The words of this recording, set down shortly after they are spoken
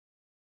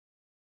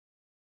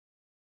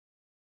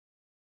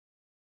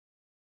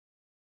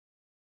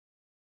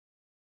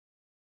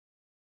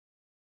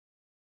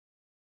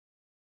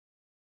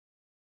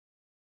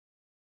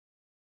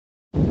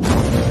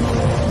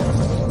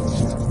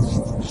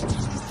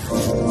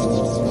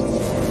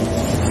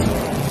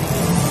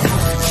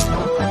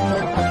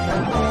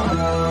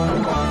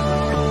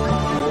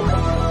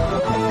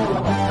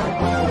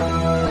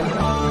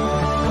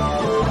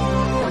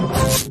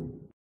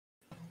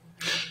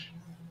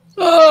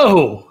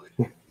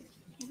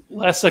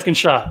Last second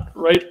shot,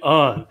 right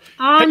on.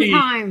 On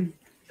time.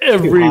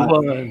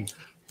 Everyone,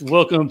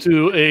 welcome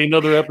to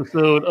another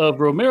episode of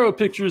Romero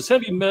Pictures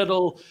Heavy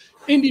Metal.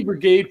 Indie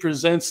Brigade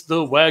presents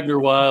the Wagner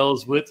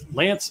Wiles with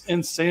Lance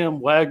and Sam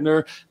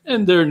Wagner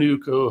and their new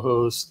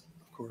co-host,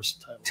 of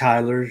course,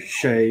 Tyler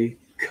Shea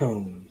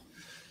Cone.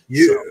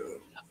 Yeah. So,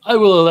 I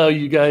will allow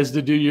you guys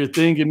to do your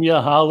thing. Give me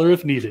a holler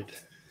if needed.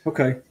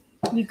 Okay.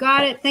 You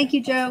got it. Thank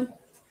you, Joe.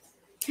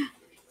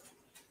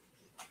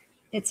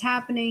 It's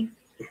happening.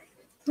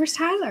 Where's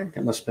Tyler?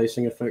 Got my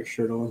spacing effect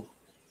shirt on.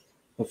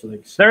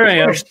 Hopefully there I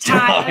am. Where's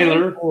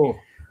Tyler? Oh.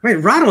 Wait,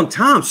 right on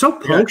time. So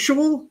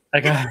punctual.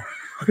 I got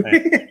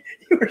You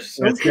are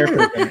so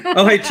careful.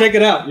 Oh, hey, check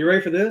it out. You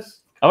ready for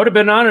this? I would have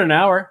been on in an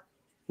hour.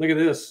 Look at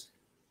this.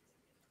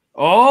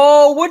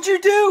 Oh, what'd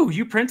you do?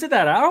 You printed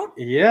that out?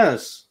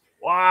 Yes.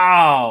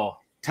 Wow.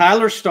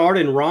 Tyler starred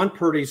in Ron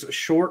Purdy's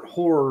short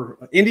horror,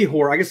 indie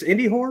horror. I guess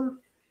indie horror?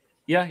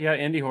 Yeah,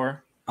 indie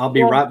horror. I'll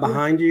be right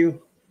behind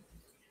you.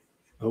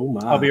 Oh,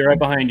 my. I'll be right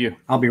behind you.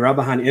 I'll be right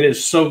behind you. It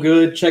is so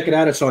good. Check it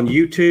out. It's on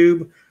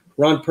YouTube.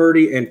 Ron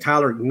Purdy and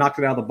Tyler knocked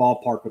it out of the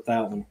ballpark with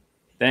that one.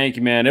 Thank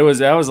you, man. That was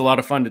a lot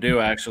of fun to do,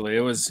 actually.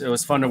 It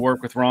was fun to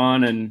work with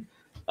Ron, and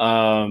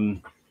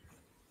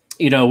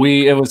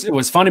it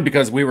was funny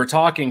because we were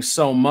talking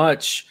so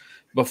much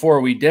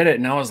before we did it,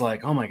 and I was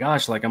like, oh my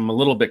gosh, like I'm a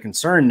little bit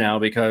concerned now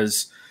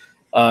because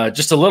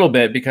just a little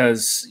bit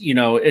because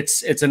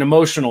it's an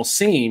emotional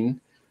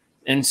scene.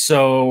 And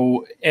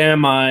so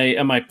am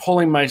I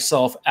pulling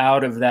myself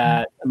out of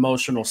that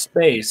emotional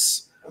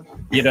space,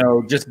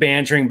 just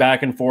bantering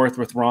back and forth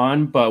with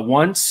Ron. But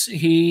once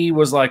he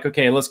was like,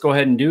 okay, let's go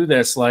ahead and do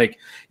this, like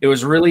it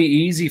was really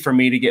easy for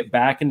me to get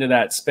back into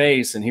that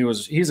space. And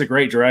he's a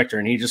great director,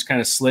 and he just kind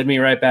of slid me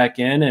right back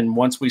in. And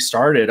once we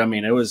started, I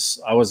mean, I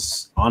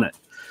was on it.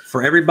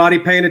 For everybody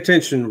paying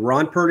attention,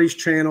 Ron Purdy's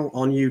channel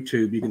on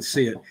YouTube, you can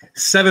see it.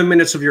 7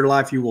 minutes of your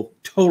life, you will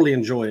totally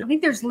enjoy it. I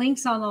think there's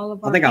links on all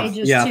of our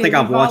pages too. I think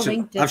I've watched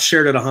it. I've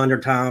shared it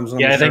 100 times.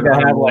 Yeah, I think I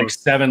have like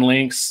 7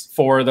 links.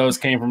 4 of those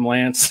came from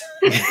Lance.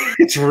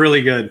 It's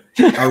really good.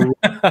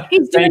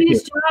 He's doing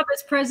his job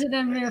as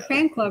president of your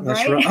fan club, right?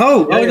 That's right.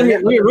 Oh, let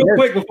me real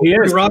quick before we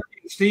Rocky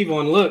and Steve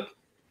on. Look,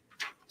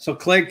 so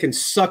Clegg can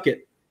suck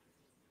it.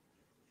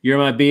 You're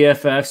my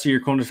BFF, so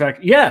you're corner track.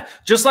 Yeah,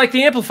 just like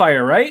the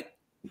amplifier, right?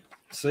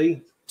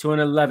 See,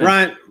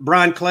 211.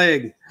 Brian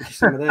Clegg, get you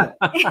some of that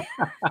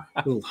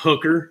little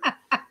hooker.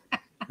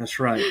 That's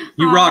right.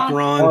 You rock,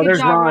 Ron. Oh,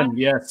 there's Ron.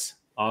 Yes,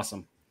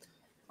 awesome.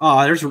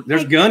 Oh,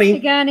 there's Gunny. Hey,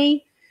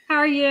 Gunny, how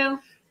are you?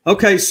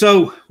 Okay,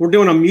 so we're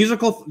doing a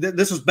musical.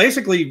 This is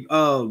basically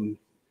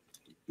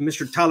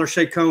Mr. Tyler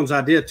Shea Cone's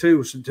idea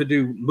too, to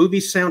do movie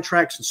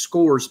soundtracks and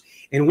scores,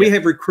 and we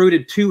have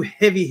recruited 2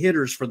 heavy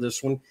hitters for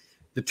this one.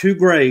 The 2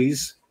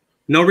 Grays,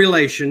 no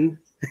relation,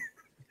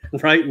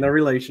 right? No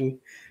relation.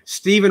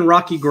 Steve and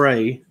Rocky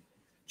Gray.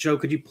 Joe,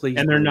 could you please?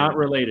 And they're not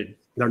related.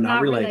 They're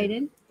not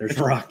related. There's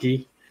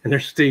Rocky and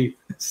there's Steve.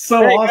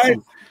 So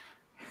awesome.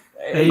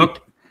 Hey.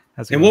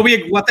 And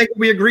what I think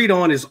we agreed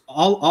on is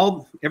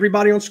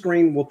everybody on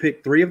screen will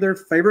pick 3 of their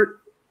favorite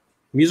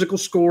musical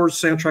scores,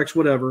 soundtracks,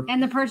 whatever.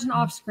 And the person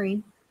off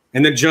screen.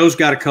 And then Joe's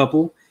got a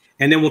couple.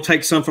 And then we'll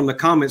take some from the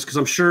comments because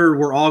I'm sure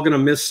we're all going to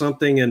miss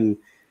something and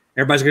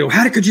everybody's gonna go,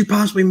 how could you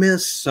possibly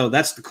miss? So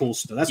that's the cool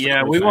stuff.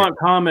 We want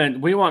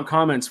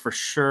comments for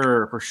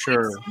sure.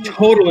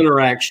 Total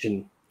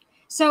interaction.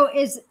 So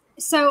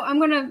I'm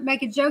gonna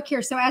make a joke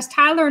here. So as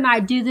Tyler and I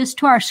do this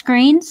to our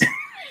screens,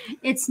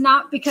 it's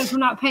not because we're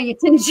not paying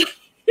attention.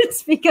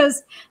 It's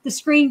because the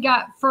screen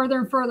got further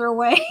and further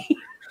away.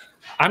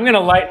 I'm gonna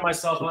lighten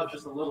myself up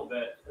just a little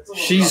bit.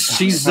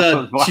 She's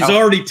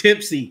already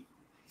tipsy.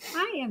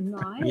 I am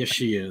not. Yes,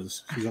 she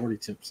is. She's already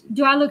tipsy.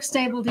 Do I look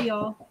stable to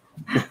y'all?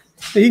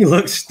 You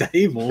look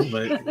stable,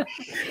 but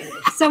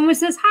someone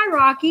says hi,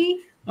 Rocky.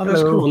 Oh,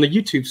 that's cool on the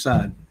YouTube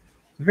side.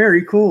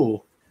 Very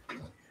cool.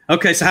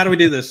 Okay, so how do we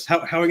do this? How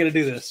are we going to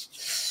do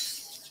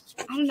this?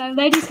 I don't know.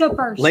 Ladies go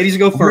first. Ladies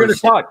go We're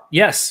first. gonna talk.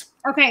 Yes.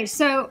 Okay,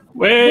 so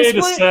wait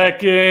a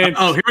second.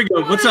 Oh, here we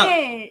go. What's up?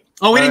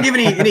 Oh, we didn't give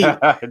any.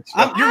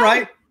 You're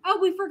right. Oh,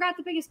 we forgot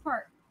the biggest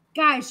part,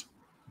 guys.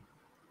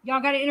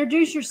 Y'all got to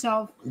introduce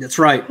yourself. That's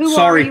right. Who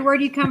Sorry. are you? Where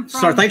do you come from?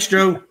 Sorry. Thanks,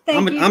 Joe.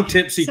 Thank you. I'm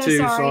tipsy too.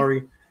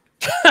 Sorry.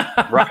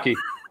 Rocky.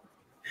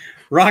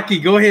 Rocky,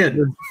 go ahead.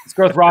 Let's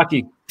go with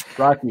Rocky.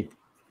 Rocky.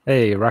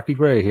 Hey, Rocky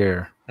Gray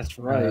here. That's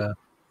right.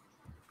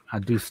 I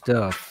do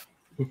stuff.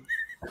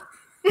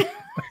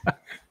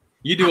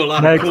 You do a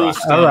lot of cool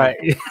stuff. All right.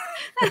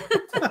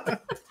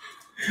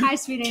 Hi,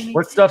 sweet Amy.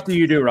 What stuff do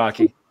you do,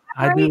 Rocky?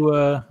 I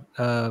do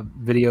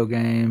video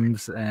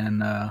games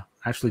and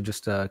actually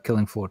just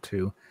Killing Floor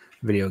 2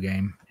 video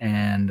game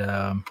and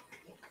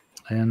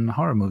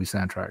horror movie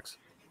soundtracks.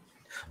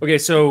 Okay,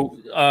 so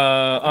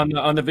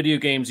on the video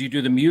games, you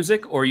do the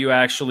music, or you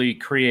actually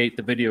create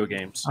the video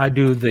games? I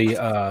do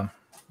the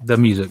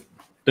music.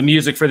 The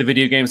music for the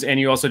video games, and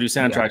you also do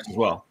soundtracks as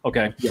well.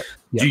 Okay. Yeah.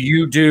 Do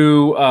you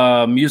do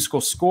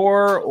musical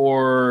score,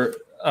 or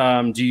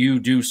do you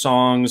do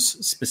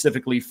songs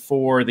specifically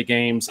for the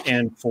games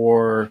and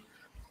for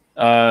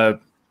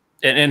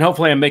and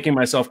hopefully I'm making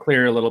myself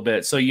clear a little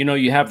bit. So, you know,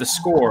 you have the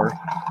score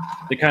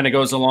that kind of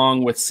goes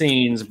along with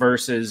scenes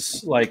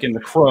versus like in The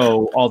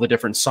Crow, all the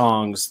different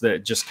songs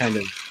that just kind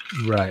of.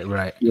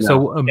 Right. You know,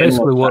 So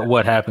basically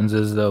what happens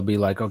is they'll be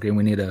like, okay,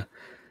 we need an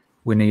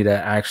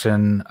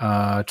action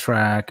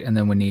track, and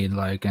then we need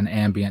like an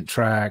ambient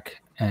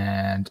track,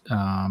 and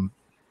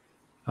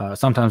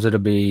sometimes it'll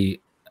be,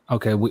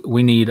 okay,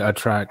 we need a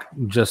track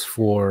just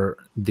for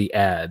the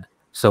ad.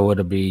 So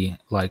it'll be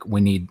like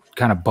we need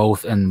kind of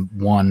both in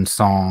one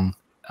song,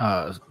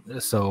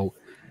 so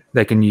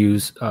they can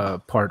use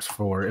parts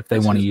for, if they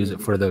want to use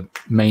it for the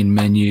main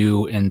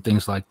menu and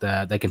things like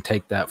that, they can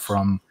take that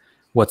from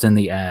what's in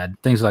the ad,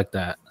 things like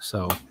that.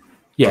 So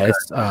yeah,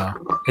 it's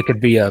it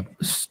could be a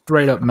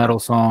straight up metal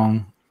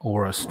song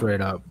or a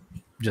straight up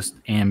just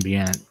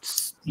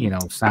ambient, you know,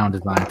 sound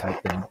design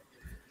type thing.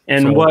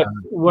 And so,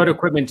 what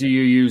equipment do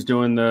you use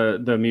doing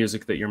the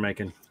music that you're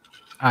making?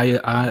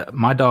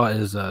 My DAW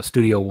is a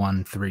Studio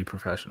One 3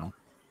 Professional.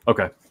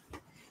 Okay.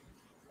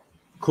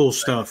 Cool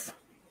stuff.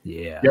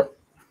 Yeah. Yep.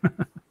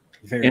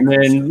 And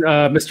then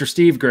Mr.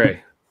 Steve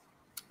Gray.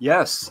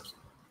 Yes.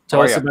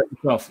 Tell us about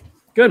yourself.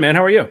 Good, man.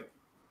 How are you?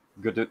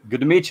 Good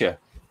to meet you.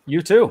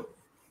 You too.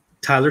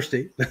 Tyler,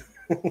 Steve.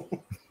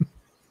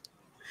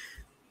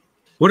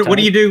 What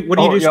do you do? What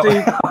do you do,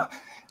 Steve?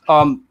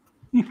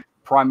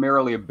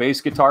 Primarily a bass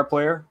guitar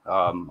player.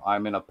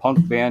 I'm in a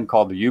punk band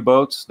called the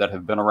U-Boats that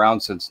have been around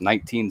since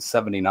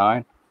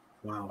 1979.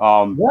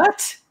 Wow.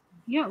 What?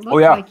 You don't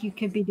look like you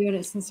could be doing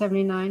it since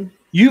 79.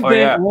 You've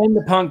been in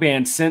the punk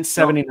band since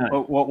 79.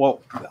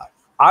 Well,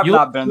 I've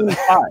not been.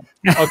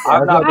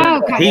 I've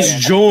not been. He's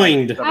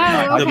joined the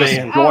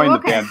band. Joined the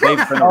band.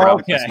 They've been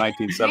around since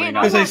 1979.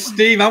 I say,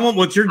 Steve, I want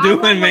what you're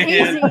doing,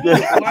 man.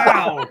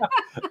 Wow.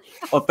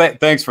 Well,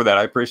 thanks for that.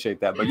 I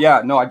appreciate that. But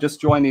yeah, no, I just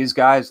joined these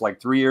guys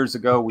like 3 years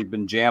ago. We've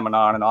been jamming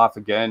on and off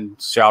again.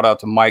 Shout out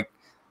to Mike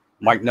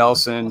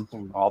Nelson,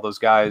 all those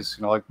guys.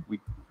 You know, like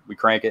we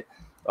crank it.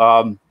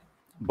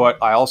 But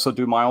I also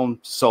do my own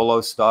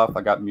solo stuff.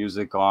 I got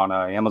music on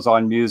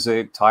Amazon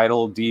Music,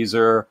 Tidal,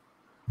 Deezer,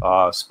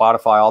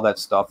 Spotify, all that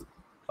stuff.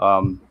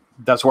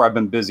 That's where I've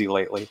been busy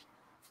lately.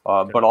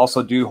 But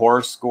also do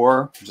horror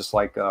score, just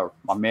like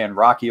my man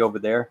Rocky over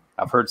there.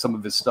 I've heard some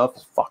of his stuff.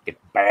 It's fucking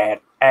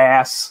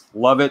badass.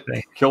 Love it.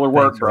 Killer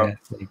work, bro. Man.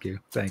 Thank you.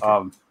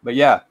 But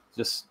yeah,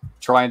 just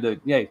trying to.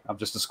 Yeah, I'm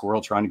just a squirrel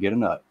trying to get a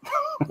nut.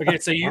 Okay,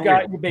 so you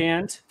got your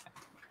band.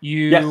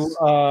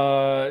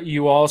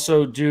 You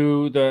also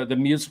do the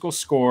musical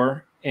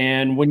score,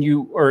 and when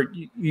you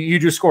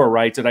do score,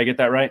 right? Did I get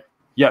that right?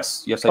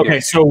 Yes, I do. Okay,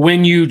 so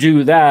when you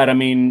do that, I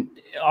mean,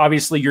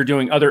 obviously you're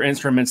doing other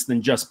instruments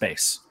than just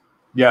bass.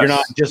 Yes, you're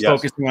not just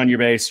focusing on your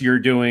bass. You're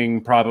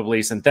doing probably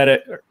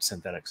synthesizer.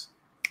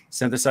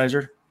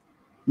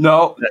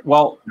 No,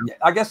 well,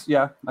 I guess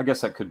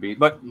that could be.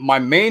 But my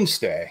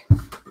mainstay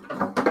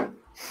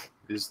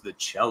is the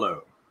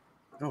cello.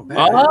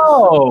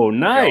 Oh,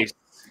 nice.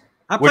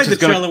 I played the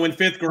cello in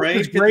 5th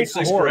grade, 5th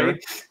and 6th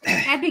grade.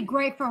 That'd be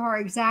great for her,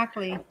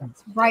 exactly.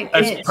 It's right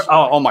pitch.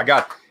 Oh my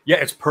God. Yeah,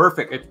 it's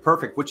perfect. It's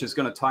perfect, which is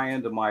going to tie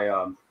into my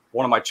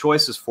one of my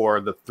choices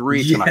for the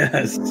 3 tonight.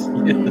 Yes.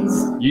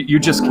 You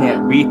just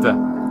can't beat the.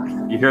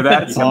 You hear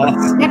that? It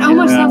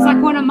almost sounds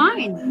like one of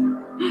mine.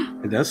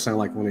 It does sound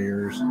like one of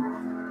yours.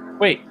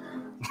 Wait.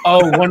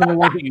 Oh, one of the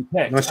ones that you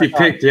picked. What you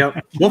picked,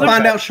 yep. We'll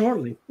find out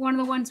shortly. One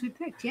of the ones we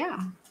picked,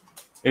 yeah.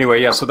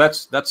 Anyway, yeah, so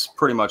that's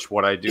pretty much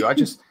what I do. I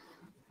just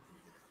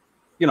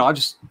I'm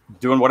just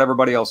doing what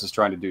everybody else is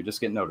trying to do,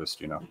 just get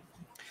noticed,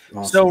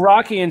 Awesome. So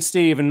Rocky and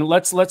Steve, and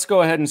let's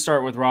go ahead and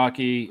start with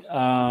Rocky.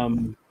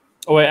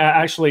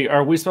 Actually,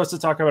 are we supposed to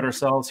talk about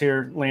ourselves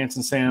here, Lance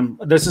and Sam?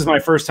 This is my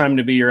first time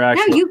to be your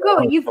actual. No, you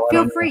go. You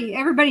feel free.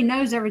 Everybody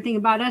knows everything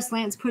about us.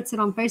 Lance puts it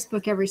on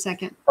Facebook every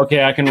second.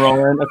 Okay, I can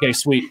roll in. Okay,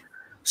 sweet.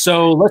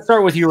 So let's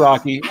start with you,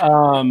 Rocky.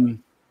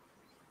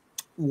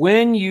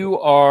 When you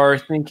are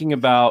thinking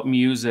about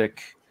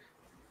music,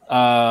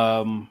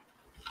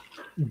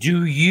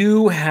 do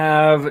you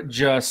have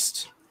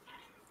just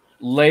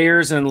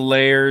layers and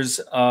layers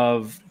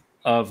of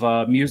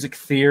music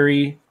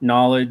theory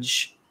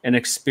knowledge and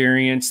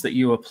experience that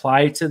you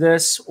apply to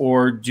this,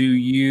 or do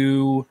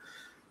you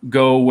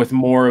go with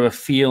more of a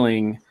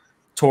feeling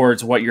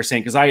towards what you're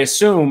saying? Because I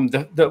assume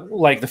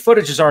the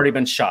footage has already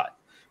been shot,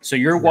 so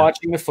you're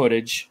watching the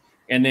footage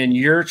and then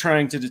you're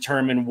trying to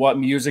determine what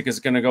music is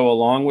going to go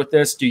along with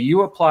this. Do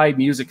you apply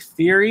music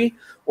theory,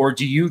 or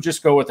do you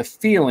just go with a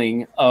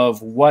feeling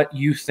of what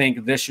you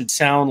think this should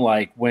sound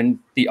like when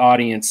the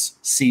audience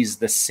sees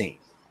this scene?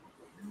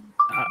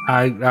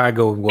 I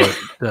go with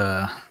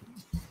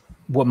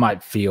what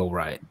might feel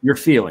right. Your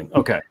feeling,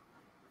 okay?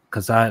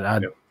 Because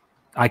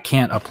I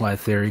can't apply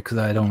theory because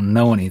I don't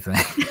know anything.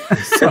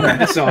 So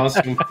that's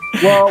awesome.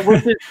 Well,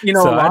 with it,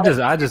 so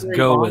I just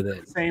go with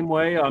it. The same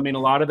way. I mean, a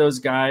lot of those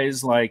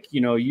guys, like,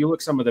 you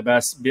look some of the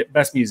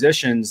best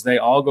musicians, they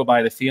all go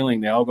by the feeling,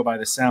 they all go by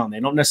the sound.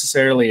 They don't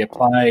necessarily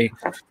apply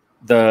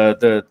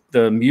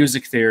the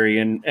music theory,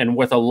 and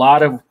with a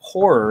lot of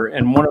horror,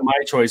 and one of my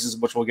choices,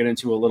 which we'll get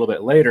into a little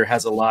bit later,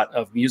 has a lot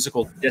of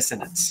musical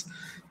dissonance,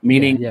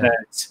 meaning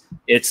that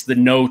it's the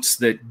notes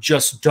that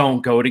just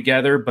don't go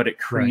together, but it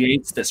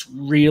creates this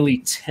really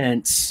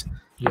tense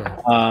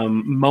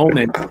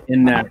moment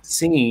in that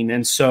scene.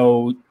 And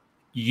so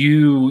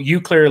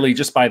you clearly,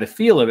 just by the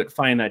feel of it,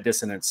 find that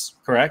dissonance,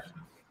 correct?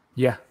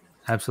 Yeah,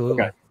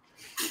 absolutely. Okay.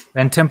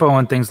 And tempo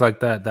and things like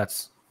that,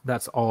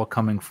 that's all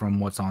coming from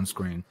what's on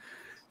screen.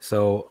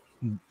 So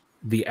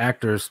the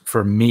actors,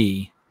 for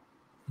me,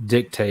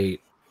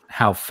 dictate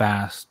how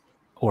fast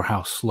or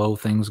how slow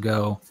things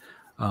go.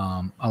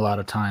 A lot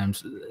of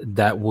times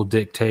that will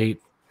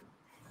dictate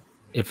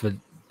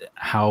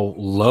how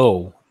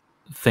low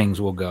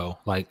things will go,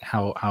 like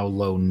how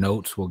low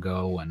notes will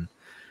go, and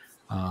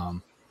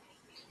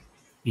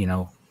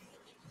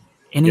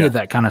any of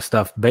that kind of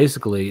stuff.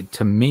 Basically,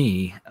 to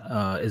me,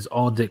 is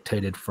all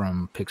dictated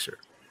from picture.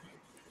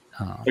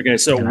 Okay,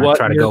 so I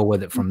try to go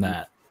with it from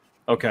that.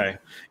 Okay,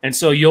 and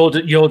so you'll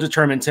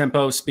determine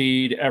tempo,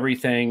 speed,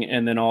 everything,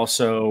 and then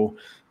also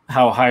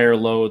how high or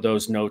low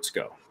those notes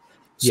go.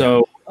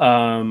 So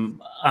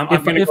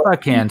if I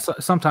can,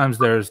 sometimes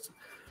there's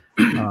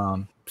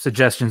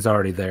suggestions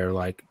already there.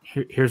 Like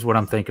here's what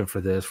I'm thinking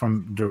for this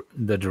from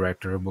the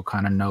director. Will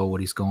kind of know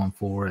what he's going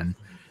for, and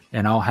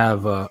I'll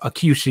have a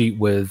cue sheet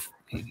with,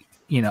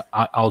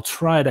 I'll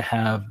try to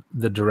have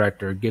the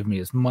director give me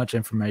as much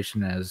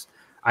information as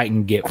I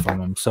can get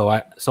from him, so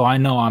I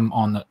know I'm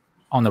on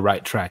the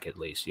right track at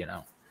least,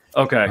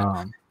 Okay.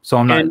 So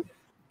I'm not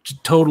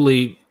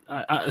totally.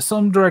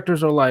 Some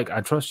directors are like,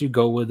 I trust you,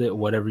 go with it,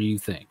 whatever you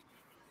think.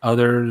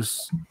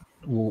 Others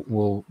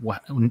will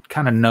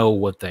kind of know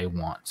what they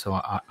want. So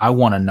I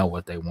want to know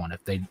what they want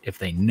if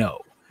they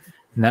know,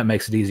 and that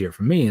makes it easier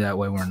for me. That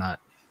way we're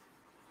not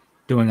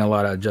doing a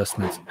lot of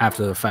adjustments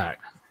after the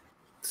fact.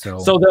 So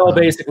they'll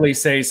basically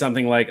say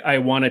something like, I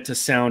want it to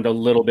sound a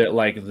little bit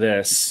like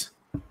this.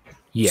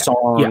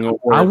 Song.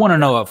 Or, I want to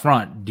know up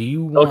front, do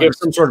you want give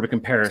some sort of a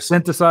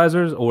comparison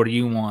synthesizers, or do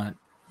you want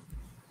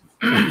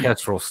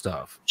orchestral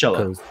stuff?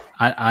 Because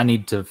I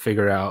need to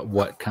figure out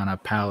what kind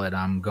of palette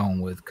I'm going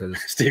with, because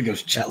Steve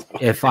goes cello.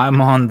 If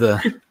I'm on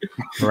the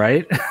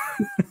right,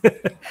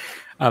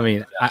 I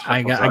mean,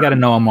 I got to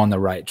know I'm on the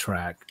right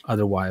track.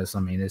 Otherwise,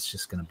 I mean, it's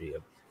just going to be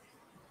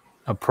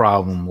a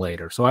problem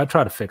later. So I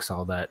try to fix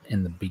all that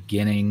in the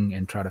beginning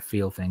and try to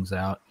feel things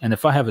out. And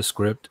if I have a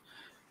script,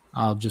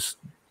 I'll just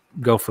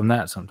go from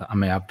that. Sometimes, I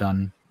mean, I've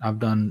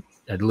done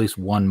at least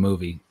one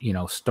movie,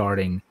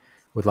 starting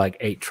with like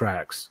 8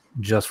 tracks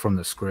just from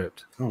the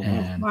script.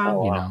 And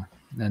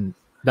and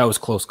that was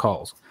close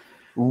calls.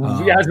 I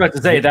was about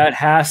to say that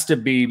has to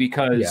be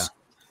because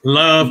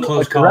love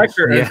close calls.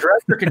 A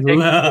director can take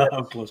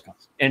close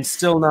calls and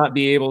still not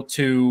be able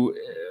to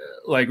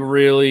like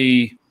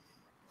really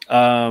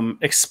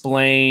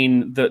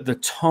explain the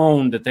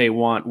tone that they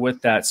want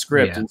with that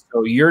script. And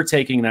so you're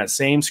taking that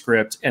same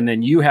script, and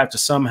then you have to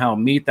somehow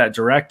meet that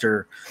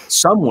director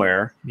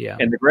somewhere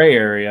in the gray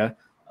area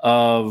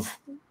of,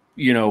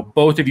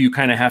 both of you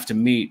kind of have to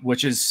meet,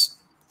 which is,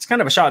 it's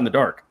kind of a shot in the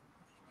dark.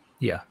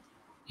 Yeah.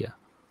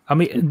 I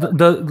mean,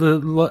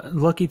 the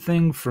lucky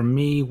thing for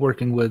me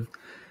working with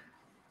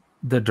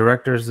the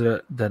directors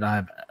that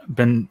I've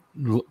been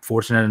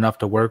fortunate enough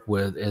to work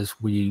with is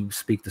we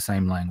speak the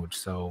same language.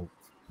 So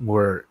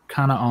we're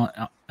kind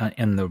of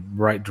in the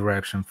right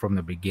direction from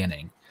the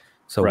beginning.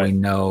 So we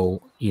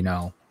know,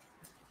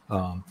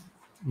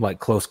 like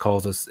Close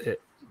Calls us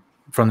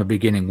from the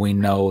beginning, we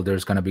know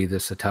there's going to be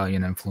this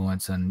Italian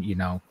influence, and,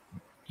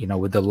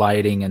 with the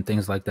lighting and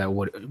things like that,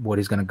 what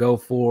he's going to go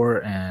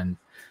for, and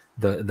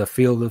the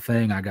feel of the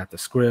thing. I got the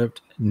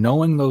script.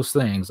 Knowing those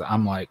things,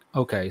 I'm like,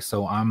 okay,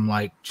 so I'm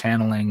like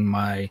channeling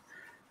my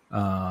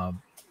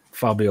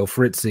Fabio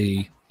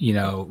Frizzi,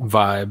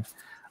 vibe,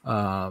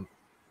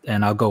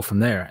 and I'll go from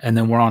there. And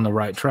then we're on the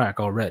right track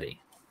already.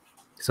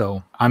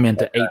 So I'm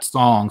into 8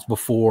 songs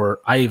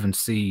before I even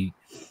see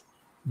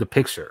the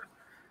picture.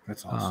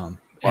 That's awesome.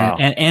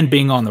 And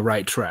being on the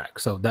right track.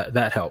 So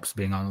that helps,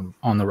 being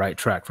on the right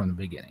track from the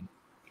beginning.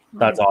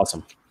 That's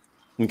awesome.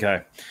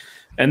 Okay.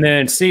 And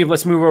then Steve,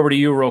 let's move over to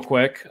you real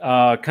quick.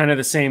 Kind of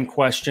the same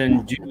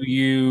question. Do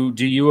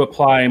you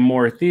apply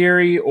more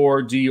theory,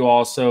 or do you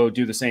also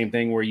do the same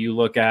thing where you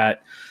look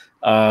at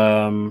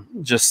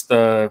just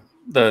the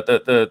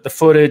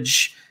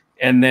footage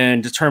and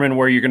then determine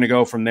where you're going to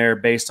go from there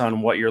based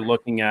on what you're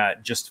looking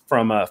at, just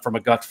from a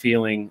gut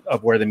feeling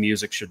of where the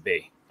music should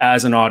be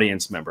as an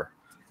audience member?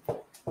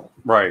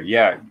 Right.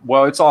 Yeah.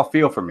 Well, it's all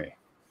feel for me.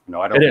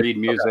 I don't read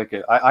music.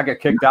 Okay. I got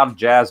kicked out of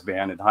jazz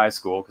band in high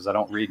school because I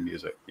don't read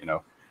music.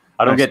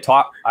 I don't get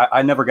taught.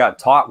 I never got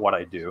taught what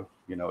I do.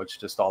 It's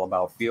just all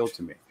about feel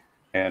to me.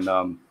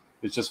 And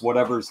it's just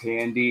whatever's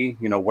handy,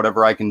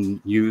 whatever I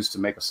can use to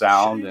make a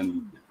sound.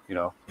 And,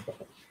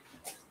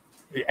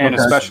 and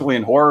especially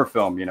in horror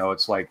film,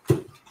 it's like,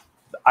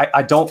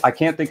 I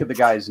can't think of the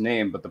guy's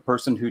name, but the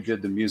person who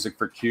did the music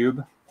for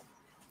Cube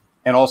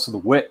and also The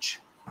Witch,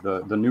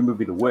 the new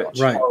movie, The Witch.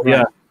 Right.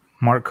 Yeah.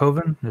 Mark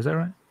Coven. Is that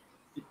right?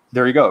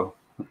 There you go.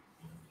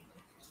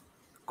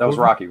 That was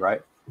Rocky,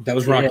 right? That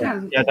was Rocky.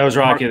 Yeah, that was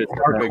Rocky. Big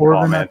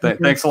call, man.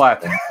 Thanks a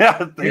lot.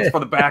 Thanks for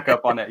the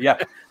backup on that. Yeah,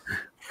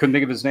 couldn't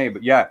think of his name,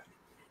 but yeah,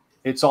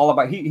 it's all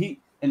about he.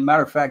 And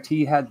matter of fact,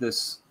 he had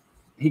this.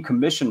 He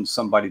commissioned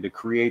somebody to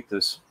create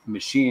this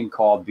machine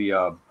called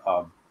the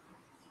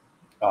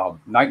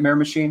Nightmare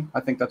Machine. I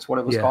think that's what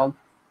it was called.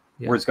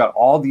 Yeah. Where it's got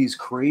all these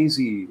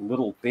crazy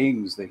little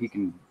things that he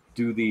can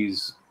do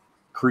these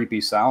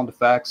creepy sound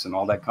effects and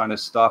all that kind of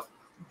stuff.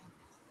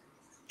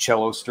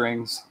 Cello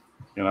strings.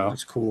 You know,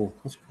 that's cool.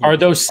 Are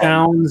those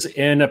sounds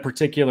in a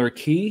particular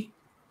key?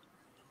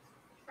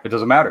 It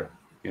doesn't matter.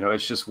 You know,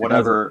 it's just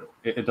whatever.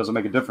 It doesn't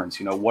make a difference.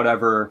 You know,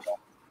 whatever.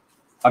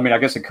 I mean, I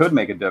guess it could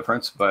make a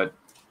difference, but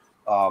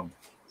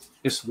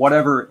it's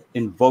whatever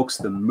invokes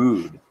the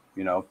mood.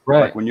 You know,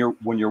 right? Like when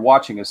you're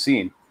watching a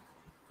scene,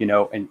 you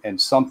know, and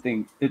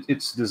something.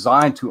 It's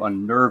designed to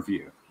unnerve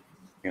you.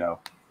 You know,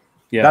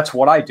 yeah. That's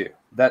what I do.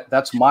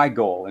 That's my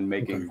goal in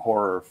making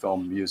horror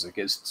film music.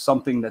 Is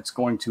something that's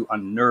going to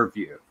unnerve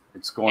you.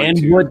 It's going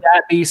to would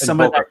that be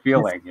some of that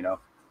feeling, you know?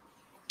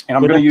 And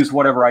I'm going to use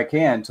whatever I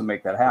can to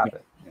make that happen.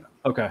 You know?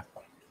 Okay.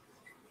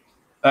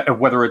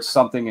 Whether it's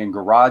something in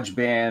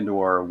GarageBand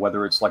or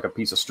whether it's like a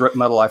piece of strip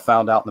metal I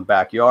found out in the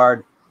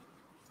backyard.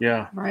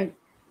 Yeah. Right.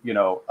 You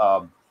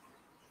know,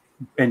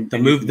 and the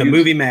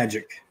movie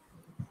magic.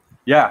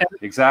 Yeah,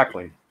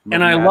 exactly.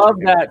 And I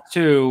love that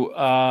too.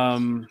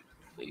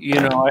 You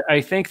know, I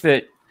think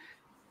that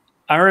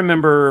I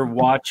remember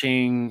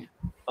watching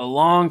a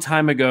long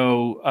time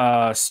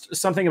ago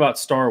something about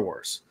Star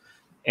Wars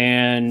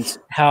and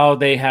how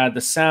they had the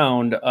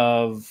sound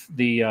of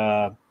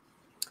the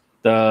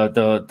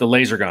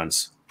laser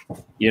guns,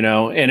 you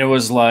know, and it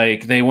was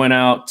like they went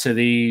out to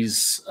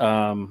these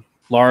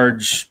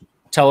large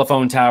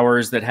telephone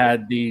towers that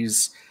had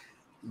these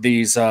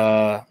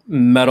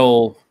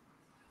metal,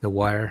 the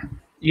wire.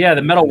 Yeah,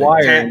 the metal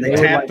wire. They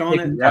tapped on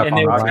it, and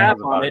they would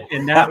tap on it,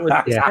 and that was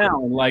the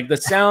sound. Like the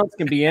sounds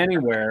can be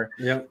anywhere.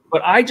 Yeah.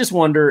 But I just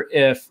wonder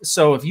if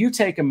you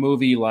take a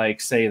movie like,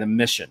 say, The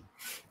Mission,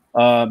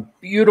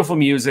 beautiful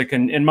music,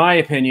 and in my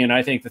opinion,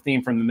 I think the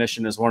theme from The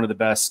Mission is one of the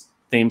best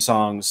theme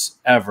songs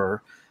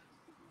ever.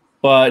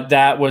 But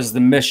that was The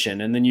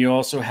Mission, and then you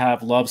also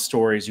have love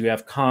stories, you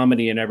have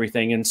comedy and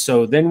everything, and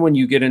so then when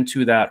you get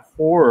into that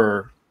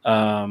horror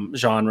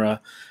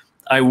genre,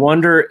 I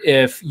wonder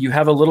if you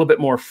have a little bit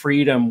more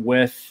freedom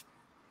with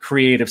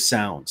creative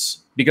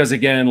sounds, because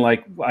again,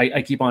 like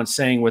I keep on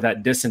saying with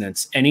that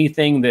dissonance,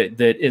 anything that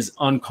is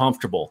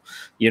uncomfortable,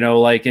 you know,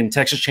 like in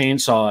Texas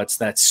Chainsaw, it's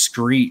that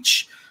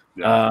screech,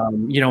 you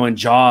know, in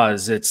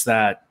Jaws, it's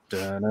that,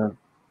 you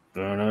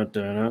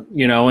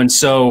know, and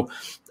so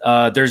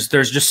there's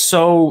just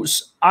so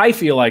I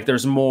feel like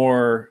there's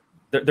more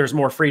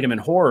freedom in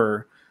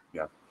horror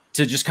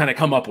to just kind of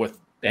come up with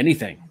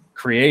anything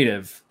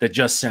creative that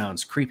just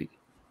sounds creepy.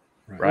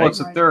 Right. Well, it's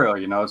ethereal,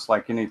 you know, it's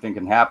like anything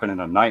can happen in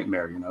a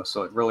nightmare, you know,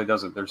 so it really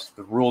doesn't,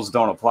 the rules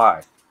don't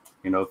apply,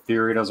 you know,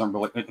 theory doesn't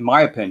really, in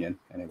my opinion,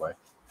 anyway,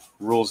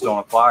 rules don't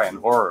apply in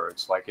horror.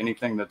 It's like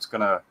anything that's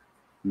going to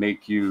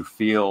make you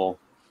feel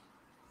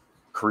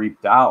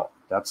creeped out.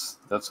 That's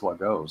what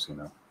goes, you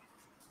know.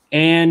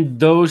 And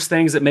those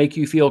things that make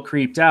you feel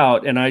creeped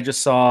out. And I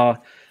just saw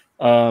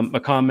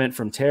a comment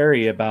from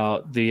Terry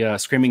about the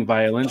screaming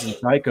violins in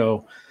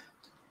Psycho.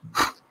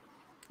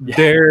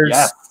 There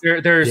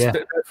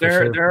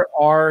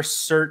are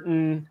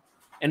certain,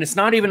 and it's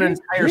not even an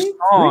entire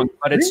song,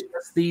 but it's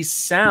just these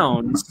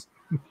sounds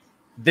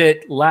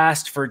that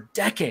last for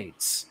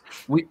decades.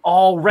 We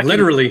all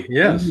literally,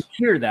 yes, when we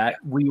hear that,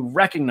 we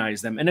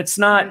recognize them, and it's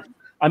not.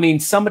 I mean,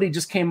 somebody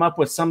just came up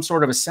with some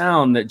sort of a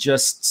sound that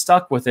just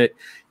stuck with it,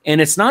 and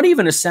it's not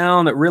even a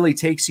sound that really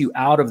takes you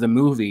out of the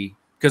movie,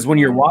 because when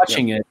you're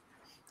watching it,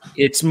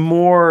 it's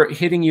more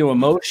hitting you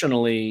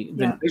emotionally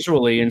than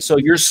visually, and so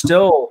you're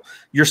still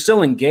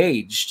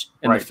engaged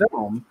in the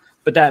film,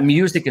 but that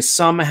music is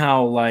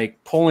somehow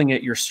like pulling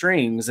at your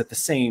strings at the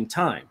same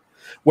time.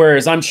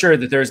 Whereas I'm sure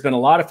that there's been a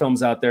lot of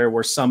films out there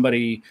where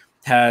somebody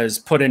has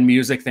put in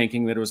music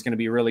thinking that it was going to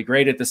be really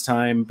great at this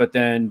time, but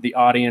then the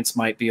audience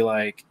might be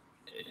like,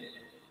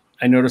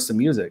 I noticed the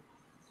music,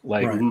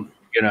 like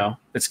you know,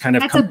 it's kind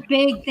of a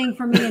big thing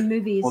for me in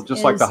movies. Well,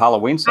 just like the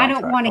Halloween soundtrack. I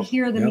don't want to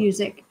hear the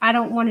music. I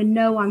don't want to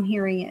know I'm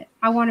hearing it.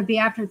 I want to be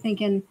after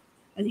thinking,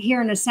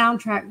 hearing a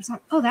soundtrack. It's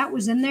like, oh, that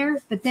was in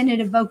there, but then it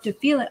evoked a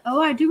feeling.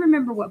 Oh, I do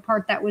remember what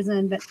part that was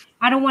in, but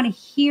I don't want to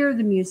hear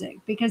the music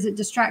because it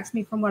distracts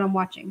me from what I'm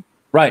watching.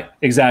 Right,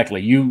 exactly.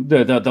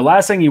 The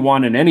last thing you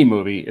want in any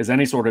movie is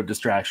any sort of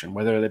distraction,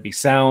 whether that be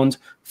sound,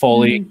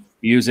 Foley,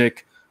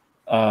 music,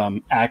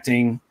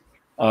 acting,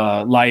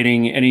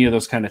 lighting, any of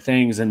those kind of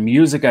things. And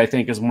music, I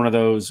think, is one of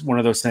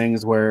those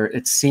things where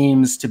it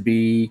seems to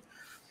be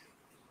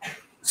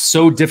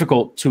so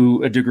difficult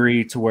to a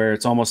degree to where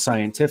it's almost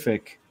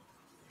scientific,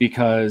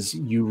 because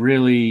you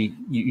really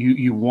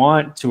you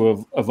want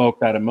to evoke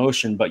that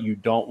emotion, but you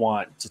don't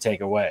want to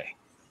take away.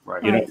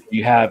 Right. You know,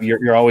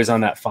 you're always on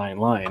that fine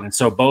line. And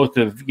so both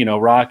of, you know,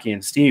 Rocky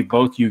and Steve,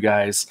 both you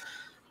guys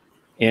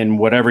in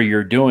whatever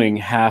you're doing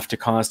have to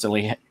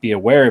constantly be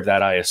aware of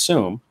that, I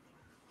assume.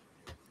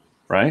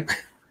 Right?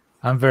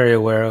 I'm very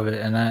aware of it,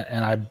 and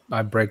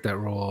I break that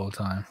rule all the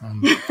time.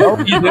 Oh,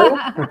 you do?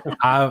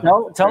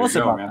 Tell us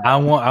go, about man. that.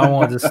 I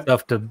want this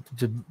stuff to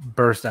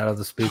burst out of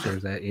the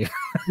speakers at you.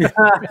 But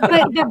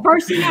the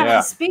bursting out of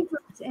the speakers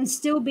and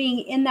still being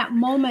in that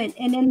moment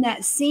and in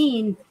that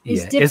scene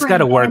is different. It's got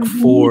to work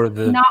than for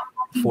the not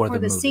working for for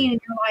the the scene,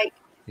 and you're like,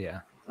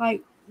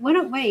 like,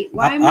 wait,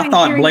 why am I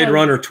thought hearing Blade a-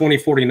 Runner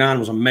 2049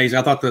 was amazing.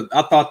 I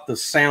thought the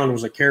sound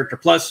was a character.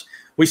 Plus,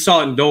 we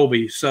saw it in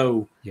Dolby,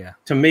 so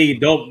to me,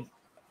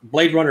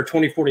 Blade Runner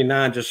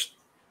 2049 just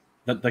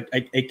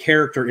a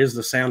character is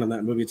the sound in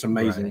that movie. It's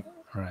amazing.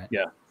 Right.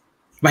 Yeah.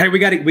 But hey, we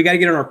got to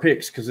get in our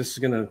picks because this is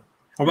gonna.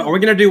 Are we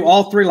gonna do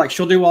all three? Like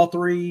she'll do all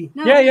three.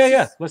 No,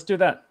 Yeah. Let's do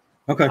that.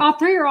 Okay. All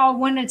three are all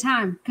one at a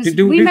time because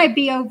Do- we do- may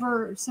be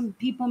over. Some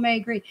people may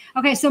agree.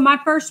 Okay, so my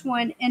first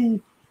one,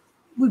 and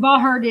we've all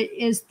heard it,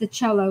 is the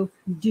cello.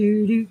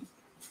 Do do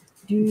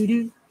do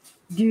do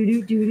do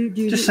do do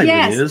do. Just say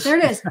yes, it is. there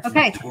it is.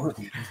 Okay,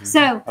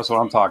 so That's what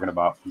I'm talking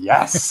about.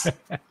 Yes.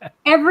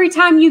 every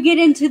time you get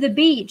into the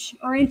beach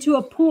or into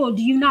a pool,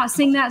 do you not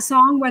sing that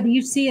song whether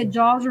you see a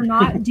Jaws or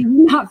not? Do you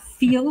not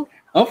feel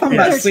Oh, I'm that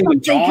not there's singing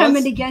something Jaws.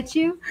 coming to get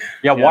you?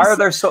 Yeah. Why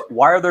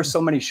are there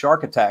so many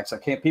shark attacks?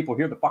 Can't people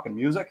hear the fucking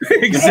music?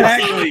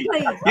 Exactly.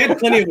 You had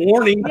plenty of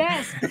warning.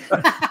 Yes.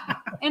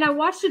 And I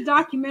watched a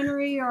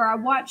documentary, or I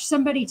watched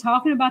somebody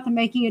talking about the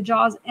making of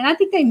Jaws, and I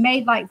think they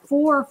made like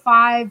 4 or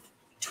 5,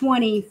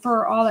 20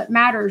 for all that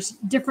matters,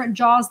 different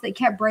Jaws that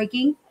kept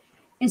breaking.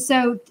 And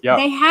so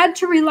they had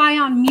to rely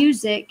on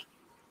music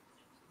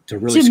To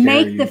really to scare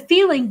make you. the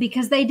feeling,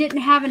 because they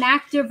didn't have an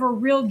active or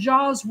real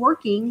Jaws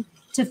working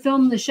to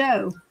film the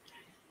show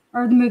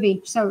or the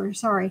movie. So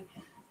sorry.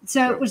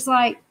 So it was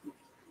like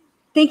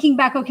thinking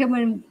back, okay,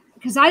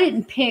 because I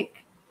didn't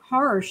pick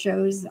horror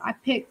shows, I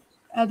picked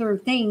other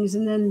things,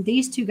 and then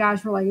these two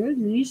guys were like, it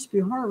needs to be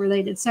horror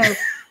related. So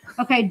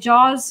okay,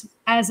 Jaws,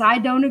 as I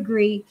don't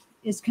agree,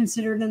 is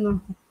considered in the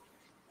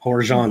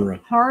horror genre.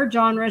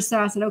 So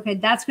I said, okay,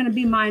 that's going to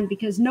be mine,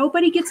 because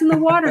nobody gets in the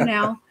water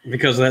now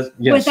Because that's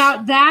yes.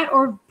 without that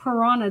or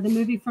Piranha, the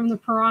movie from the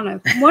Piranha.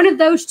 One of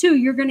those two,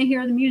 you're going to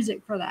hear the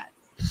music for that.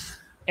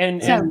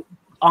 And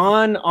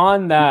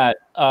on that,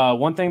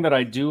 one thing that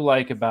I do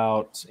like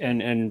about,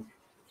 and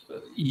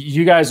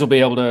you guys will be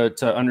able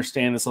to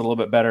understand this a little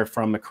bit better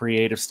from a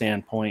creative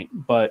standpoint,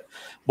 but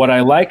what I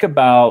like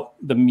about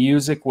the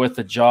music with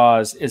the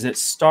Jaws is it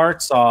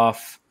starts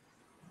off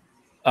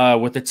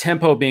with the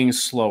tempo being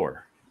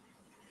slower,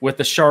 with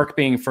the shark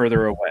being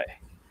further away.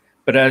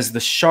 But as the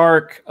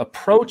shark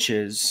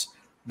approaches,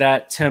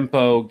 that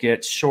tempo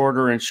gets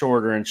shorter and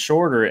shorter and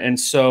shorter. And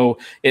so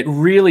it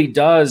really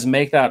does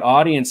make that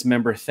audience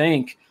member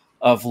think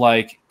of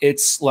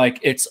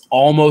it's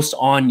almost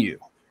on you,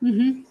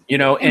 you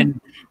know, and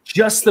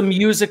just the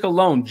music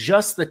alone,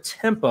 just the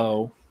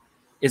tempo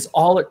is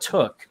all it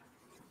took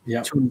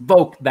to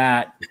invoke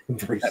that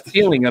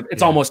feeling of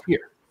it's almost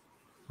here.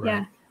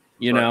 Yeah.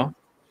 You know?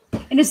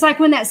 And it's like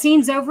when that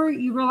scene's over,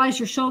 you realize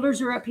your shoulders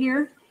are up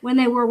here when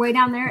they were way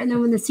down there. And then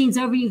when the scene's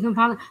over, you can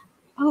finally,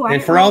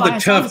 and for all the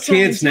tough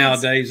kids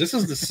nowadays, this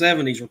is the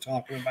 70s we're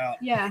talking about.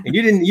 Yeah. And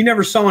you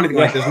never saw anything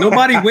like this.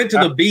 Nobody went to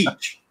the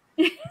beach.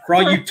 For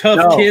all you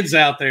tough kids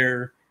out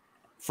there.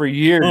 For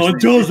years. Oh,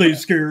 Jaws ain't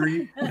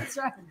scary. That's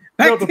right.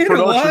 Back the then it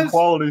production was.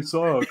 quality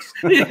sucks.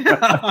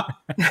 Yeah.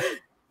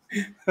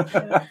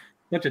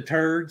 Bunch of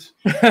turds.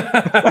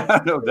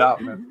 No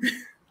doubt, man.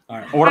 All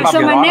right. What about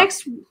so Piranha?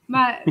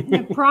 my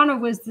Piranha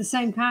was the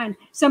same kind.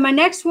 So my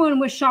next one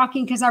was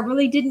shocking because I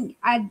really didn't.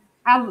 I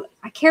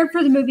cared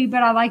for the movie,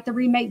 but I liked the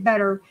remake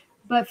better.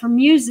 But for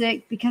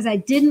music, because I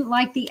didn't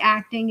like the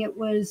acting, it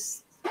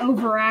was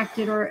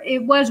overacted, or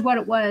it was what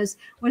it was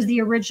the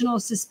original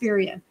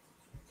Suspiria.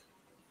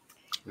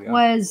 Yeah.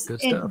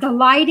 The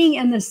lighting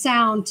and the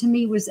sound to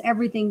me was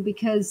everything,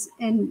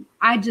 and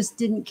I just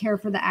didn't care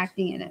for the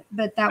acting in it.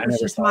 But that was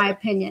just my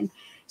opinion.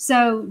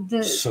 So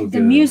the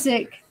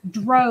music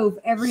drove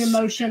every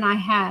emotion I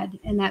had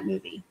in that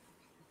movie.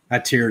 I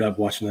teared up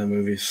watching that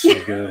movie. It's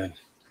so good.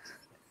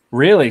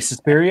 Really?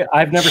 Suspiria?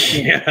 I've never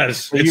seen it.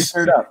 Yes. So you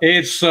teared up.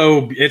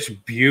 It's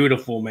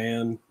beautiful,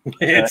 man.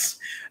 It's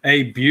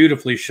a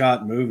beautifully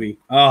shot movie.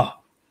 Oh.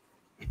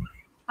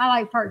 I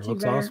like part 2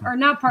 better. Awesome. Or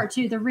not part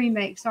 2, the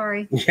remake,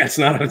 sorry. Yeah, it's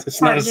not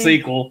a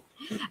sequel.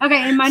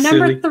 Okay, and my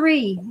number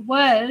 3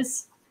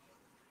 was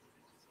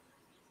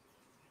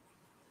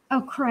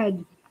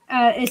crud.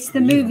 It's the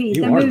movie.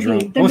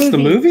 What's the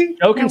movie?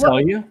 Joe can tell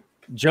you.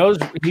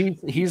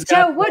 He's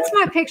got. Joe, what's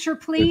my picture,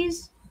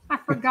 please? I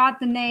forgot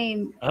the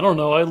name. I don't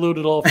know. I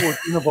looted all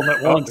 14 of them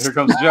at once. Here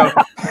comes Joe.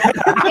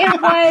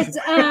 It was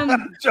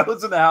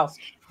Joe's in the house.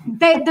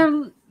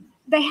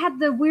 They had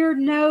the weird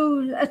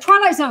nose.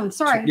 Twilight Zone.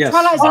 Sorry, yes.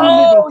 Twilight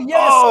Zone movie.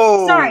 Yes.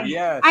 Oh, sorry.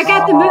 Yes. I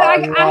got the movie.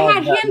 I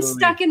had him movie.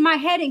 stuck in my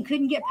head and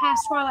couldn't get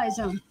past Twilight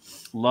Zone.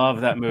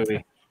 Love that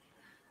movie.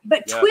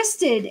 But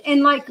twisted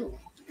and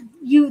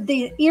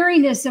the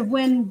eeriness of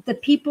when the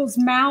people's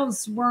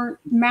mouths weren't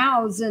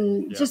mouths,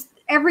 and just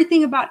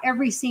everything about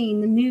every scene.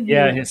 The movie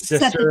his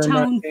set sister the in that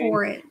tone scene.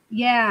 for it.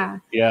 Yeah.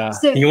 Yeah.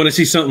 So, You want to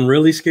see something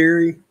really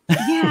scary?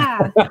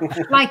 yeah,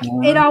 like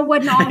it all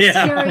wasn't all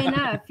Yeah. scary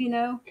enough, you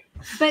know.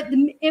 But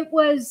it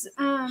was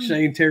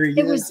Shane Terry.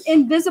 it was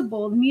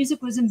invisible. The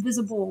music was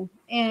invisible,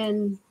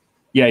 and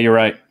Yeah, you're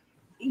right.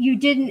 you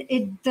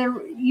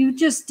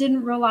just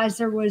didn't realize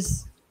there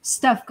was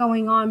stuff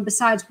going on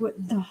besides what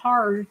the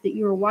horror that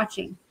you were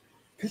watching.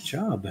 Good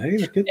job,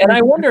 hey. Good And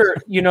I wonder,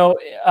 you know,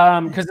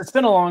 because it's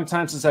been a long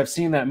time since I've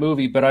seen that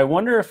movie, but I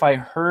wonder if I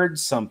heard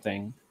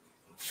something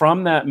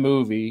from that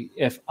movie,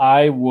 if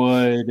I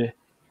would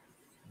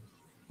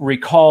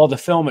recall the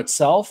film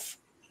itself,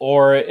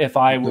 or if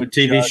I would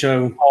TV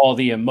show recall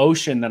the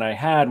emotion that I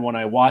had when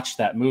I watched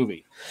that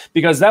movie,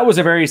 because that was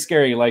a very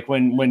scary. Like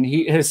when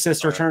his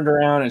sister turned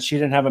around and she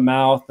didn't have a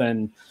mouth,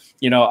 and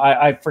you know,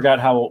 I forgot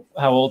how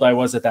old I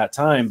was at that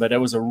time, but it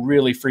was a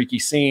really freaky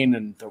scene,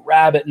 and the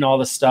rabbit and all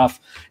this stuff.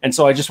 And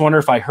so I just wonder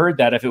if I heard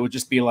that, if it would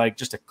just be like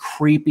just a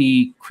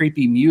creepy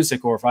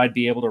music, or if I'd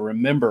be able to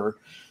remember.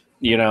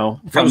 You know,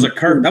 that was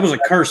a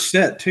cursed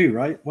set too,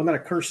 right? Wasn't that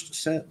a cursed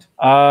set?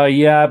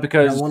 Yeah,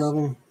 because one of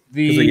them,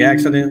 the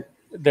accident.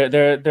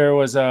 There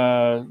was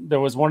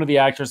one of the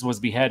actors was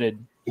beheaded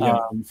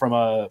from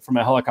a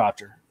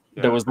helicopter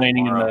that was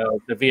landing in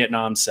the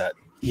Vietnam set.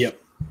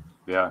 Yep.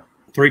 Yeah.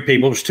 3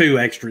 people. It was 2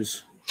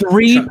 extras.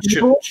 3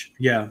 people.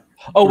 Yeah.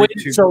 Oh wait.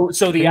 So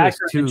the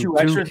actor two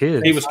extras.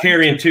 kids. He was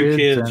carrying 2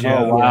 kids. Yeah.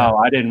 Oh wow!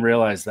 I didn't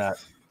realize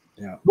that.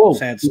 Yeah. Whoa.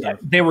 Sad stuff.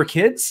 They were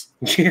kids.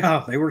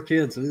 Yeah, they were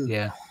kids. Ew.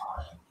 Yeah.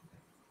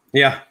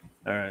 Yeah.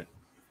 All right.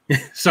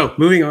 So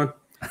moving on.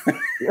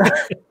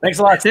 Thanks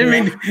a lot. I didn't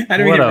mean to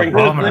bring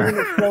bummer.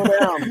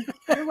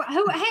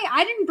 Hey,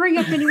 I didn't bring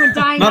up anyone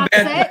dying My on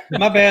bad. set.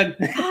 My bad.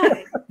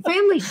 God,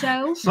 family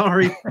show.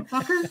 Sorry.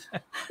 Fucker.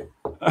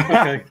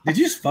 Okay. Did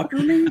you just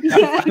fucker me?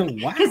 Yeah.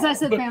 Wow. Because I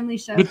said family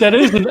show. But that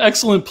is an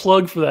excellent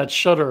plug for that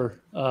Shudder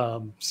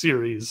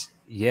series.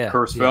 Yeah.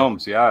 Cursed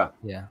Films. Yeah.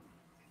 Yeah.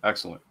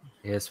 Excellent.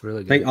 Yeah, it's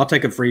really good. I'll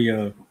take a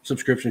free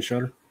subscription,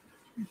 Shudder.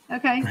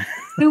 Okay.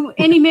 Who?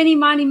 Any, mini,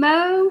 money,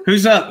 mo.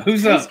 Who's up?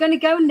 Who's Who's up? going to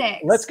go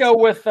next? Let's go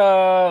with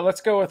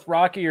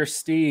Rocky or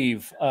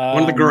Steve.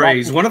 One of the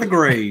Grays. One of the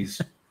Grays.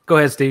 Go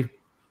ahead, Steve.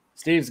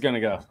 Steve's gonna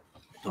go.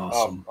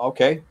 Awesome.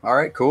 Okay. All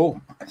right. Cool.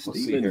 Let's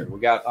see here. We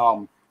got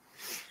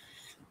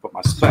put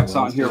my specs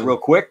on here real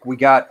quick. We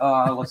got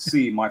let's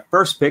see. My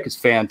first pick is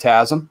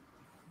Phantasm.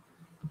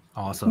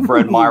 Awesome.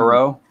 Fred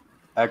Myro.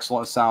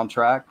 Excellent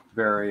soundtrack.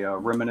 Very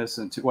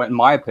reminiscent to, well, in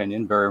my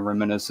opinion, very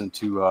reminiscent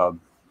to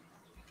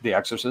The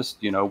Exorcist.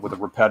 You know, with a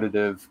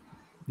repetitive.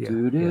 Oh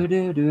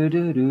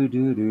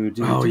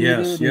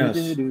yes, yes.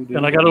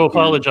 And I got to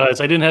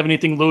apologize. I didn't have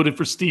anything loaded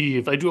for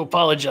Steve. I do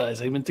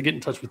apologize. I meant to get in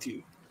touch with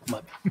you.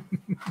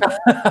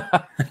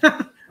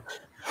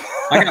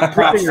 I got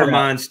props for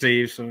mine,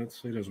 Steve. So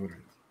it is what it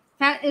is.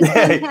 That is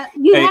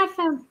you Hey, have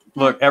found.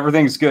 Look,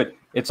 everything's good.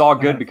 It's all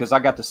good because I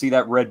got to see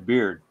that red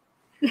beard.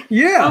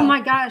 Yeah. Oh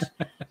my gosh,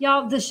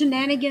 y'all! The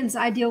shenanigans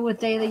I deal with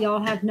daily,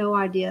 y'all have no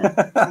idea.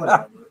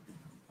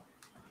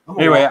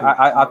 Anyway,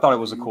 I thought it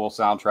was a cool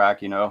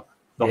soundtrack. You know,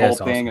 the Yeah, whole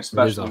it's thing, awesome. It is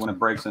especially when awesome. it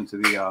breaks into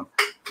the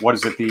what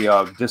is it,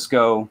 the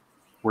disco,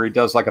 where he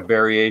does like a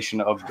variation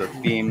of the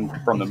theme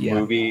from the Yeah.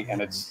 movie,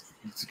 and it's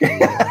There you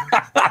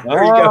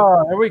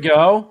go. There we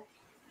go.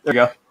 there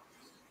you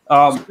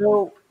go.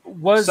 So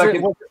was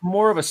it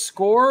more of a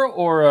score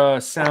or a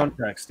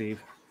soundtrack,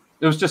 Steve?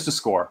 It was just a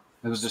score.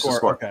 It was just a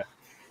score. Okay.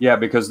 Yeah,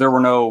 because there were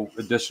no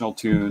additional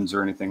tunes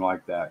or anything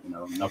like that. You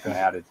know, nothing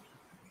added.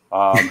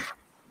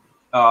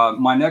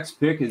 My next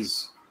pick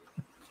is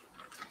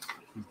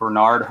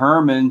Bernard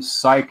Herrmann's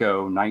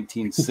Psycho,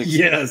 1960.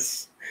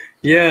 Yes.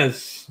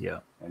 Yes. Yeah.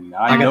 And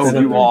I know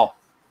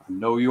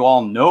you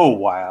all know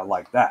why I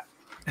like that.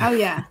 Oh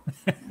yeah.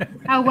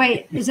 Oh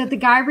wait, is that the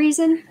guy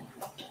reason?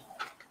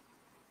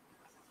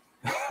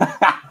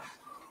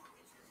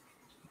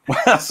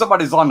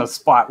 Somebody's on the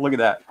spot. Look at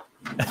that.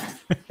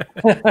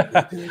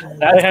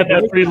 I had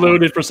that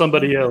preloaded for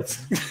somebody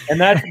else. And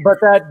that,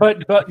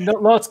 but no,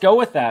 let's go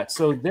with that.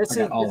 So this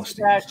is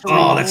actually.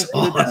 Oh, that's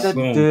awesome.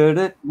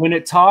 When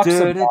it talks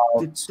about,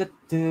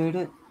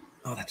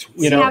 Oh, that's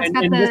you know, See how it's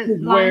got and this the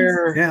is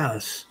where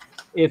yes.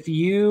 if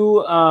you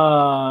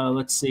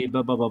let's see,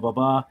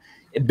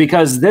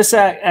 because this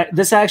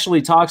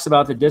actually talks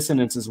about the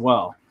dissonance as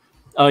well.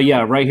 Oh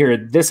yeah, right here.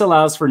 This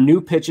allows for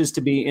new pitches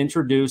to be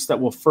introduced that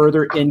will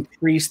further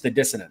increase the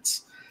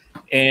dissonance.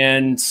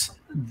 And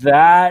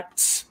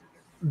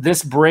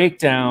this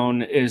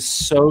breakdown is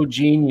so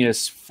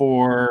genius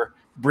for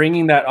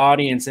bringing that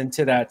audience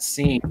into that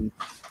scene,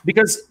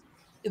 because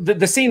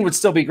the scene would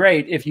still be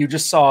great if you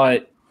just saw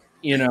it,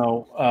 you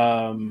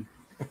know,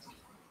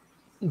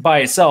 by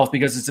itself,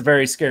 because it's a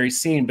very scary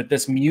scene. But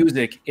this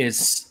music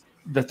is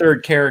the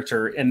third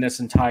character in this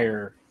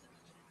entire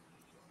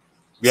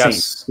scene,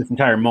 this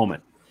entire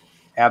moment.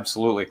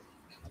 Absolutely.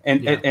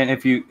 And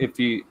if you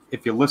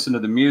listen to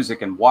the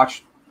music and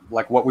watch,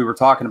 like what we were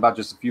talking about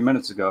just a few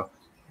minutes ago,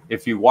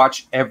 if you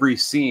watch every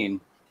scene,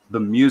 the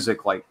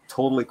music like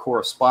totally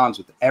corresponds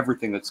with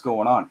everything that's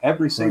going on.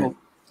 Every single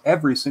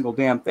every single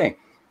damn thing.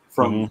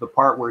 From the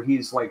part where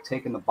he's like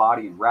taking the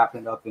body and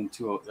wrapping it up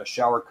into a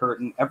shower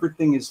curtain.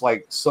 Everything is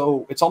like,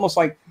 so it's almost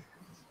like,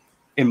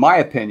 in my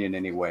opinion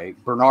anyway,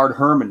 Bernard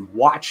Herrmann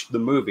watched the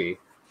movie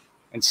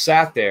and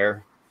sat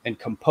there and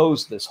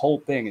composed this whole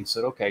thing and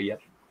said, okay, yep.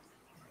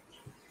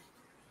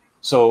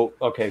 So,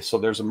 okay, so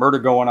there's a murder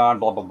going on,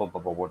 blah, blah, blah,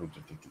 blah, blah.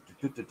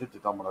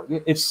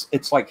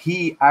 It's like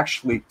he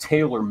actually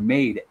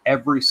tailor-made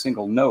every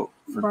single note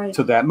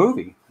to that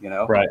movie, you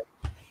know? Right.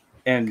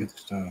 And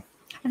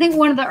I think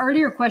one of the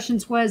earlier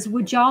questions was,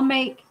 would y'all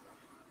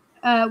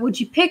would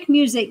you pick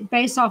music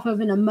based off of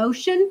an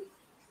emotion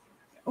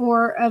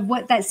or of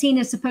what that scene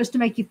is supposed to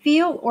make you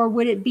feel? Or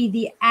would it be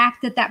the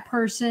act that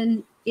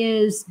person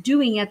is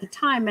doing at the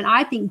time? And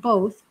I think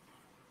both,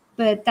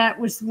 but that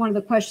was one of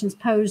the questions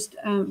posed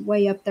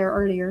way up there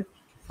earlier.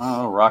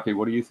 Oh, Rocky,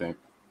 what do you think?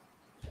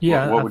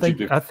 Yeah, what would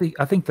you do? I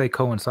think they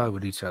coincide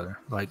with each other.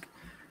 Like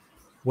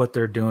what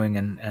they're doing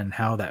and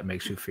how that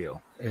makes you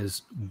feel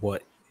is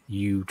what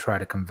you try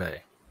to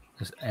convey.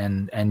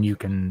 And you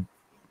can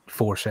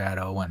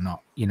foreshadow and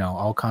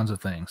all kinds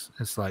of things.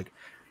 It's like,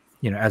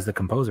 as the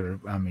composer,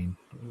 I mean,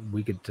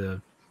 we get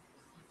to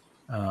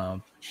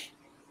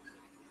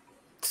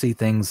see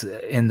things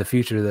in the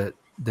future that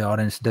the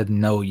audience doesn't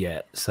know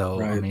yet. So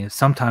right. I mean,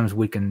 sometimes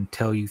we can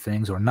tell you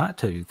things or not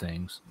tell you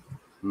things.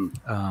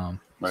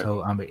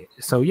 Right.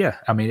 So yeah,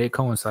 I mean, it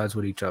coincides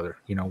with each other.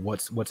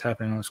 What's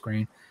happening on the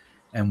screen,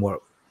 and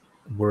what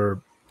we're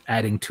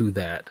adding to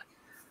that.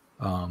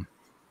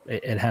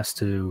 It has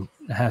to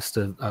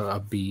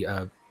be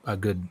a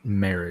good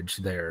marriage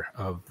there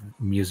of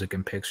music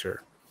and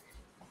picture.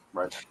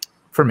 Right.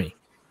 For me.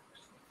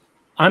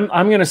 I'm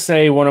gonna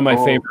say one of my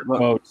favorite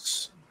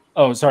quotes.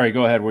 Oh, sorry.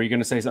 Go ahead. Were you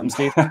gonna say something,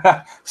 Steve?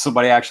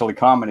 Somebody actually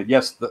commented.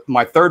 Yes,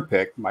 my third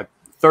pick.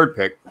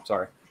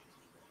 Sorry.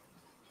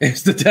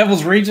 It's The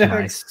Devil's Rejects.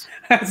 Nice.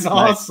 That's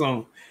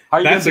awesome.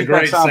 That's a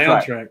great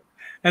soundtrack.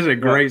 That's a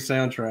great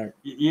soundtrack.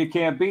 You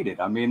can't beat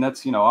it. I mean,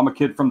 that's, I'm a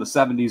kid from the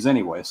 70s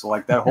anyway. So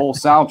like that whole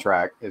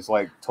soundtrack is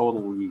like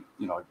totally,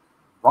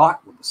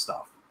 rock with the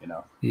stuff,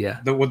 Yeah.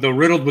 The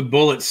riddled with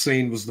bullets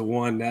scene was the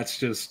one that's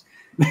just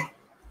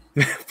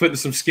putting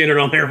some Skinner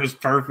on there was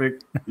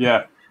perfect.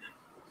 Yeah.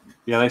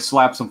 Yeah. They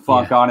slapped some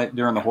funk on it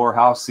during the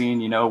whorehouse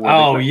scene, yes.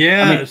 I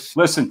mean,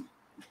 listen,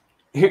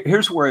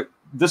 here's where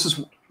this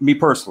is me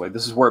personally.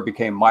 This is where it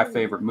became my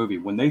favorite movie.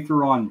 When they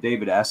threw on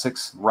David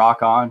Essex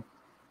Rock On.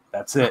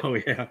 That's it. Oh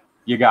yeah,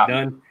 you got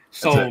done.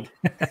 Sold.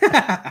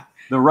 The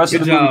rest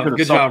of the movie could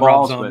have sucked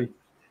balls,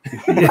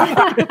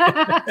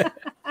 but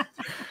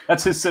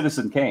that's his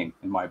Citizen Kane,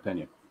 in my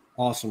opinion.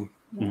 Awesome.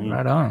 Mm-hmm.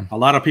 Right on. A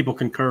lot of people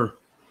concur.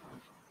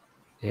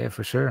 Yeah,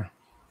 for sure.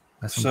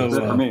 That's so.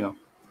 For me,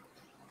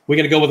 we're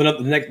gonna go with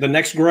the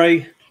next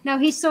gray. No,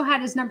 he still had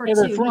his number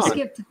 2. He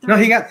skipped to 3. No,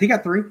 he got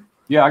 3.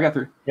 Yeah, I got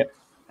 3. Yep.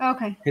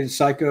 Okay. His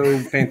Psycho,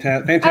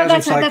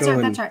 Phantasm, Psycho,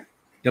 that's right.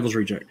 Devil's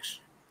Rejects.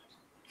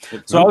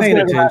 So I was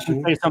going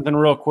to say something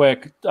real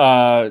quick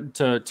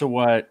to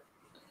what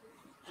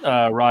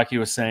Rocky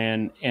was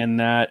saying, and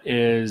that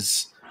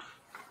is,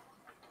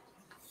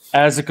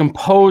 as a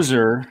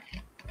composer,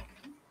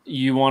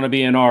 you want to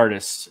be an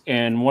artist.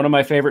 And one of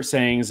my favorite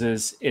sayings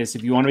is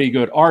if you want to be a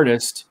good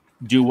artist,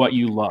 do what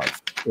you love.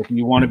 If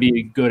you want to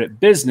be good at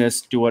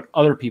business, do what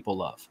other people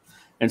love.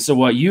 And so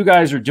what you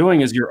guys are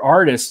doing is you're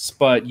artists,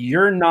 but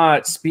you're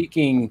not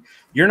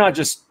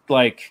just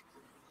like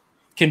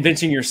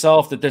convincing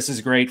yourself that this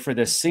is great for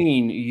this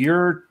scene.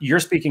 You're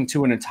speaking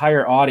to an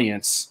entire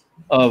audience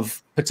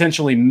of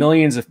potentially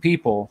millions of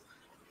people.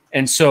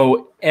 And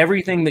so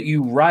everything that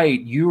you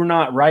write, you're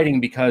not writing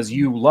because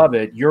you love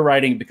it. You're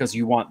writing because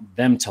you want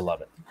them to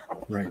love it.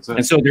 Right.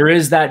 And so there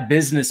is that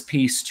business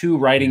piece to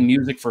writing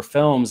music for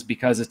films,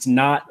 because it's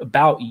not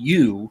about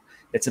you,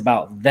 it's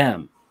about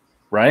them.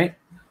 Right?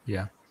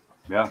 Yeah.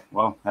 Yeah.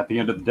 Well, at the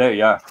end of the day,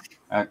 yeah.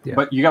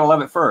 But you got to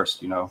love it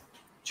first,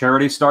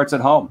 Charity starts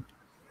at home.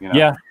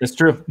 Yeah, it's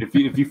true.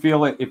 If you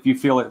feel it,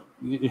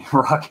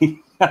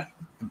 Rocky,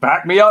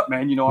 back me up,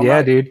 man. I'm yeah,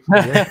 right. Dude.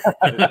 Yeah.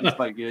 It's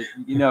like,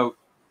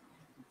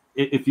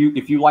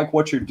 if you like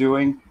what you're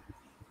doing,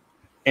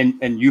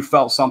 and you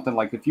felt something,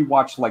 like if you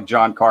watched like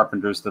John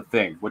Carpenter's The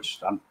Thing, which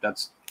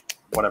that's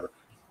whatever.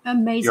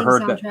 Amazing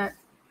soundtrack. That,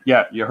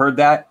 yeah, you heard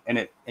that, and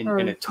it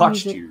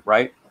touched you,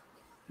 right?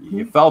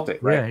 You felt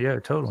it, right? Yeah,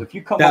 totally. So if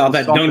you come up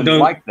with something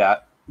like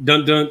that,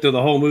 dun through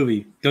the whole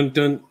movie,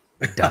 dun.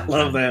 I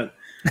love that.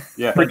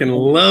 Yeah, freaking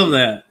love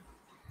that.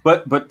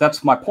 But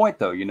that's my point,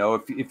 though.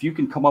 If you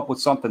can come up with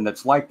something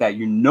that's like that,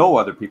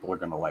 other people are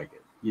going to like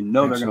it.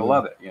 Absolutely. They're going to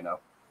love it. Yep.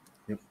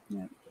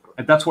 Yeah.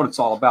 And that's what it's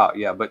all about.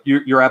 Yeah. But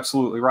you're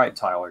absolutely right,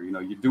 Tyler.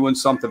 You're doing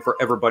something for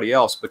everybody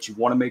else, but you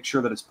want to make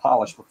sure that it's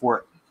polished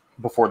before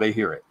they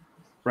hear it.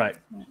 Right.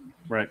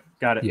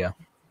 Got it. Yeah.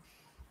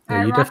 All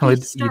right, you Rocky,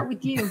 definitely start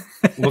with you.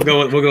 We'll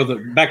go the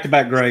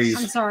back-to-back grays.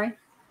 I'm sorry.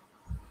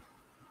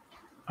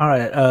 All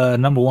right.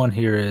 Number 1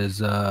 here is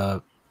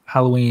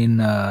Halloween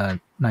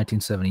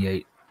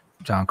 1978,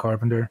 John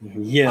Carpenter.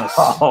 Yes.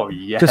 Oh,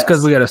 yes. Just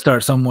because we got to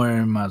start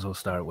somewhere, might as well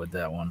start with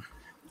that one.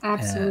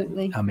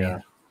 Absolutely. I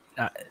mean,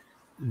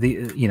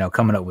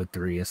 coming up with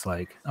 3, it's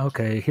like,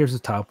 okay, here's the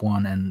top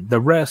one, and the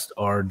rest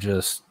are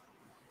just.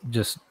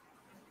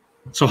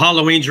 So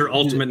Halloween's your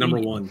ultimate number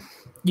 1.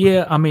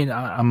 Yeah, I mean,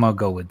 I'm gonna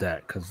go with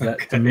that because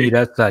to me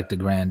that's like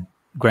the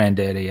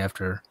granddaddy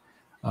after,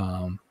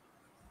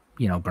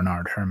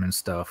 Bernard Herrmann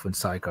stuff and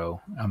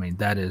Psycho. I mean,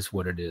 that is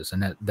what it is,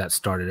 and that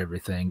started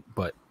everything.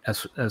 But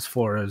as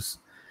far as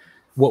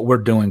what we're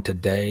doing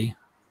today,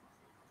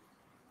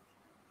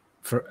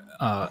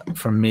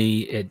 for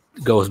me, it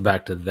goes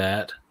back to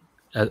that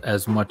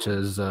as much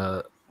as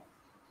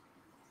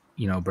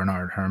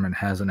Bernard Herrmann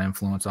has an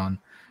influence on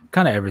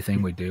kind of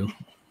everything we do.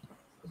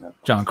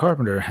 John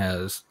Carpenter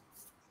has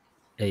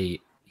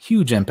a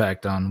huge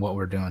impact on what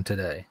we're doing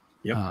today.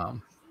 Yep.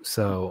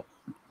 So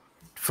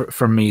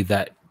for me,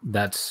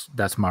 that's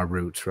my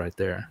roots right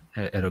there.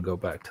 It'll go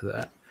back to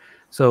that.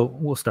 So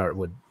we'll start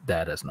with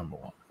that as number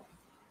 1.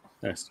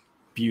 That's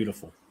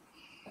beautiful.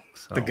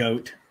 So, the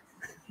GOAT.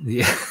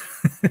 Yeah.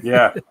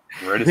 Yeah.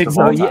 Did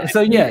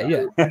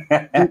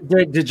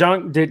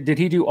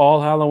he do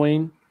all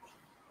Halloween?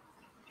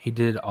 He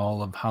did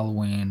all of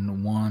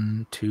Halloween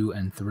 1, 2,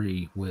 and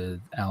 3 with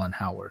Alan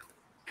Howarth.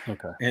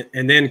 Okay.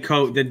 And then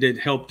did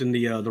helped in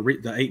the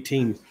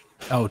 18.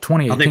 Oh,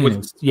 2018. I think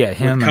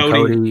him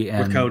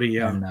and Cody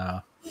and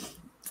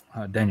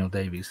Daniel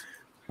Davies.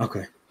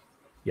 Okay.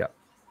 Yeah.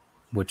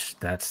 Which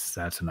that's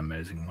an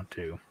amazing one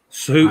too.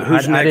 So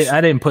who's next? I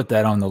didn't put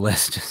that on the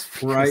list just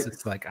because right.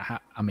 It's like I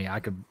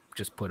could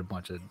just put a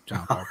bunch of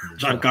John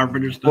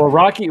Carpenter stuff. Well,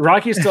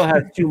 Rocky still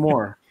has 2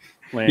 more.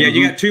 Yeah,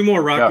 you got 2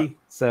 more, Rocky. Yeah.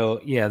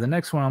 So yeah, the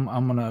next one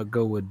I'm gonna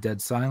go with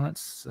Dead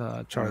Silence,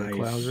 Charlie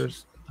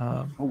Clouser's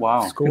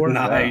score.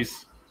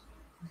 Nice.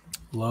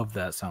 Love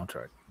that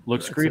soundtrack.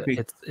 Looks creepy.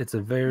 It's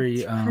a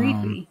very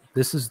creepy.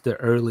 This is the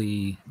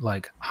early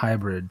like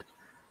hybrid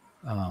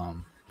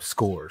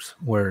scores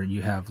where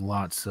you have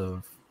lots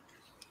of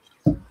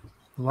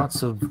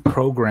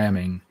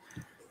programming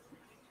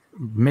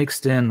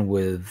mixed in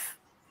with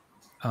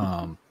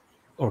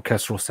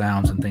orchestral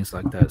sounds and things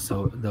like that.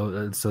 So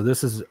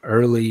this is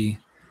early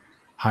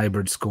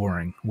hybrid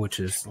scoring, which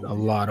is a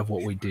lot of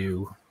what we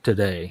do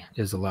today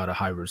is a lot of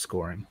hybrid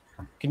scoring.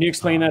 Can you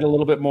explain that a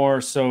little bit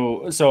more?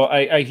 So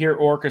I hear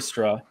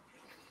orchestra,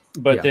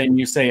 but then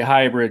you say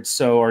hybrid.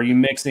 So are you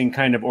mixing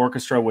kind of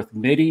orchestra with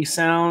MIDI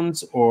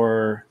sounds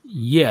or?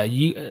 Yeah.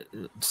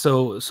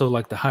 So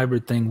like the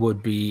hybrid thing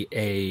would be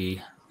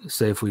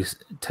say if we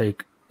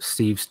take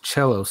Steve's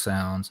cello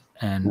sounds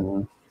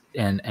and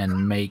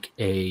make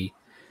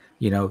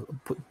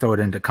throw it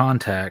into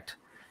Contact,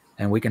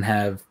 and we can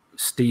have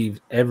Steve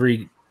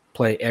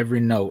play every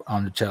note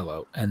on the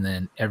cello, and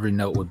then every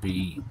note would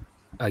be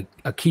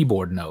a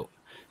keyboard note.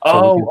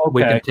 So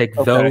we can take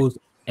those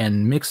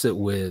and mix it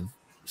with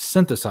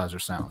synthesizer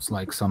sounds,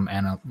 like some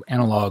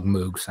analog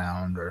Moog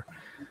sound or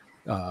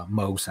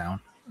Moog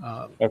sound,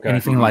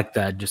 anything like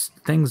that. Just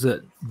things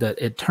that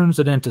it turns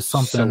it into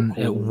something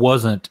it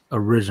wasn't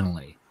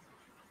originally.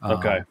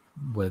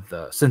 With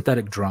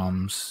synthetic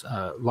drums,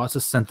 lots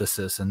of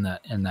synthesis in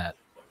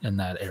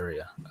that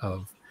area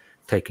of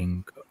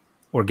taking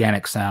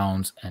organic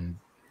sounds and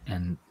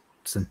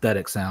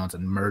synthetic sounds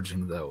and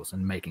merging those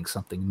and making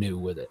something new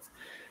with it.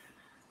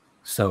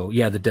 So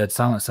yeah, the Dead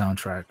Silent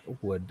soundtrack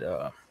would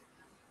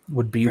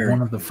be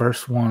one of the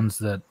first ones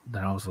that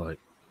I was like,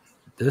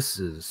 this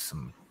is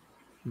some.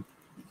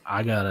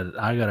 I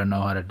gotta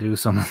know how to do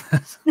some of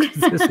this.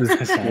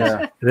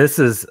 This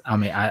is. I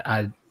mean,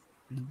 I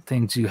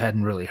things you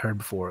hadn't really heard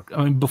before.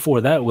 I mean,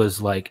 before that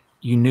was like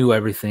you knew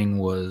everything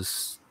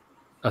was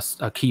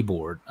a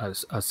keyboard, a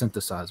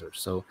synthesizer.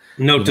 So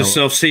note to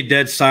self: see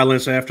Dead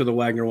Silence after the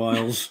Wagner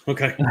Wiles.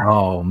 Okay.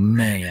 Oh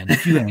man,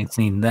 if you ain't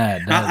seen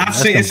that, I've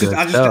seen it.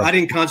 I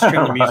didn't concentrate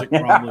on the music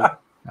probably.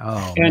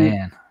 Oh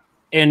man.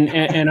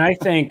 And I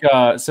think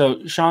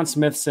so. Sean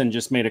Smithson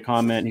just made a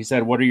comment. He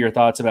said, "What are your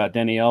thoughts about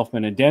Denny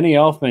Elfman?" And Denny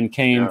Elfman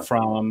came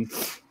from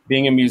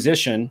being a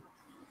musician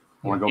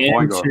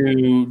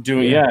into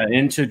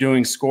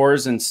doing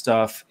scores and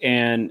stuff.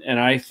 And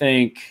I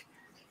think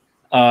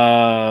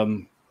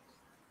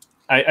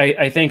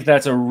I think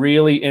that's a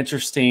really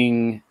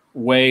interesting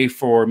way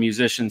for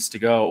musicians to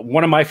go.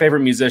 One of my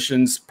favorite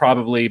musicians,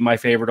 probably my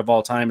favorite of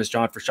all time, is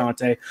John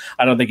Frusciante.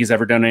 I don't think he's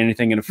ever done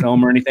anything in a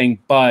film or anything,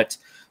 but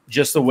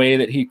just the way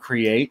that he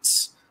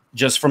creates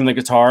just from the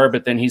guitar.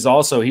 But then he's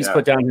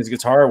put down his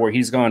guitar where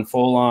he's gone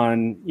full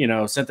on,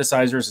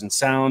 synthesizers and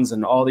sounds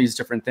and all these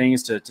different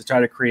things to try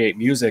to create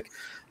music.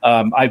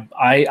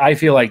 I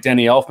feel like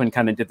Denny Elfman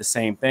kind of did the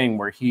same thing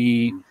where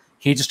he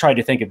just tried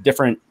to think of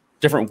different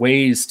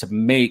ways to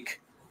make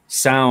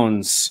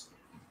sounds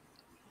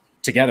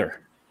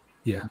together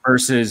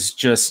versus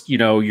just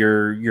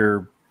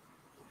your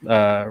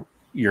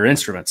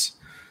instruments.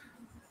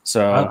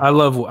 So I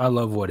love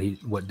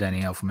what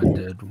Danny Elfman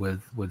did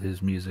with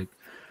his music.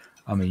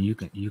 I mean, you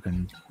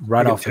can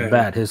right off the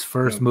bat, his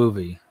first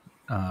movie,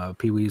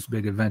 Pee-wee's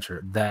Big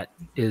Adventure, that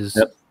is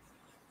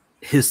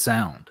his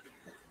sound.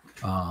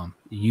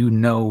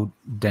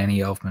 Danny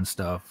Elfman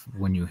stuff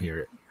when you hear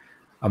it.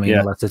 I mean,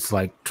 unless it's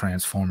like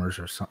Transformers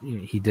or something.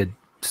 He did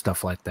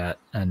stuff like that,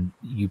 and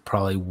you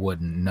probably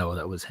wouldn't know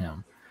that was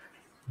him.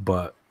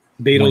 But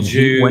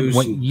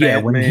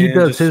Beetlejuice, when he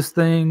does his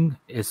thing,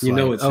 it's you like,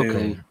 know it's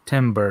okay, him.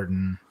 Tim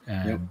Burton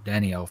and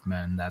Danny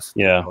Elfman. That's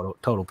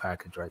total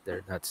package right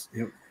there. That's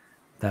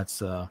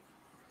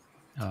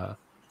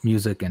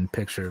music and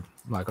picture,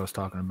 like I was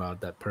talking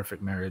about, that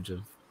perfect marriage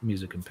of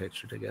music and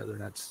picture together.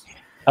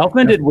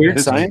 Elfman did Weird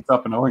His Science.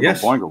 Up and Oingo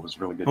Boingo was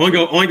really good.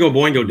 Oingo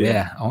Boingo did.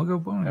 Yeah,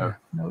 Oingo Boingo. Yeah.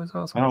 That was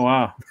awesome. Oh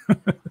wow.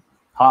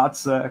 Hot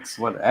Sex,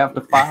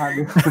 after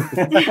 5?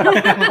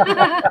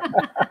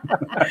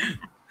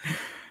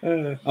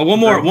 One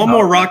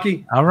more,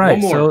 Rocky. All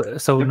right,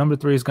 so number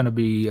 3 is going to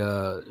be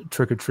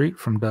Trick or Treat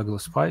from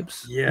Douglas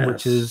Pipes,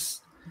 which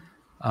is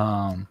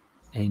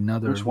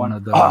another one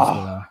of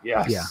those.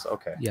 Yes.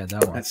 Okay. Yeah,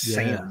 that one. That's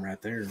Sam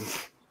right there.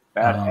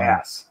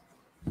 Badass.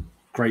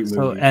 Great movie.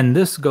 So, and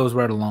this goes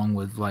right along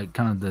with like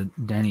kind of the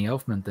Danny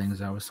Elfman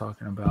things I was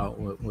talking about,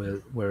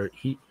 with where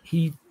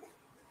he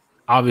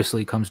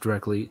obviously comes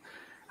directly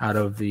out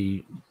of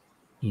the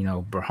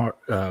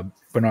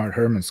Bernard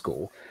Herrmann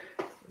school,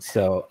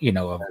 so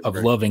of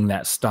loving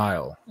that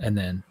style, and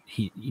then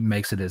he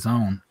makes it his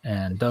own.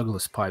 And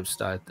Douglas Pipes,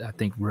 I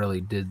think,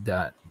 really did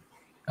that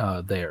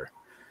there,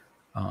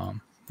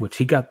 which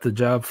he got the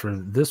job for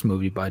this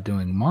movie by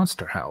doing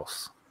Monster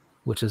House,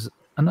 which is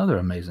another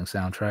amazing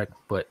soundtrack.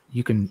 But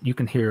you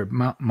can hear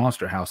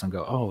Monster House and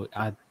go, oh,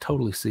 I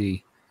totally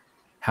see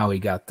how he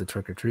got the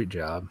Trick or Treat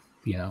job.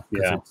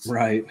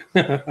 Right.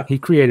 He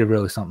created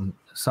really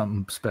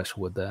something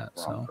special with that.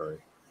 So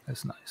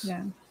that's nice.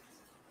 Yeah.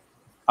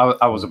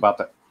 I was about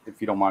to,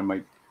 if you don't mind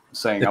me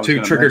saying, the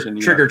two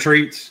trick or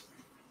treats.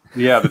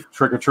 Yeah, the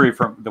Trick or Treat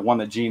from the one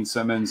that Gene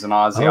Simmons and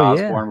Ozzy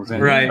Osbourne was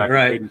in back in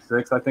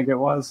 '86, I think it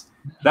was.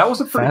 That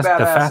was a pretty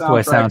badass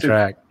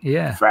soundtrack.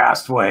 Yeah,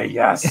 Fastway,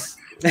 yes.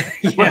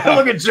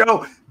 Look at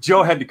Joe.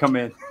 Joe had to come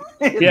in.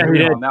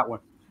 On that one.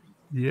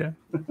 Yeah,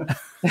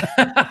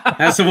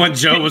 that's the one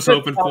Joe was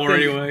hoping for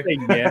anyway.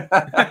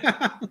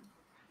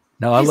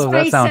 No, I love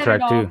that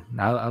soundtrack too.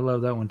 I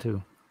love that one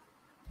too.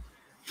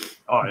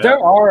 Oh,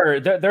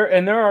 yeah.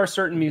 There are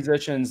certain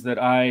musicians that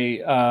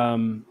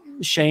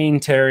Shane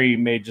Terry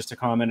made just a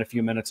comment a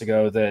few minutes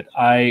ago that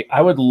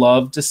I would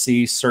love to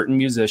see certain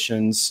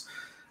musicians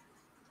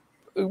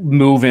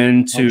move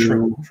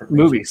into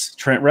movies.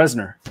 Trent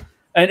Reznor.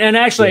 And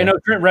actually, I know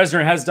Trent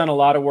Reznor has done a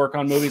lot of work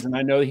on movies, and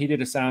I know he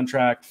did a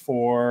soundtrack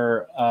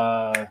for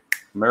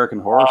American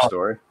Horror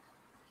Story.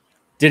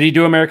 Did he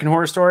do American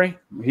Horror Story?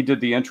 He did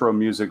the intro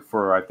music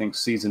for, I think,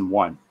 season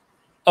 1.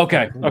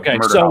 Okay.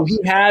 So he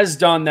has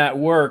done that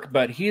work,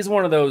 but he's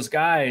one of those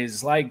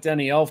guys like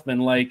Danny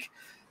Elfman,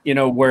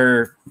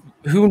 where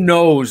who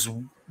knows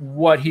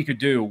what he could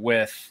do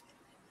with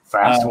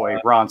Fastway,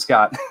 Ron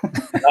Scott.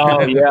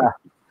 Oh yeah.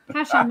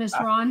 Gosh, I miss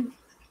Ron.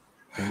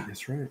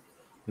 That's right.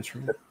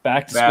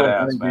 Back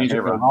to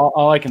school.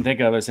 All I can think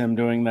of is him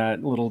doing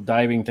that little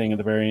diving thing at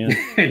the very end.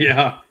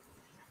 Yeah.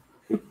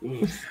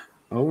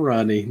 Oh,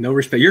 Rodney, no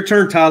respect. Your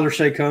turn, Tyler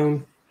Shea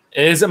Cone.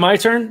 Is it my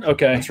turn?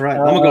 Okay. That's right.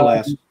 I'm going to go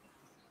last.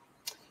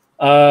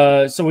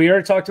 So we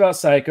already talked about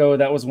Psycho.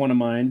 That was one of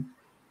mine.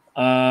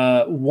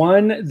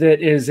 One that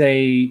is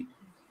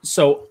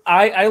so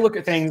I look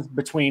at things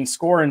between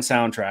score and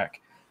soundtrack,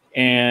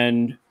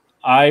 and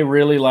I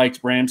really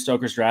liked Bram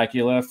Stoker's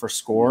Dracula for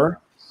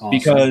score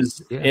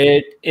because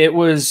it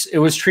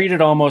was treated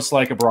almost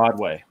like a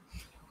Broadway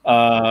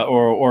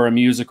or a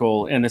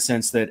musical, in the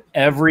sense that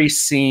every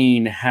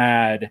scene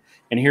had,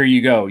 and here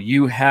you go,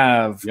 you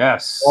have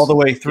all the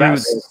way through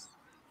this,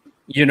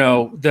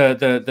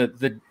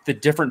 the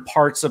different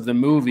parts of the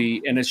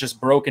movie, and it's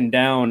just broken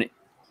down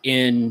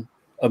in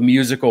a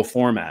musical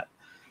format.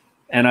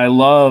 And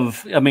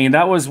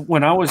that was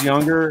when I was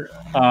younger.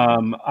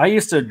 I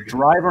used to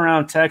drive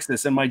around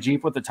Texas in my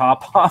Jeep with the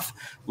top off,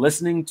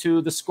 listening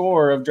to the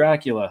score of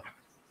Dracula.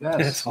 Yes.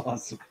 That's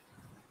awesome.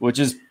 Which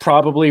is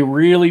probably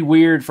really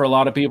weird for a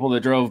lot of people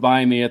that drove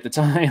by me at the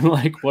time.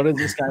 Like, what is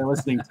this guy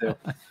listening to?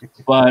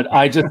 But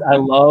I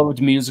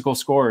loved musical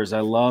scores.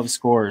 I love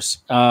scores.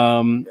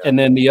 And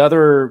then the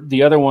other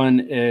one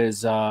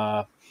is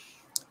I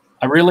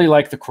really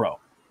like The Crow.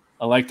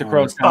 I like The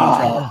Crow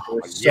soundtrack.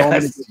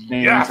 Many good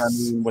names. I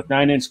mean, with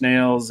 9 Inch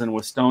Nails and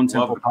with Stone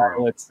Temple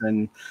Pilots,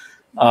 and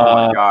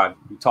oh my God,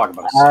 you talk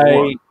about a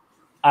score.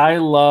 I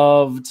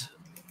loved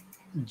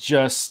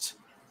just.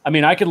 I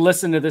mean, I could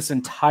listen to this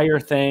entire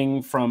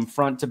thing from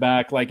front to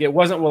back. Like, it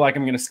wasn't like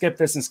I'm going to skip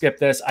this and skip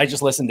this. I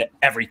just listened to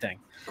everything.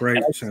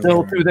 Great.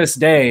 Still to this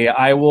day,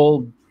 I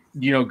will,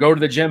 go to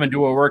the gym and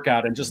do a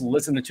workout and just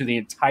listen to the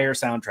entire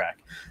soundtrack.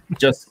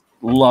 Just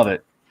love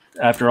it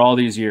after all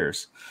these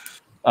years.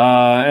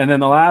 And then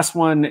the last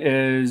one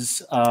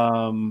is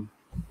someone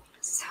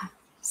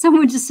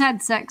just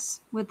had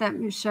sex with that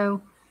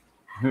show.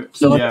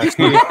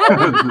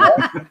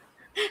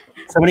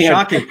 Somebody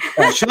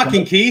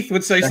shocking Keith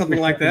would say something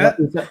like that.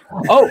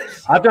 Oh,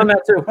 I've done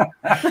that too.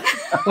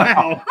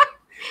 Wow.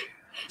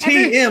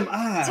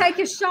 TMI. Take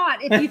a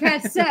shot if you've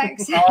had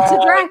sex to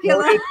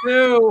Dracula.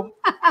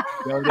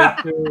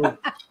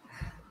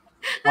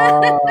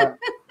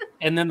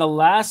 And then the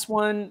last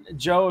one,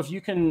 Joe, if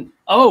you can.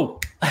 Oh,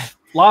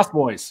 Lost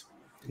Boys.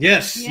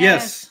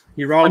 Yes.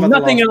 You're wrong about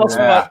Nothing else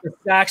Yeah. but the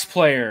sax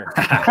player.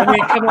 I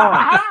mean, come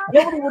on.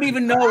 Nobody would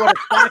even know what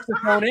a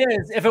saxophone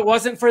is if it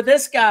wasn't for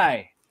this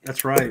guy.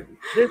 That's right.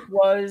 This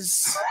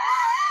was.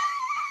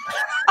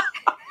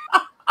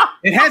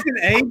 It hasn't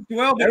aged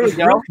well, but There it we was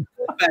go. really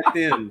good back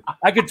then.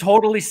 I could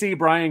totally see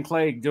Brian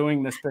Clegg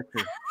doing this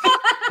picture.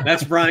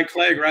 That's Brian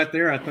Clegg right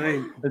there, I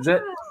think. Is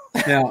it?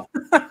 Yeah.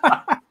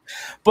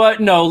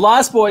 But no,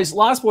 Lost Boys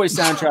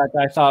soundtrack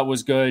I thought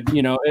was good.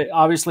 You know,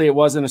 obviously it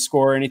wasn't a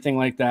score or anything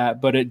like that,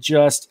 but it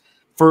just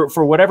for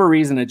whatever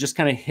reason it just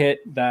kind of hit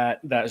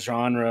that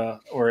genre,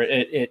 or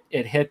it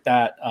hit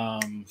that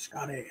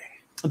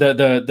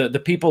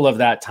the people of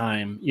that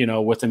time, you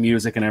know, with the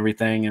music and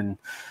everything. And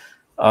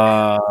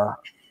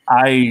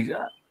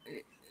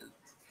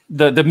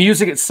the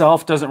music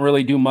itself doesn't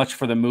really do much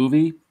for the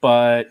movie,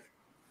 but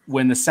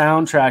when the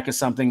soundtrack is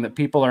something that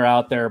people are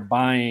out there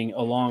buying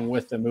along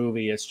with the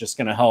movie, it's just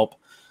going to help,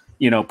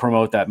 you know,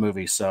 promote that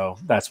movie. So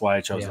that's why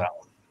I chose that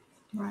one.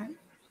 Right.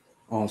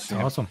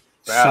 Awesome.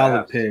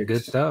 Solid pick.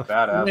 Good stuff.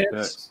 Badass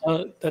picks.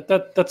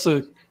 That's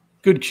a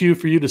good cue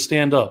for you to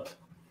stand up.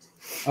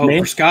 Oh, Me?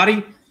 for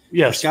Scotty?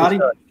 Yes, Scotty?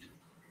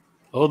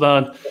 Hold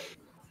on.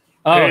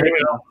 Oh, There here we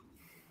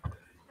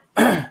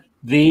we go.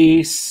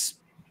 The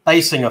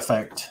Spacing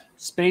effect.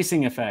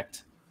 spacing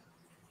effect.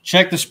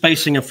 Check the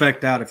spacing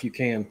effect out if you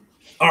can.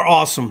 Are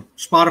awesome.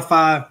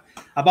 Spotify.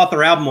 I bought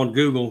their album on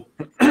Google,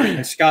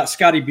 and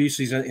Scotty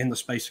Busey's in the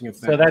spacing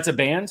effect. So that's a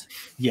band?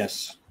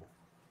 Yes.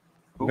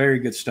 Very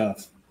good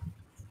stuff.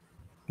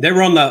 They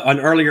were on an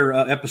earlier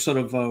episode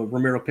of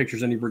Romero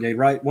Pictures Indie Brigade,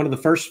 right? One of the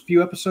first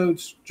few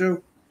episodes,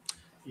 Joe?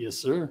 Yes,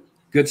 sir.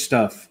 Good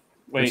stuff.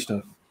 Wait. Good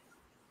stuff.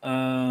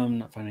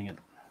 Not finding it.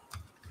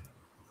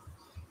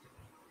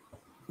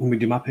 When we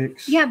do my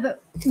picks? Yeah,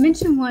 but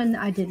mention one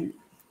I didn't.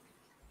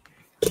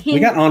 We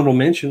got honorable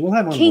mention. We'll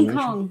have honorable King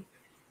mention. Kong,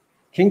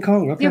 King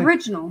Kong, okay. the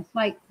original,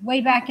 like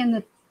way back in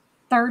the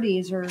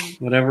 30s or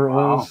Whatever it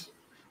was.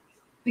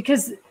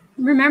 because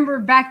remember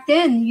back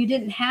then you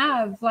didn't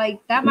have like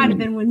that might have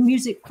been when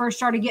music first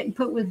started getting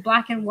put with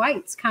black and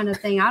whites kind of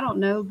thing. I don't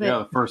know, but Yeah,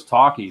 the first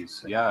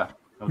talkies. Yeah,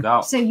 no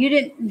doubt. so you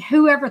didn't.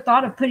 Whoever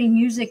thought of putting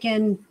music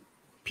and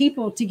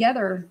people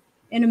together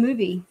in a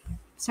movie?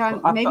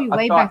 So maybe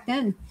way back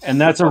then. And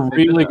that's a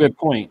really good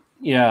point.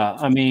 Yeah,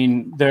 I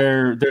mean,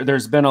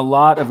 there's been a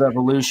lot of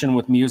evolution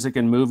with music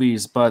and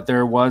movies, but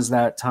there was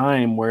that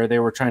time where they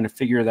were trying to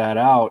figure that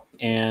out.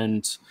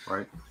 And,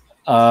 Right.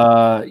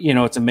 you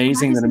know, it's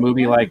amazing that a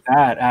movie like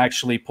that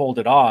actually pulled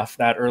it off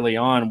that early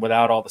on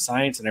without all the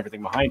science and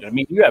everything behind it. I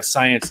mean, you have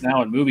science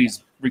now in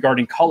movies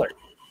regarding color.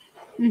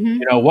 Mm-hmm.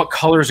 You know, what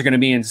colors are going to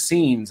be in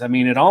scenes. I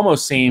mean, it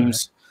almost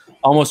seems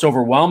almost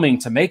overwhelming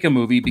to make a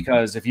movie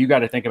because if you got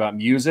to think about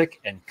music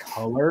and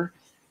color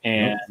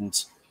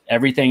and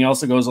everything else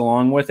that goes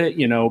along with it,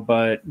 you know,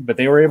 but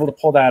they were able to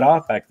pull that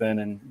off back then.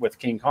 And with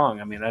King Kong,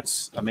 I mean,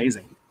 that's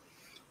amazing.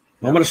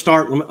 I'm going to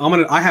start.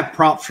 I have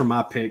props for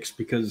my picks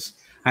because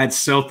I had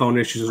cell phone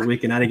issues this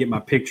week and I didn't get my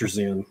pictures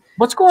in.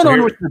 What's going So on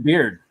here- with your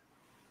beard?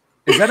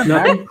 Is that a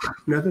Nothing.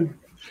 Nothing.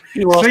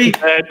 You lost See? the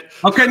bet.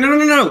 Okay,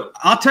 no.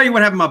 I'll tell you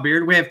what happened to my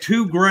beard. We have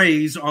 2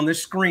 grays on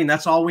this screen.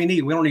 That's all we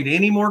need. We don't need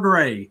any more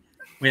gray.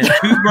 We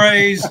have 2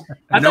 grays,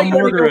 I no thought you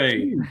more had a good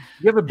gray. beard.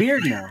 You have a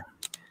beard now.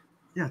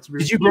 Yeah, it's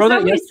Did you grow that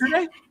always-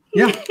 yesterday?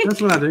 Yeah,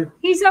 that's what I do.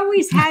 He's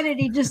always had it.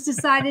 He just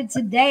decided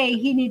today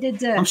he needed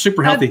to I'm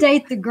super healthy.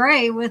 update the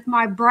gray with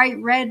my bright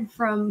red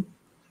from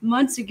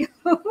months ago.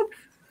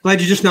 Glad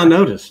you just now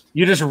noticed.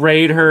 You just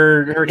raid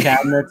her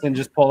cabinets and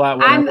just pull out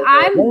whatever.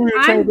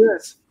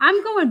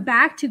 I'm going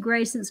back to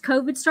gray since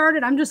COVID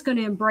started. I'm just going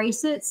to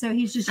embrace it. So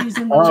he's just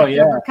using the Oh, leftover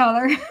yeah.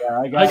 color. Yeah,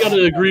 I got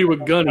to agree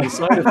with Gunny.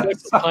 Side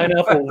effects of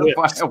pineapple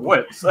whips.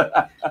 Whips.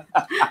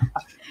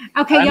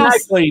 Okay, I'm y'all.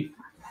 actually,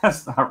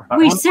 That's not right.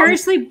 We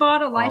seriously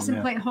bought a license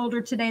man. plate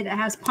holder today that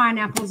has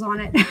pineapples on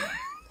it.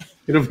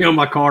 It'll be on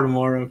my car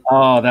tomorrow.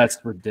 oh, that's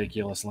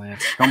ridiculous,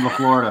 Lance. Come to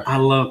Florida. I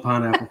love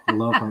pineapple. I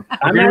love pineapple.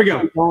 I'm Okay, here we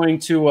actually go. going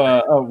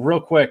to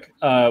real quick.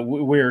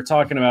 We were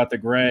talking about the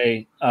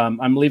gray.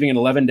 I'm leaving in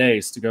 11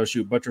 days to go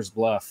shoot Butcher's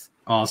Bluff,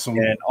 Awesome.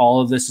 and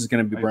all of this is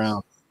going to be Nice.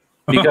 brown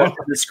because in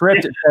the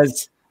script it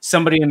says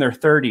somebody in their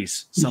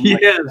 30s. Something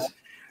like Yes.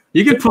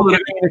 You can pull it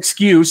up. an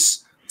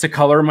excuse to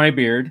color my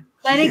beard.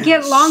 Let it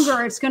get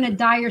longer. It's going to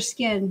dye your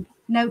skin.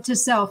 Note to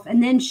self.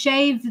 And then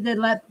shave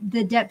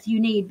the depth you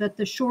need. But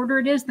the shorter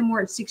it is, the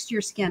more it sticks to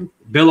your skin.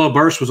 Bill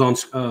O'Burst was on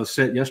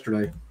set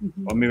yesterday.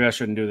 Well, maybe I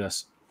shouldn't do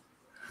this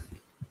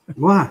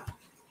Why?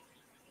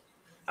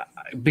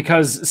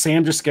 because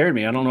Sam just scared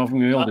me. I don't know if I'm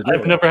going to be able to do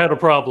I've it. never had a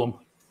problem.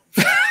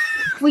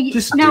 Well,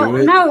 Just do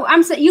it. no.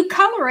 I'm saying you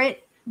color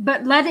it,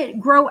 but let it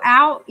grow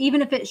out,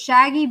 even if it's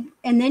shaggy,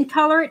 and then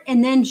color it,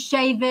 and then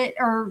shave it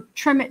or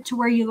trim it to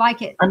where you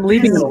like it. I'm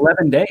leaving in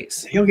 11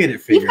 days. He'll get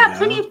it figured out. You've got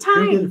plenty of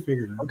time. He'll get it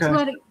figured out. To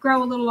let it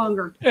grow a little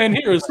longer. And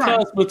here is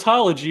Sorry.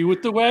 cosmetology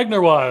with the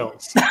Wagner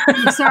Wiles.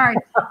 I'm sorry.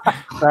 All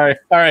right.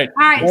 All right,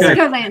 Okay. let's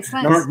go,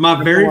 Lance.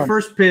 My very one.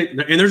 first pick,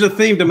 and there's a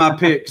theme to my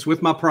picks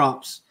with my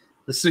props.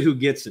 Let's see who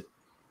gets it.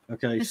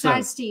 Okay.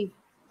 Besides Steve.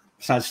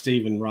 Besides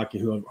Steve and Rocky,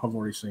 who I've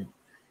already seen.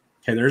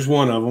 Okay, there's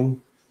one of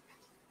them.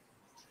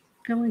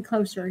 Going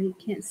closer, you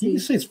can't see. You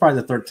can see it's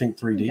probably the 13th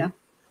 3D. Yeah.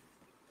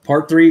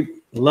 Part 3,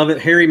 love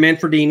it. Harry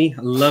Manfredini,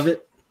 I love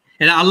it.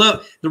 And I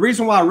love the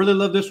reason why I really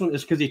love this one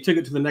is because he took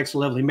it to the next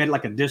level. He made it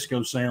like a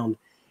disco sound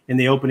in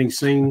the opening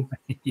scene.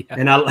 Yeah.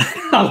 And I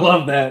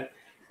love that.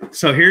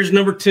 So here's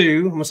number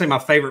 2. I'm gonna say my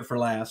favorite for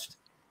last.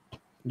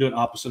 Do it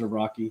opposite of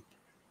Rocky.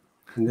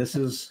 And this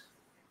is,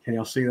 can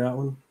y'all see that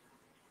one?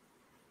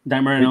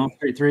 Nightmare on Elm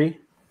Street 3.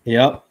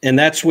 Yep. And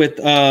that's with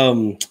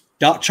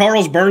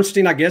Charles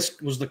Bernstein, I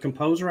guess, was the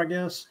composer, I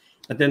guess.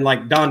 But then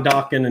like Don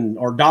Dokken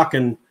or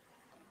Dokken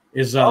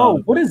is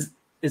what is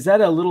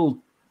that, a little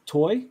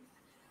toy?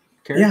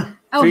 Yeah.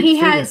 Oh, he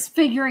has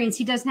figurines.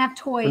 He doesn't have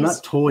toys. They're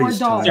not toys. Or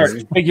dolls.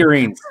 Sorry,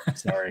 figurines.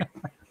 Sorry.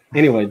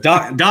 Anyway,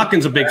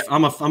 Dokken's a big.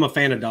 I'm a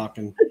fan of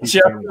Dokken.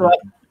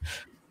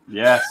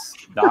 Yes,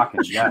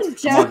 Dokken.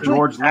 Yes. Come on,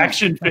 George Lynch.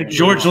 Action figure.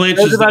 George Lynch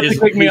is about to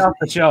pick me off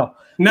the show.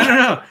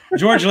 No.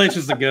 George Lynch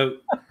is the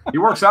GOAT. He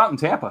works out in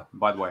Tampa,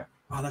 by the way.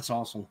 Oh, that's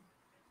awesome.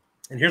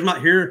 And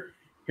here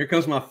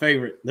comes my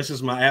favorite. This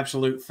is my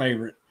absolute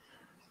favorite.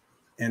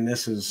 And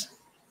this is.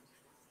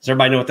 Does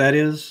everybody know what that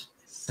is?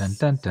 Dun,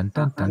 dun, dun,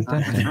 dun, dun,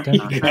 dun,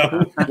 dun,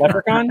 dun.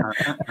 Leprechaun?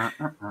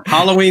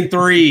 Halloween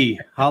 3,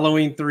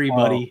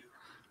 buddy.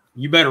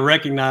 You better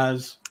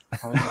recognize.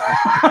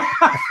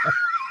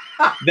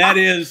 That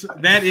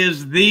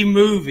is the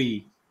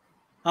movie.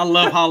 I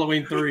love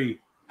Halloween 3.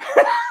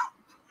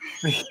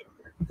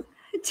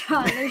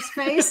 Tyler's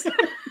face.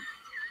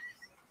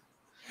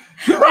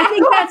 I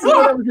think that's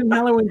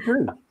Halloween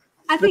 3.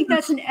 I think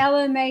that's an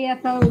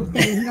LMAFO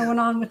thing going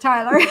on with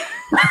Tyler.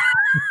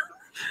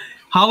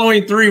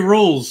 Halloween 3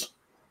 rules.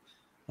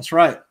 That's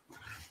right.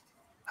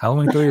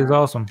 Halloween 3 is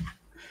awesome.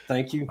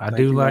 Thank you. I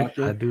do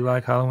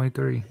like Halloween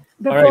 3.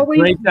 Before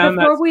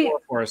we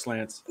for us,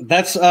 Lance.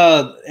 That's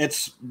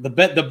it's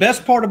the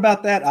best part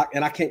about that,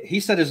 and I can't.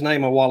 He said his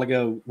name a while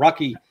ago.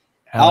 Rocky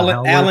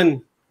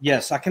Alan.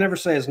 Yes, I can never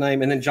say his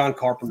name. And then John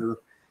Carpenter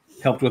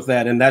helped with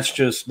that, and that's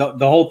just the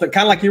whole thing.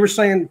 Kind of like you were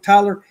saying,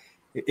 Tyler.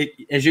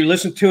 As you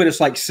listen to it, it's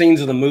like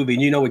scenes of the movie,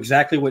 and you know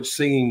exactly which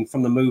scene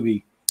from the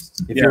movie.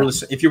 If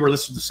you were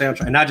listening to the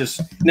soundtrack, and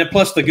then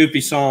plus the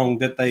goofy song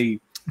that they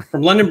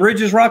from London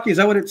Bridges, Rocky. Is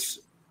that what it's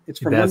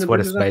from? That's London what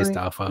Bridges, it's based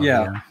off of.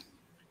 Yeah.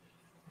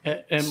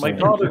 And my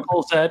daughter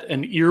calls that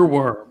an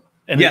earworm,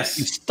 and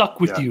it's stuck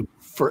with you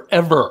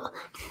forever.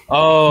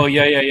 Oh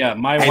yeah.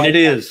 My wife it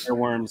is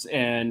earworms,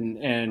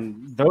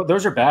 and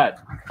those are bad.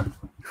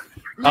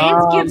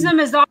 Lance gives them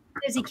as often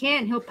as he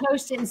can. He'll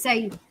post it and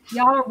say,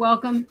 "Y'all are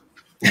welcome.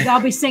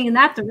 Y'all be singing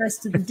that the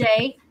rest of the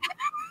day."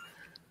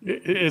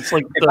 It's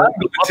like the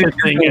other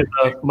thing is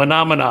a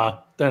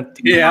phenomena.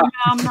 Yeah.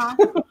 I'm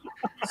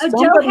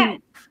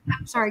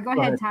sorry. Go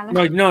ahead,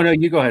 Tyler. No.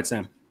 You go ahead,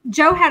 Sam.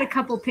 Joe had a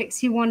couple picks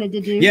he wanted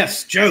to do.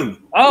 Yes, Joe.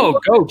 Oh,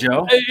 go,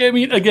 Joe. I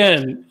mean,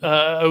 again,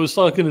 I was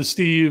talking to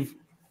Steve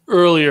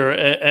earlier,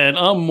 and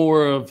I'm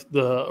more of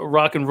the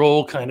rock and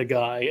roll kind of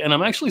guy. And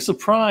I'm actually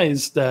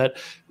surprised that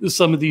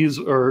some of these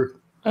are,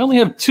 I only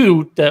have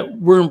 2 that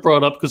weren't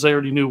brought up because I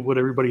already knew what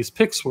everybody's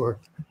picks were.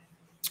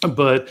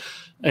 But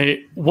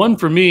one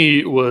for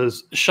me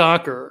was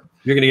Shocker.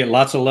 You're going to get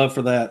lots of love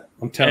for that.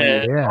 I'm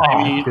telling you. Yeah,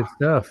 I mean, good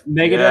stuff.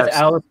 Megadeth,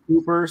 Alice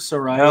Cooper,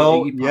 Soraya,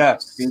 Hell,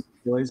 yes.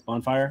 Boys,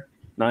 Bonfire.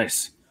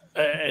 Nice.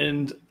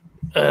 And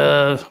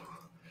Wrath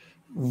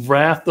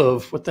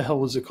of, what the hell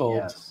was it called?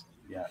 Yes.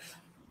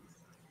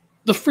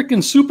 The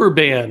freaking super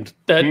band.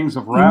 That Kings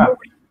of Wrath.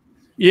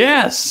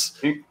 Yes.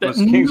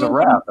 Kings of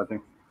Wrath, I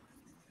think.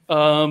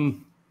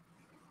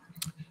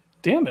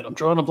 Damn it, I'm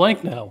drawing a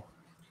blank now.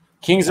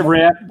 Kings of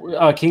Rap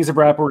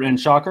were in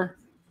Shocker?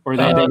 Or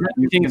they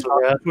Kings of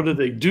Wrath. What are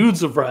they?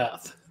 Dudes of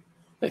Wrath,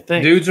 I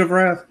think. Dudes of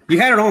Wrath. You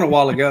had it on a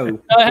while ago.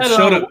 It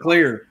showed up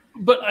clear.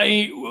 But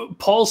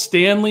Paul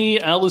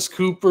Stanley, Alice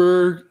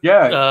Cooper.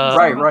 Yeah,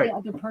 right. The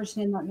other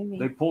person in that movie.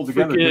 They pulled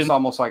together just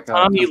almost like a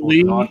Tommy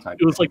Lee. Type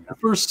it was like the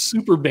first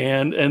super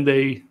band, and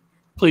they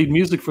played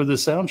music for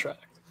this soundtrack.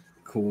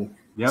 Cool.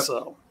 Yep.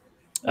 So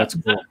that's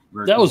cool.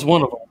 That was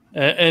one of them.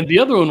 And the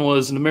other one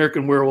was An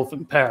American Werewolf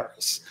in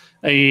Paris.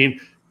 I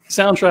mean,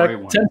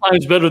 soundtrack 10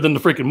 times better than the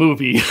freaking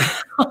movie.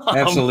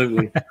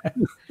 Absolutely.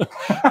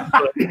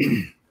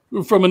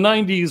 From a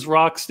 90s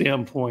rock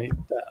standpoint,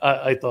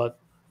 I thought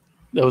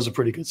that was a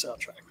pretty good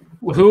soundtrack.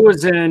 Who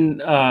was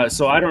in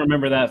so I don't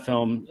remember that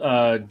film.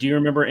 Do you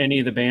remember any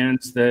of the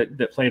bands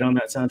that played on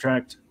that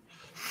soundtrack?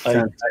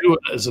 I do,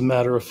 as a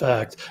matter of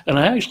fact. And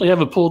I actually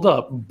have it pulled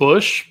up.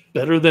 Bush,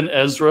 Better Than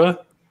Ezra.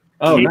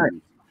 Oh, nice.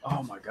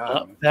 Oh my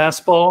God.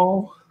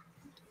 Fastball,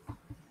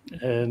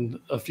 and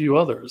a few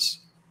others.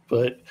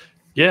 But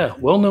yeah,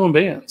 well-known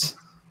bands.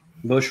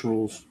 Bush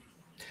rules.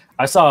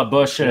 I saw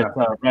Bush at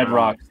Red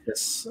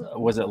Rocks.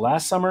 Was it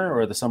last summer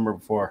or the summer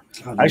before?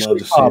 I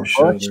actually saw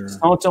Bush,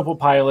 Stone Temple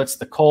Pilots,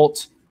 The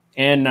Cult,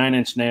 and 9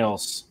 Inch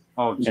Nails.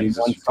 Oh,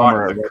 Jesus.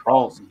 The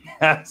Cult.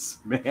 Yes,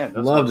 man.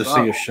 Love to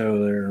see a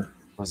show there.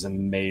 It was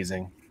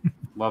amazing.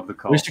 Love The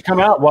Cult. We should come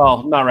out.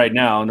 Well, not right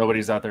now.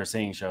 Nobody's out there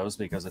seeing shows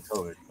because of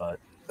COVID, but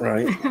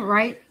right.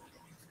 Right.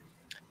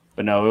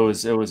 But no,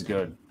 it was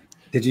good.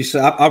 Did you say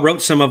I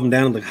wrote some of them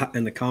down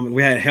in the comment?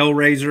 We had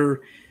Hellraiser,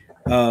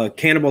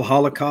 Cannibal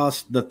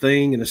Holocaust, The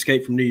Thing, and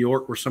Escape from New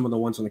York were some of the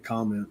ones in the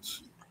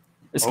comments.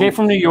 Escape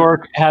from New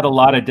York had a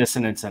lot of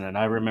dissonance in it.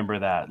 I remember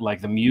that.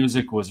 Like the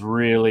music was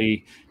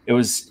really,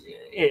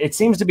 it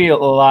seems to be a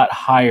lot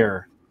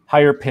higher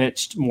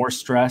pitched, more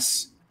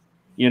stress,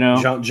 you know.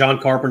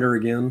 John Carpenter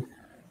again.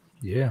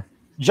 Yeah.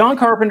 John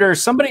Carpenter,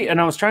 somebody,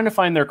 and I was trying to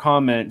find their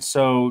comment.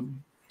 So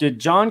did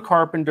John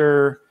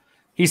Carpenter,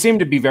 he seemed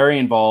to be very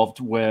involved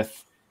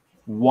with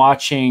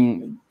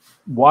watching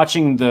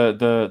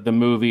the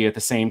movie at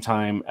the same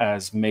time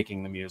as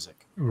making the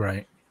music.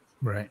 Right.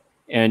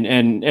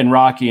 And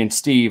Rocky and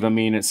Steve, I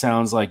mean, it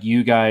sounds like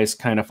you guys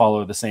kind of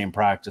follow the same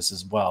practice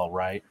as well,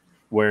 right?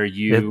 Where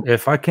you,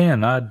 if I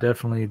can, I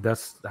definitely,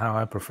 that's how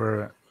I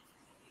prefer it.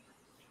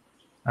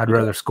 I'd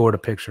rather score the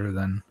picture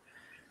than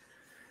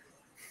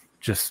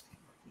just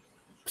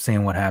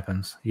seeing what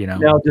happens, you know.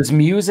 Now, does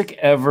music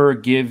ever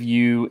give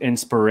you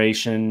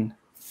inspiration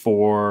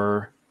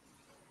for,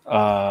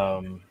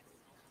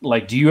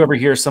 like, do you ever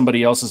hear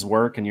somebody else's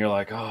work and you're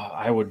like, oh,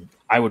 I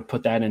would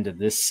put that into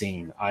this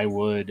scene. I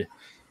would.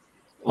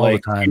 All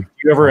Like, the time. do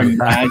you ever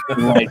imagine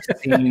like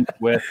scenes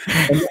with?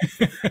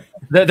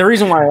 The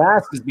reason why I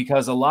ask is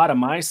because a lot of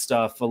my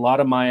stuff, a lot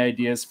of my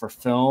ideas for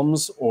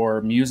films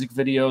or music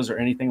videos or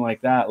anything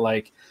like that,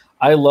 like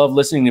I love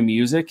listening to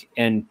music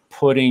and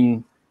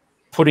putting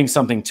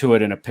something to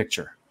it in a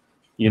picture,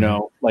 you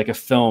know, like a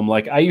film.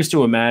 Like I used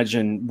to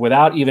imagine,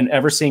 without even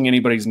ever seeing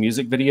anybody's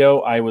music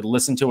video, I would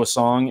listen to a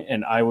song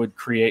and I would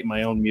create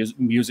my own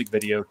music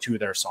video to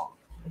their song.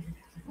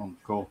 Oh,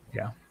 cool.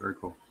 Yeah. Very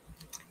cool.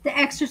 The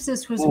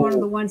Exorcist was one of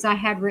the ones I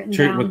had written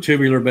down. With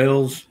Tubular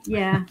Bells.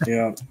 Yeah.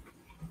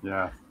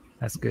 Yeah.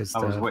 That's good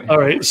stuff. All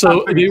right,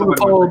 so they were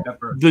called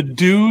the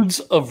Dudes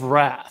of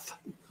Wrath.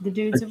 The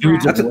Dudes of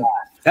Wrath.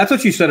 That's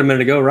what you said a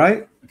minute ago,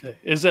 right? Okay.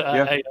 Is it?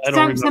 Yeah. I don't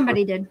remember.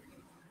 Somebody did.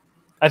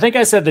 I think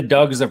I said the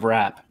Dougs of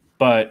Rap,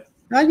 but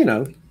You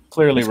know,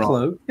 clearly it's wrong.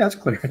 close. Yeah, it's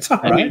clear. It's all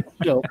I right. mean,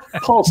 you know,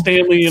 Paul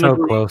Stanley and So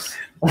close.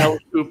 Alice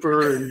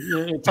Cooper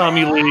and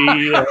Tommy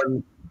Lee,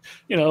 and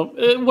you know,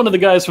 one of the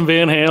guys from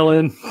Van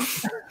Halen.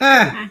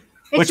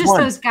 It's Which just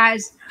one? those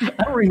guys.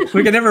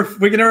 we can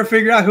never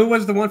figure out who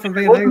was the one from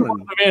Van Wasn't Halen.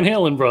 one of the Van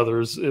Halen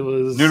brothers. It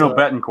was Nuno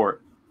Betancourt.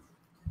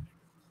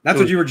 That's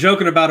what you were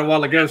joking about a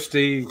while ago,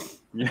 Steve.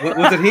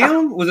 Was it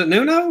him? Was it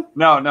Nuno?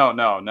 No.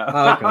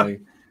 Oh,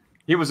 okay.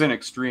 He was in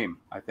Extreme,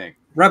 I think.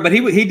 Right, but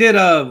he did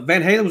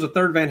Van Halen was the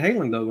third Van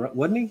Halen though,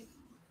 wasn't he?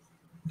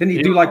 Didn't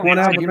he do like one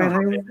album with Van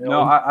Halen?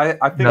 No, I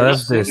think No, it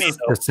that's was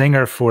the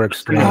singer for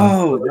Extreme.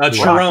 Oh,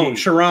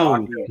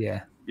 Sharon.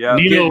 Yeah. Yeah.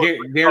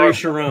 Gary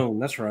Sharon.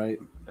 That's right.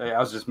 I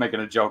was just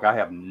making a joke. I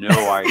have no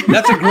idea.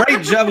 That's a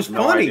great job. It was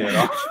No funny.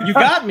 idea. You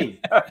got me.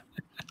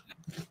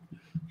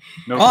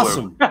 No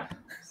Awesome.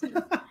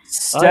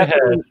 I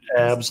had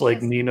abs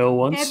like Nino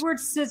once. Edward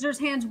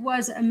Scissorhands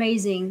was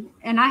amazing,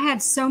 and I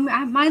had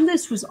my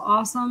list was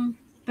awesome,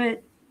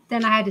 but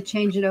then I had to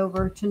change it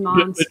over to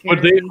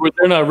non-scary. What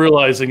they're not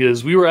realizing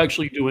is we were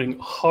actually doing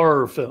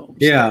horror films.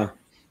 Yeah.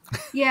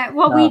 Yeah,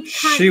 well,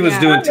 She was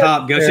doing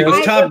Top Gun. She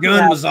was Top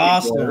Gun was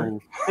awesome.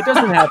 It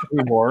doesn't have to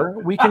be horror.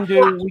 We can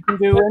do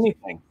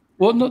anything.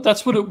 Well, no,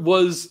 that's what it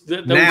was.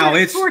 Now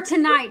it's for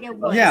tonight. It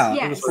was. yeah,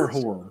 yes. it was for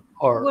horror.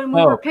 horror. When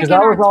we were because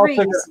picking our threes.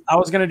 I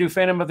was going to do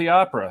Phantom of the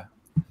Opera.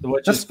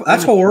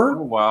 That's horror.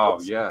 Oh, wow.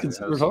 Yeah.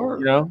 Considered that's horror.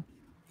 You know,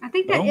 I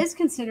think that is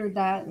considered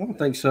that I don't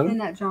think so. in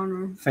that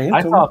genre. Phantom.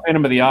 I saw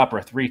Phantom of the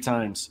Opera 3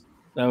 times.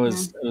 That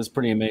was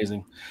pretty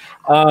amazing.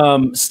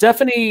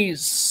 Stephanie,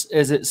 is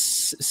it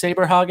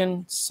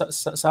Saberhagen?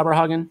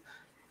 Saberhagen?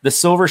 The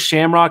Silver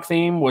Shamrock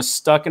theme was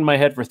stuck in my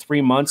head for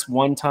 3 months.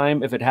 One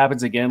time, if it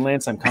happens again,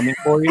 Lance, I'm coming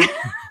for you.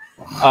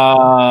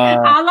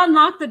 I'll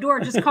unlock the door.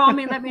 Just call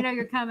me and let me know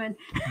you're coming.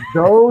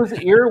 Those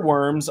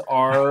earworms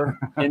are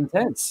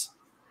intense.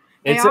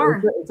 It's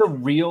a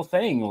real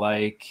thing,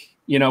 like,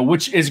 you know,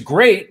 which is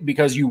great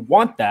because you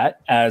want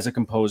that as a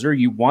composer.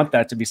 You want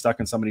that to be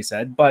stuck in somebody's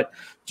head, but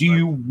do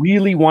you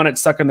really want it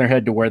stuck in their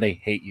head to where they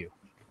hate you?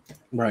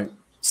 Right.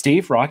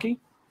 Steve, Rocky?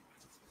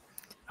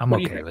 I'm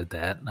okay with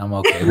that. I'm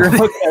okay You're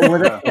with okay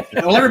with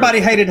it? Well, everybody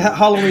hated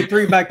Halloween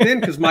 3 back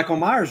then because Michael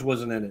Myers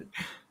wasn't in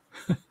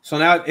it. So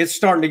now it's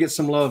starting to get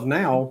some love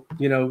now,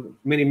 you know,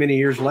 many, many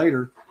years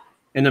later.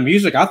 And the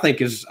music, I think,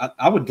 is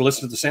I would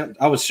listen to the sound.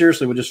 I would just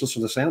listen to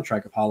the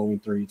soundtrack of Halloween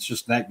 3. It's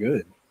just that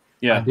good.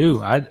 Yeah, I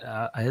do.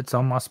 It's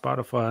on my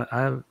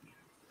Spotify.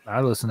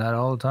 I listen to that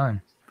all the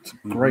time. It's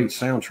a great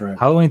soundtrack.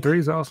 Halloween 3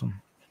 is awesome.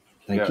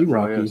 Thank you,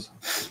 Rocky.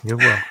 You're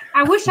welcome.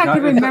 I wish I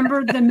could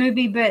remember the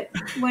movie, but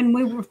when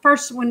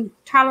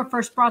Tyler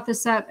first brought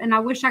this up, and I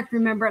wish I could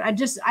remember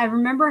it. I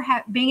remember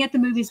being at the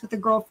movies with a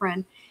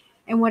girlfriend,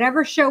 and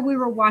whatever show we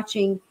were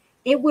watching,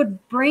 it would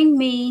bring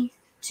me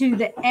to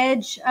the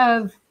edge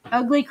of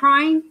ugly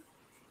crying,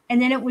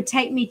 and then it would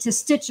take me to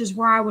Stitches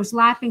where I was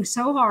laughing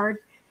so hard,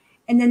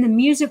 and then the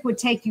music would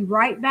take you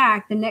right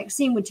back. The next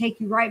scene would take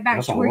you right back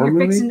That's to a where horror you're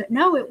movie? fixing.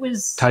 No, it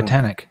was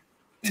Titanic.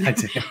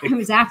 It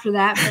was after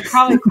that, but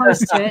probably close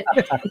to it.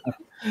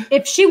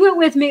 If she went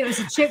with me, it was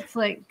a chick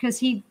flick because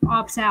he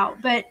opts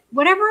out. But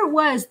whatever it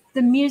was,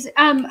 the music,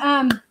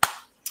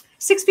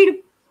 6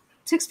 feet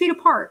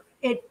apart.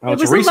 It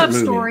was a love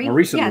story. A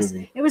recent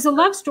movie. It was a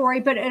love story,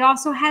 but it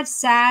also had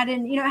sad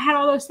and it had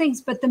all those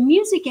things. But the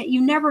music,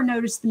 you never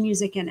noticed the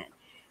music in it.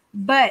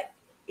 But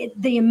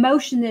the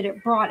emotion that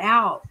it brought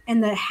out,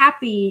 and the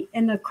happy,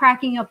 and the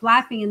cracking up,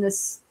 laughing, and the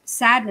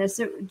sadness,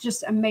 it was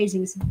just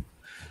amazing.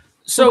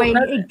 So the way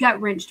it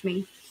gut wrenched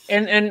me.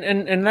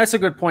 And that's a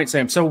good point,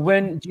 Sam. So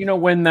do you know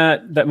when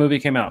that movie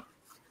came out?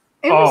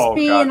 It must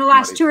be in the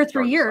last 2 or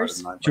 3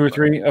 years. 2 or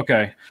 3,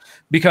 okay.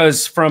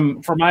 Because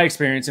from my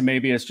experience, and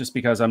maybe it's just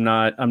because I'm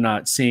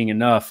not seeing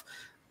enough.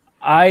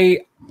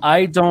 I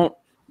don't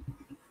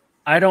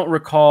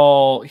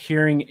recall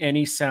hearing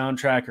any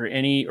soundtrack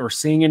or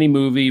seeing any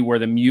movie where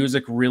the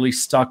music really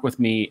stuck with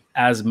me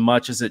as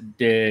much as it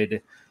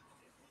did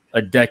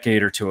a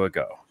decade or two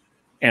ago.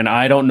 And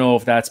I don't know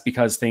if that's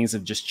because things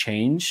have just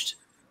changed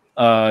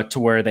to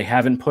where they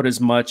haven't put as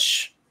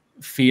much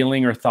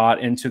feeling or thought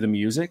into the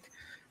music,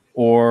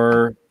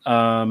 or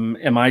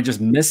am I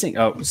just missing?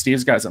 Oh,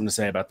 Steve's got something to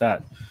say about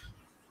that.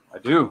 I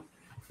do.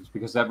 It's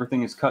because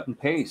everything is cut and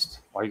paste.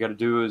 All you got to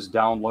do is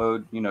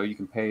download, you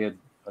can pay a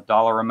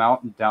dollar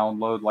amount and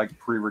download like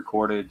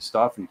pre-recorded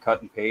stuff and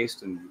cut and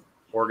paste and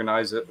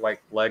organize it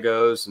like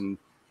Legos, and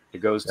it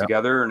goes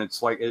together, and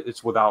it's like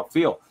it's without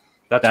feel.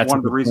 That's one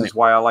of the reasons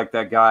why I like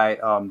that guy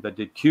that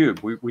did Cube.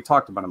 We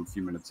talked about him a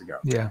few minutes ago.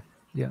 Yeah.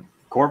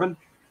 Corbin?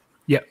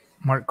 Yeah,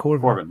 Mark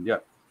Corbin.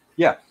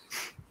 Yeah.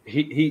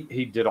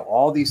 He did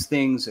all these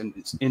things and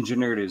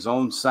engineered his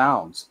own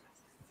sounds.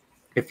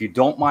 If you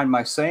don't mind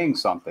my saying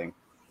something,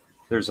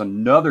 there's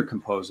another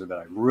composer that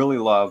I really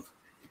love,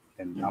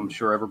 and I'm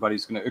sure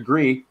everybody's going to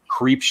agree.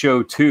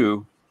 Creepshow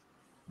 2,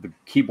 the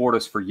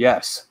keyboardist for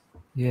Yes.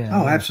 Yeah.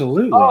 Oh,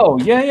 absolutely. Oh,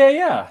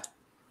 yeah.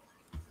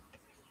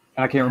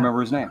 I can't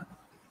remember his name.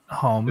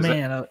 Oh,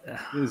 man.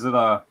 Is it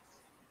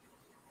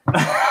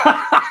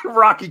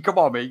Rocky? Come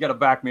on, man. You got to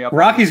back me up.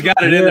 Rocky's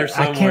got it in there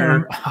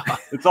somewhere.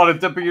 It's on the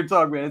tip of your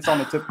tongue, man. It's on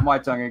the tip of my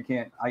tongue.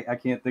 I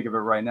can't think of it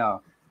right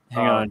now.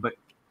 Hang on. But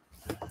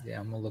yeah,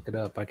 I'm going to look it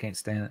up. I can't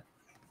stand it.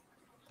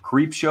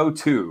 Creepshow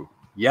 2.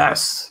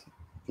 Yes.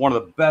 One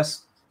of the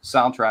best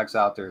soundtracks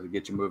out there to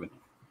get you moving.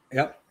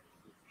 Yep.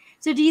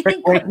 So do you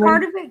think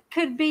part of it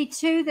could be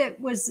too that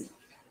was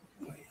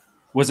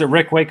it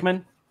Rick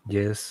Wakeman?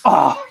 Yes.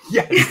 Oh,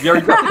 yes. There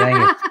you go.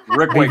 Dang it.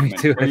 Rick Wakeman.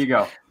 There you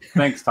go.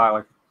 Thanks,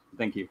 Tyler.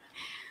 Thank you.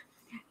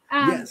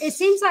 It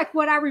seems like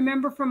what I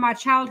remember from my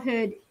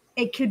childhood,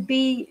 it could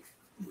be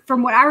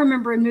from what I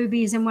remember in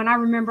movies, and when I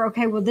remember,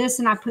 okay, well, this,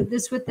 and I put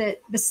this with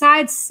it,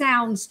 besides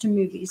sounds to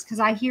movies, because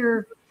I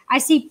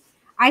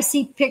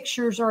see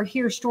pictures or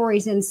hear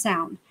stories in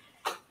sound.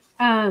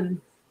 You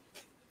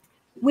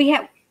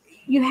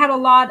had a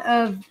lot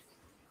of,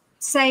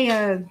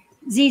 say,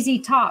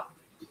 ZZ Top.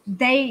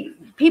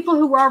 People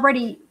who were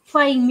already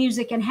playing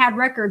music and had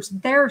records,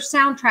 their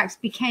soundtracks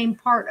became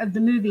part of the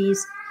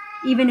movies,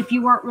 even if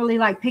you weren't really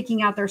like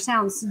picking out their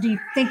sounds. Do you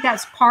think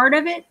that's part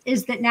of it?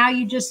 Is that now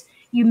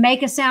you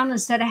make a sound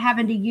instead of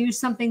having to use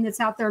something that's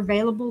out there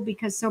available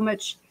because so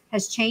much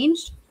has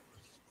changed?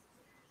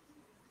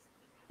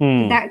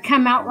 Did that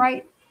come out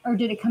right, or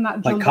did it come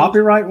out jumbled? Like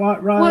copyright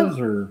wise,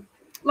 or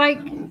like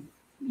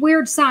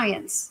Weird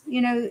Science?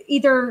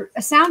 Either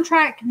a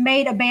soundtrack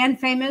made a band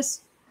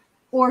famous,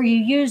 or you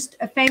used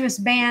a famous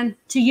band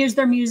to use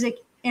their music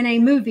in a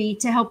movie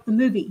to help the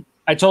movie.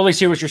 I totally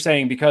see what you're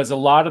saying, because a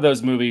lot of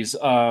those movies,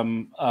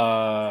 Some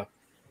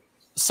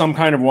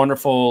Kind of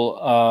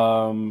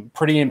Wonderful,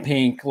 Pretty in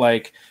Pink,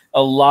 like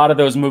a lot of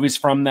those movies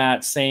from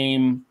that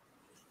same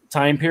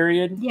time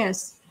period.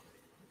 Yes.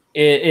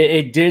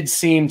 It did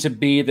seem to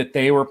be that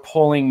they were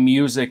pulling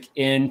music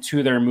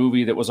into their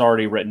movie that was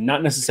already written.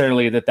 Not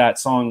necessarily that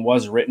song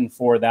was written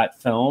for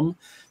that film,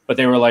 but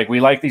they were like, we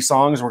like these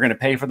songs. We're going to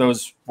pay for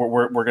those.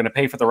 We're going to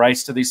pay for the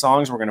rights to these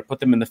songs. We're going to put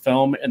them in the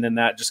film. And then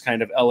that just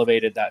kind of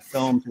elevated that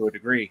film to a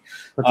degree.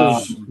 But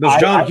those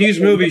John Hughes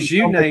movies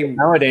you name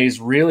nowadays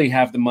really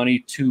have the money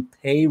to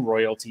pay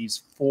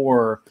royalties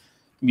for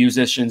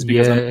musicians,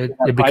 because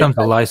it becomes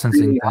a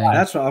licensing thing.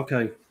 That's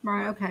okay.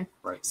 Right. Okay.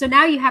 Right. So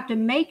now you have to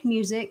make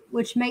music,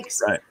 which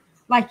makes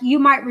like you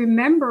might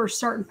remember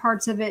certain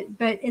parts of it,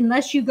 but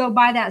unless you go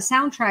by that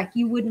soundtrack,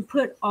 you wouldn't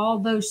put all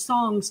those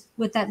songs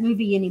with that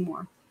movie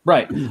anymore.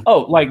 Right.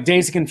 Oh, like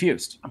Dazed and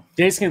Confused.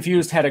 Dazed and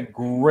Confused had a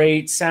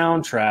great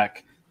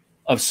soundtrack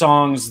of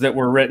songs that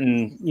were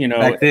written,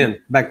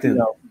 back then,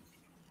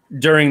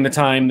 during the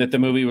time that the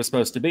movie was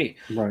supposed to be.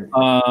 Right.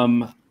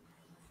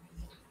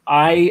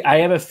 I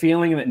have a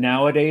feeling that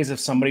nowadays, if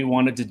somebody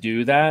wanted to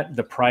do that,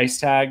 the price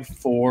tag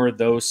for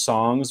those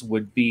songs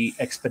would be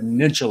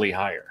exponentially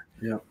higher.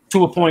 Yeah.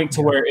 To a point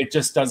to where it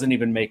just doesn't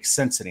even make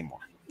sense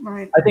anymore.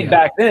 Right. I think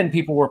back then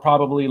people were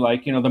probably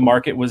like, the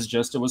market was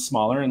it was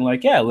smaller and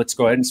like, yeah, let's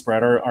go ahead and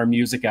spread our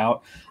music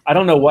out. I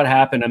don't know what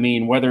happened. I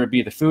mean, whether it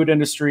be the food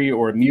industry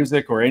or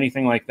music or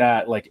anything like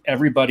that, like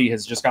everybody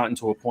has just gotten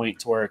to a point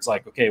to where it's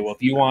like, okay, well,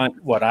 if you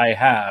want what I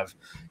have,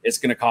 it's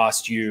going to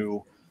cost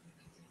you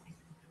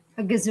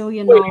a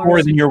gazillion way dollars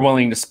more than you're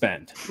willing to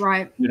spend.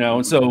 Right.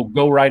 So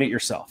go write it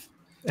yourself.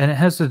 And it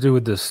has to do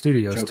with the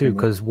studios too,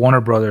 because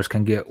Warner Brothers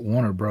can get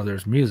Warner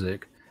Brothers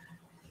music,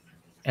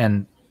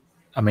 and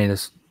I mean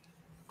it's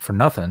for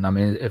nothing. I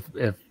mean,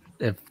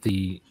 if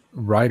the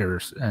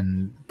writers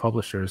and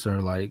publishers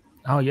are like,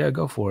 oh yeah,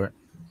 go for it.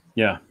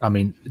 Yeah. I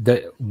mean,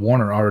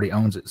 Warner already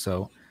owns it,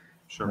 so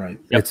Right.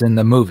 it's in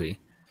the movie.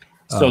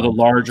 So the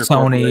larger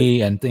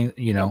Sony and things,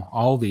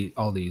 all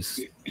these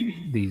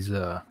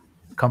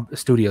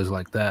studios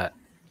like that,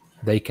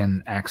 they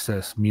can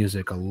access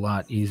music a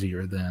lot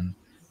easier than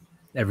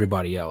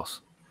everybody else,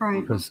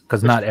 Right.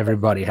 because not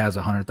everybody has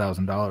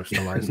 $100,000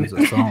 to license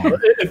a song.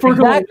 If we're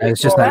going,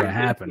 It's just not gonna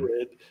happen.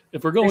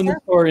 If we're going this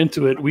far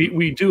into it,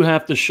 we do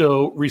have to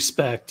show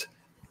respect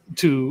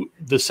to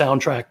the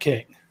soundtrack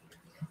king.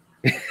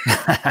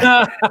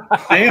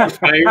 Sam's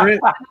favorite.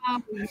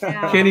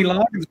 Yeah. Kenny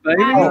Loggins' I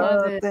favorite.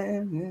 love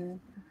it.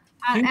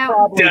 He I-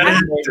 probably Dun,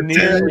 didn't make dun,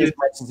 nearly dun. as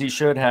much as he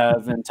should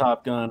have in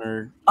Top Gun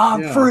or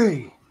I'm Yeah.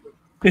 free.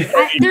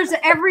 there's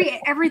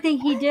everything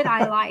he did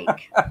I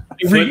like.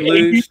 Every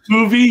Footloose. 80s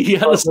movie he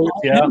had a song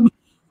Yeah. in,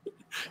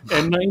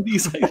 and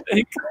 90s, I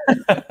think.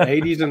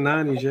 80s and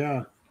 90s,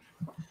 yeah.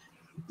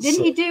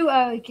 Didn't he do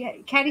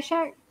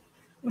Caddyshack?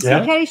 Was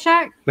Yeah. he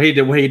Caddyshack? But he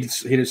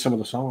did some of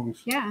the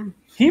songs. Yeah.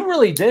 he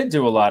really did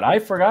do a lot. I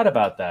forgot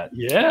about that.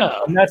 Yeah.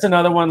 And that's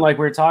another one like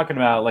we were talking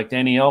about, like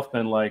Danny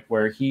Elfman, like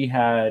where he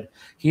had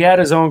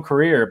his own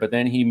career, but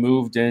then he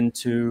moved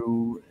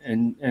into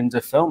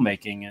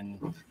filmmaking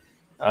and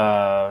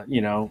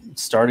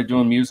started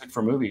doing music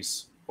for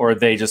movies, or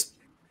they just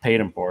paid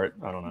him for it.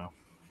 I don't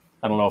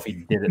know if he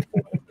did it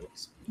for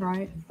movies.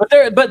 Right.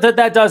 But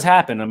that does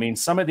happen. I mean,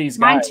 some of these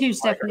Mine guys too, are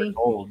Stephanie.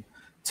 told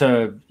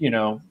to,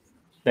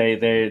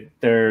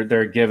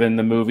 they're given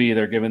the movie,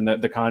 they're given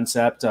the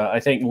concept. I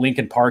think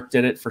Linkin Park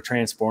did it for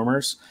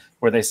Transformers,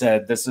 where they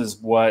said this is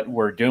what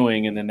we're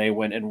doing, and then they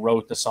went and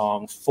wrote the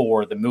song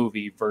for the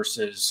movie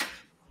versus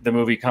the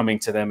movie coming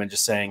to them and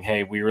just saying,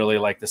 "Hey, we really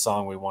like the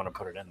song, we want to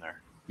put it in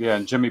there." Yeah,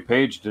 and Jimmy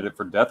Page did it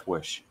for Death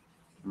Wish.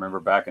 Remember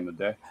back in the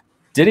day?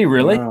 Did he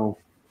really? Wow.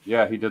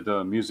 Yeah, he did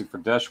the music for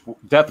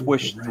Death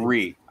Wish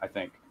 3, I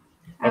think.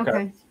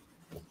 Okay.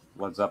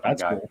 Led Zeppelin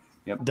That's guy.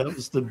 cool. That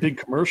was the big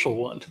commercial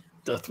one,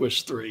 Death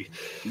Wish 3.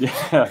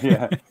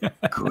 Yeah.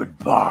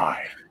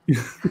 Goodbye.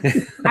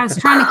 I was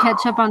trying to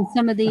catch up on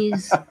some of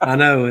these. I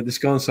know, it's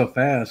going so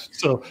fast.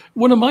 So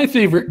one of my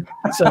favorite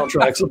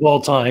soundtracks of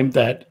all time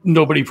that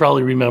nobody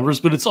probably remembers,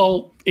 but it's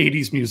all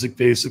 80s music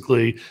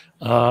basically,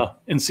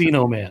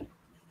 Encino Man.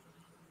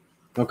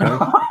 Okay.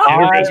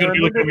 Everybody's going to be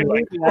looking at me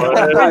like,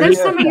 Are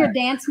those some of your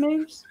dance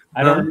moves?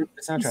 I don't remember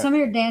the Do soundtrack. some of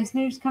your dance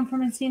moves come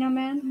from Encino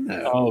Man?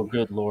 Oh,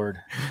 good lord!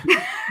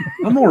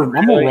 I'm more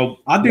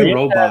I do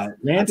robot.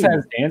 Lance I do-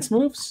 has dance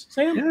moves,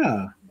 Sam.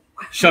 Yeah.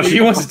 So she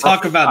wants to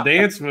talk about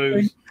dance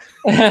moves.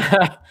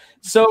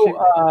 So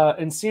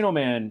Encino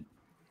Man,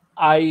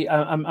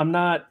 I'm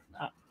not.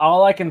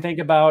 All I can think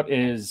about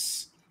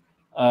is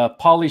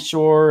Pauly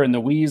Shore and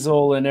the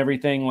Weasel and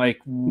everything. Like,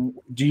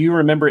 do you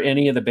remember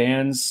any of the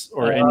bands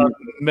or any?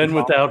 Men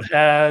Without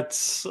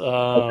Hats.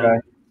 Okay.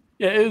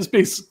 Yeah, it was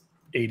basic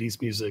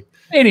 80s music.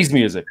 80s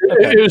music.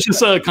 It was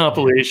just a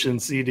compilation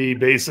CD,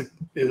 basic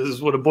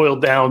is what it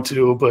boiled down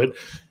to. But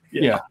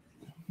Yeah.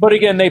 But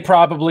again,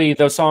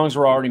 those songs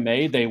were already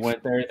made. They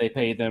went there, they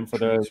paid them for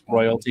the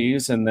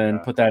royalties, and then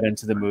put that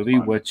into the movie,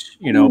 which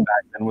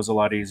back then was a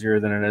lot easier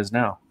than it is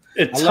now.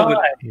 At I love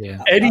time, it.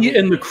 Yeah. Eddie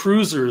and the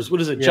Cruisers. What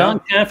is it? Yeah. John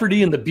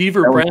Cafferty and the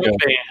Beaver That was Brown good.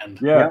 Band.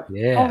 Yeah.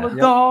 Yeah.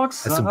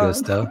 dogs. That's some good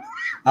stuff.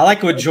 I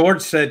like what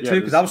George said Yeah, too,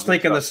 because this I was is good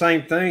thinking the stuff.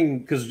 same thing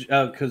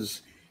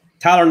because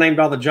Tyler named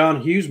all the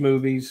John Hughes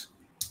movies,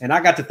 and I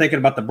got to thinking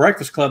about the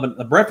Breakfast Club. And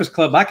the Breakfast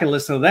Club, I can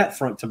listen to that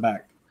front to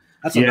back.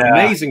 That's an Yeah.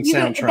 amazing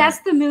soundtrack.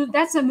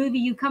 That's a movie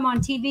you come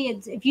on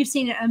TV. If you've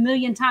seen it a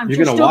million times, You're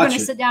you're gonna still watch going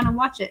to it. sit down and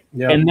watch it.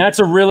 Yeah. And that's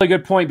a really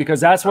good point, because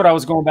that's what I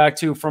was going back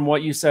to from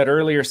what you said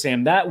earlier,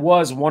 Sam. That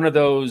was one of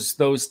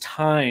those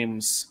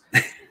times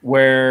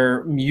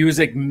where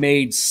music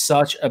made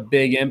such a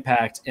big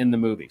impact in the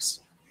movies.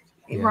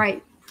 Yeah.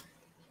 Right.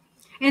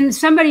 And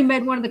somebody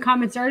made one of the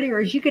comments earlier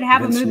is you could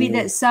have Vince a movie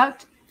Neil. that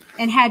sucked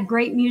and had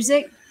great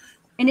music,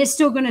 and it's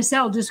still going to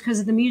sell just because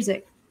of the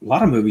music. A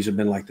lot of movies have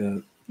been like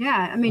that.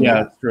 Yeah, I mean,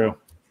 Yeah, that's true.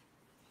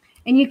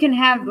 and you can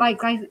have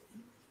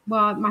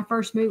one of my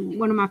first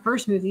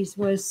movies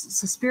was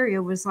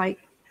Suspiria. Was like,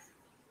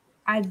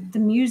 the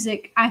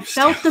music. I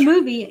felt the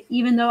movie,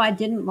 even though I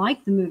didn't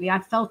like the movie. I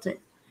felt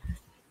it.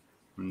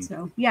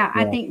 So yeah,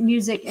 I think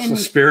music and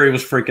Suspiria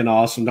was freaking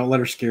awesome. Don't let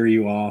her scare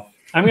you off.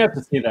 I'm going to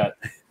have to see that.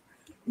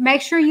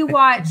 make sure you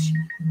watch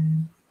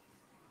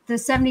the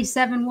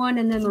 77 one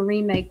and then the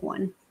remake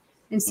one,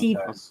 and see.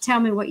 Okay.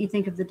 Tell me what you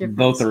think of the difference.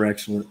 Both are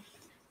excellent.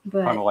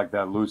 But Kind of like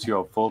that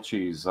Lucio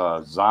Fulci's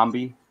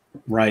Zombie.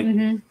 Right.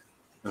 Mm-hmm.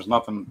 There's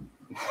nothing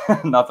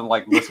nothing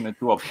like listening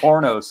to a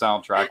porno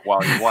soundtrack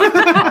while you're watching.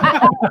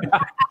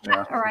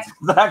 Yeah, All right. that's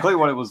exactly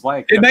what it was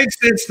like. It made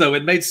sense though.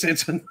 It made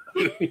sense.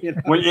 You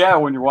know?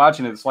 When you're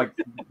watching it, it's like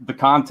the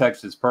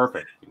context is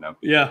perfect. You know.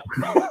 Yeah.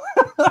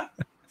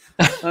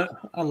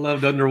 I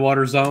loved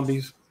underwater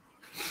zombies.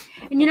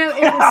 And you know,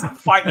 it was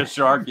Fighting a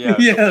shark. Yeah.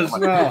 Yes.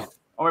 Wow.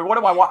 I mean, what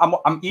am I?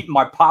 I'm eating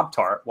my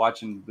Pop-Tart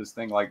watching this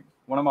thing. Like,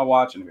 what am I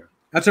watching here?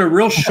 That's a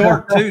real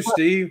shark too,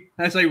 Steve.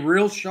 That's a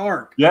real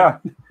shark. Yeah.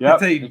 Yeah.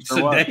 They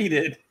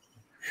sedated.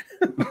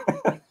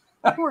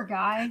 poor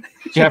guy.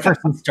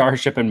 Jefferson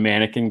Starship and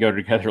Mannequin go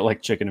together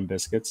like chicken and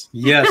biscuits.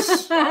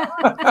 Yes.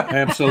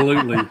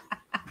 Absolutely.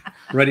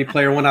 Ready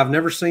Player One. I've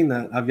never seen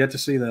that. I've yet to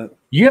see that.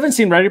 You haven't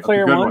seen Ready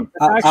Player good One?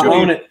 one. I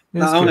own it.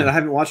 It's I own good. it. I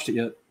haven't watched it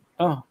yet.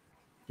 Oh,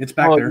 It's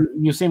back there.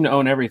 You seem to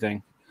own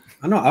everything.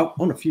 I know. I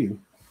own a few.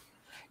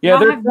 Yeah,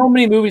 Well, there's so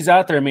many movies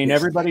out there. I mean,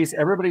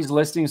 everybody's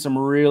listing some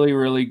really,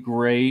 really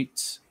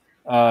great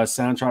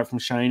soundtrack from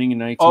Shining in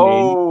 1980.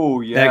 Oh,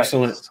 yes.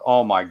 Excellent.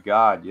 Oh my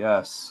God,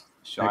 yes.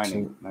 Shining,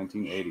 Excellent.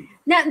 1980.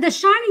 Now, The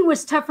Shining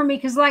was tough for me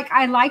because, like,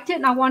 I liked it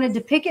and I wanted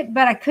to pick it,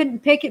 but I couldn't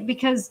pick it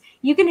because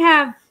you can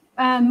have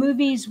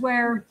movies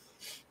where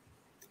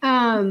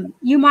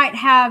you might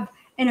have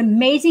an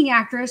amazing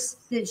actress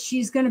that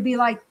she's going to be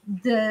like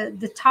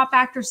the top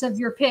actress of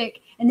your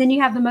pick, and then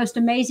you have the most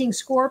amazing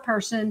score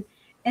person,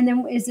 and then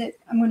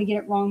I'm going to get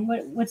it wrong.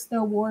 What's the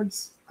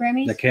awards?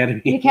 Grammys? The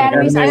Academy. The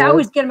Academies. I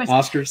always get them.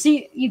 Oscars.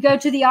 See, you go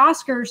to the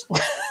Oscars,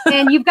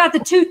 and you've got the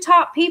two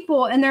top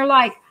people, and they're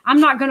like, I'm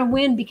not going to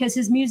win because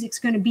his music's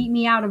going to beat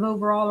me out of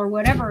overall or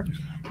whatever.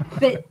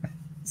 But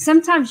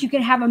sometimes you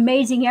can have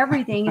amazing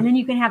everything, and then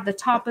you can have the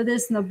top of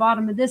this and the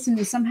bottom of this, and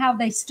then somehow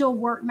they still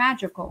work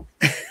magical.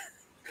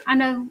 I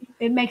know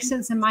it makes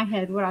sense in my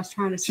head what I was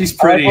trying to say. She's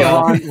pretty.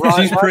 Ron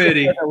She's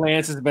pretty. said that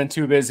Lance has been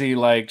too busy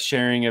like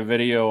sharing a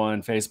video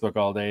on Facebook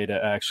all day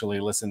to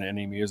actually listen to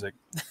any music.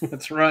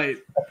 That's right.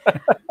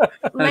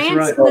 Lance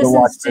right.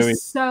 listens to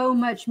Movies. so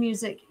much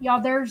music.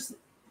 Y'all, there's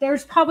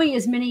probably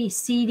as many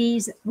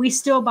CDs. We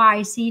still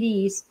buy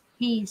CDs.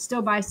 He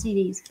still buys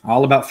CDs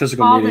All about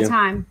physical all media. the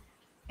time.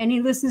 And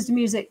he listens to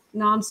music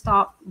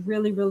nonstop,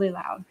 really, really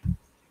loud.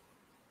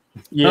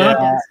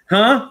 Yeah,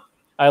 Huh?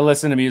 I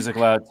listen to music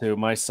loud too.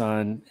 My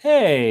son,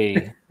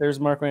 hey, there's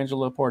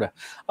Marcoangelo Porta.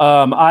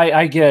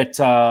 I get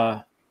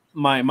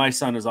my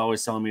son is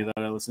always telling me that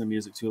I listen to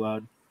music too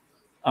loud.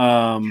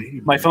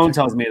 My phone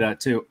tells me that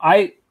too.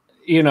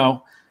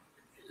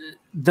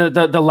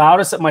 The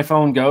loudest that my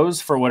phone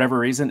goes for whatever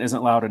reason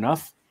isn't loud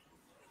enough.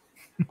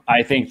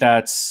 I think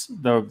that's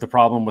the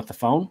problem with the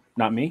phone,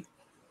 not me.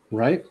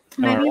 Right?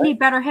 Maybe you need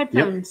better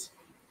headphones.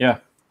 Yeah.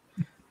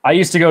 I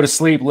used to go to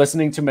sleep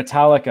listening to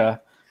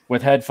Metallica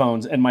with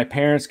headphones, and my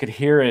parents could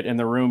hear it in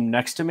the room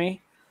next to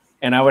me,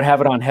 and I would have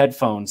it on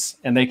headphones,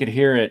 and they could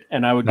hear it,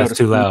 and I would go That's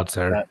to too sleep loud, with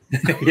sir.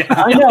 Yeah.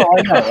 I know,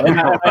 and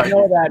I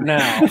know that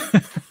now.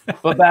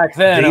 But back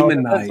then, I was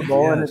Demon Night,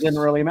 invincible, and it yes. didn't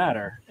really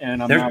matter.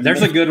 And I'm not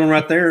There's a good one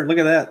right there. Look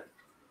at that.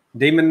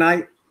 Demon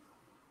Night.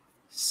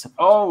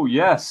 Oh,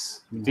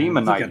 yes.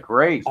 Demon Look Knight. at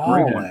Great. all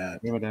Great of one. that.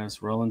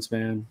 Rollins, Rollins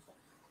band.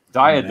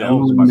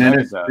 Diadems by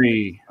Menace Megadeth.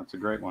 Free. That's a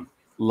great one.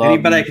 Love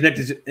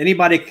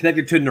Anybody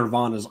connected to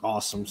Nirvana is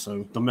awesome.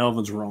 So the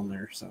Melvins were on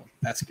there. So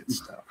that's good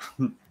stuff.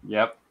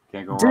 Yep.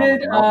 Can't go wrong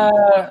with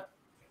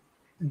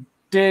Melvin.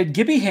 Did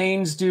Gibby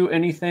Haynes do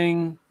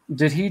anything?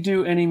 Did he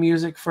do any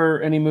music for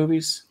any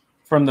movies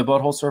from the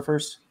Butthole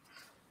Surfers?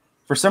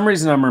 For some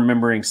reason, I'm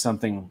remembering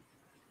something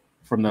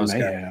from those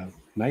guys.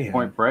 May have.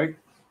 Point Break.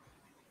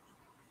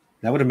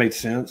 That would have made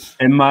sense.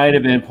 It might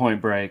have been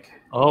Point Break.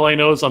 All I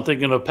know is I'm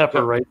thinking of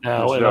Pepper right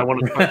now, and I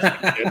want to try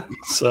it.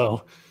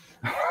 So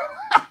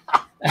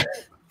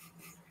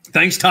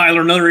Thanks,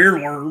 Tyler. Another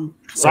earworm.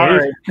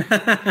 Sorry.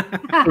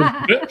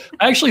 I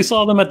actually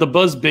saw them at the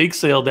Buzz Bake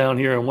Sale down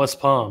here in West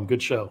Palm.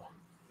 Good show.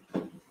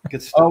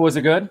 Good stuff. Oh, was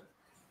it good?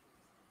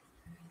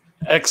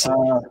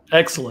 Excellent.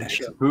 Excellent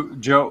show.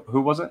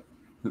 Who was it?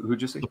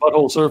 Who'd you see? The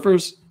Butthole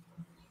Surfers.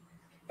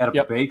 At a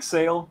Yep. bake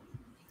sale?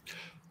 It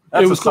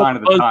That's a was sign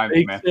of called the Buzz times,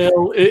 Bake man.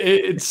 Sale.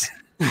 It's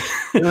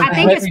I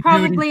think it's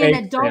probably an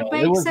adult It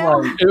bake was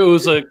sale. like- it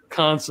was a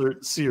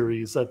concert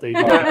series that they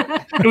did.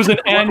 It was an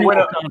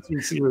annual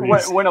concert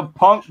series. When a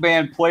punk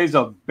band plays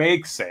a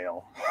bake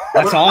sale.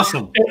 That's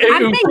awesome.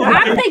 I'm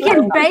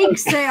thinking bake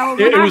sale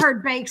when It I was-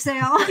 heard bake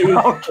sale. It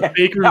was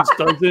Baker's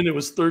Dozen. It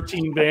was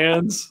 13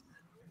 bands.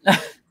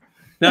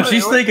 Now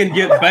she's thinking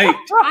get baked.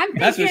 I'm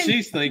That's what thinking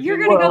she's thinking. you're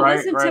going to go Right,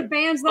 listen to right.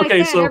 bands like Okay,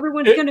 that. so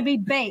Everyone's it- going to be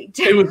baked.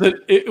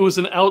 It was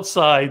an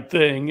outside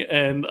thing,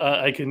 and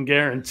I can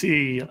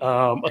guarantee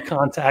a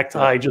contact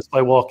high just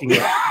by walking in.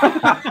 Yes,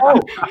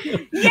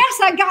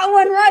 I got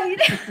one right.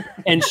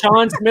 And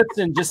Sean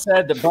Smithson just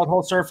said that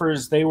Butthole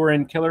Surfers, they were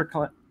in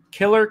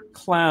Killer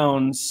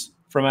Clowns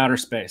from Outer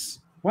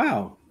Space.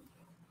 Wow.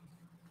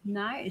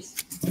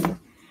 Nice.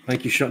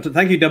 Thank you, Sean.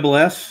 Thank you, Double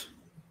S.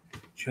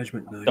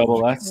 Judgment Night.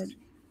 Double S.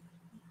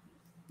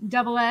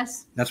 Double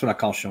S. That's what I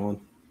call Sean.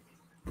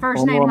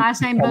 First name,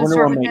 last name, I both wonder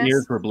start why with my S.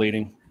 ears were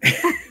bleeding.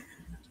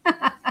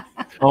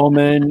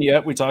 Omen.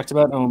 Yep, we talked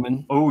about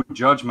Omen. Oh,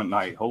 Judgment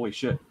Night. Holy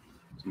shit.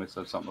 Somebody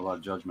said something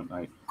about Judgment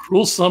Night.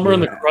 Cruel Summer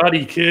and the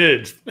Karate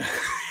Kid.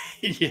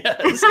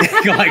 Yes.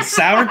 Like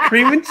sour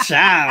cream and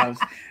chives.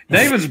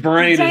 Damon's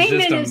brain is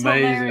just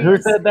amazing. Who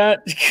said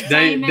that?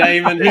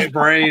 Damon, his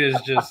brain is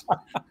just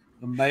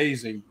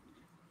amazing.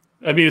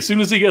 I mean, as soon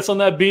as he gets on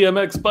that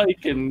BMX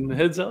bike and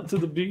heads out to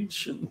the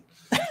beach. And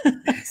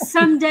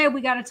someday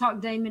we got to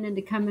talk Damon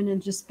into coming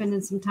and just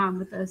spending some time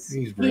with us.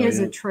 He is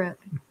a trip.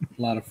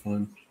 A lot of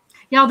fun.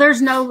 Y'all,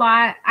 there's no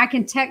lie. I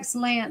can text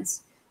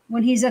Lance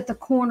when he's at the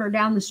corner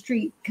down the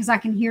street because I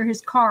can hear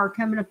his car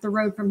coming up the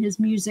road from his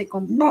music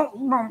going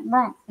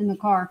in the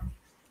car.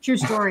 True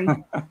story.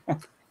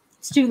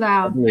 It's too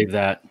loud. I believe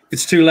that.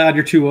 It's too loud.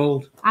 You're too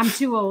old. I'm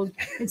too old.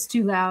 It's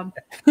too loud.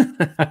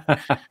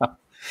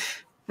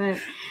 But,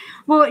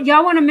 well,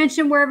 y'all want to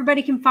mention where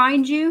everybody can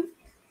find you?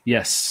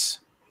 Yes.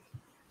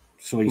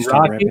 So you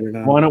start Rocky, wrapping it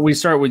up. why don't we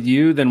start with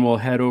you? Then we'll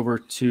head over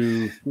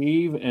to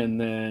Steve, and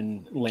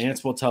then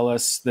Lance will tell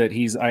us that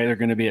he's either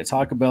going to be at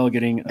Taco Bell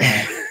getting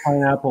a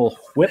pineapple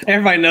whip,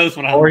 Everybody knows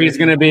what I'm or he's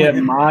going to be at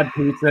Mod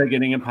Pizza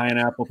getting a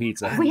pineapple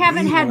pizza. We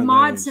haven't had one of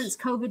mod those. since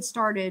COVID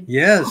started.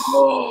 Yes.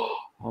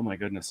 Oh my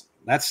goodness.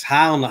 That's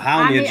high on the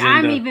agenda.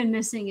 I'm even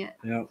missing it.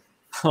 Yep.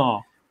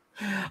 Oh.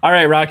 All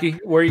right, Rocky,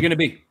 where are you going to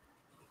be?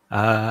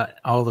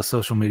 All the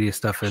social media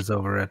stuff is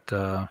over at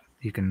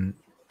you can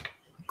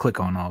click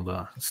on all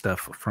the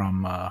stuff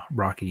from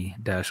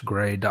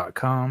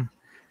rocky-gray.com,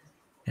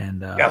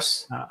 and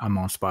Yes. I'm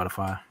on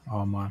Spotify.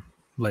 All my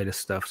latest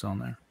stuff's on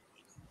there.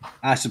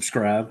 I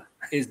subscribe.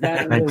 Is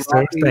that Thank you,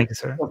 sir. Thank you,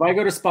 sir. If I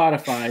go to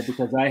Spotify,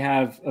 because I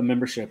have a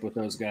membership with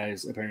those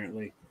guys,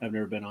 apparently I've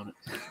never been on it.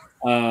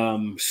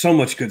 So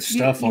much good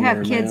stuff you on have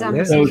there, kids man.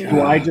 on So Yeah.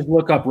 do I just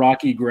look up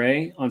Rocky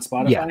Gray on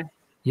Spotify?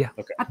 Yeah.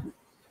 Okay.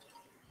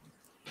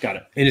 Got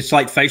it. And it's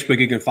like Facebook.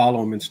 You can follow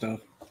them and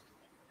stuff.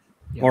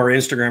 Yeah. Or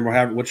Instagram,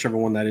 or whichever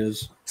one that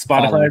is.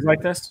 Spotify Follow. is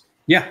like this?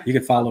 Yeah, you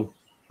can follow.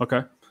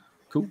 Okay.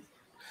 Cool.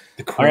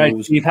 The All right,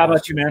 crows. Steve, how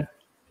about you, man?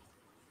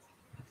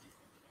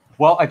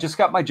 Well, I just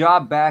got my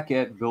job back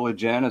at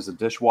Village Inn as a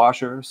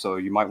dishwasher, so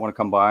you might want to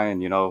come by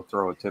and,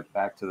 throw a tip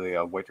back to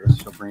the waitress.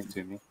 She'll bring it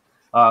to me.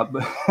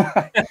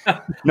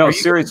 No,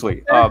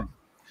 seriously.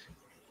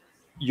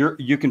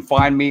 You can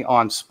find me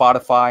on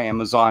Spotify,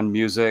 Amazon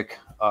Music,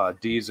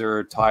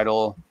 Deezer,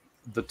 Tidal.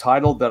 The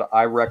title that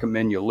I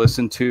recommend you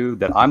listen to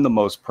that I'm the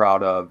most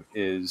proud of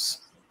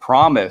is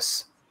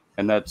Promise,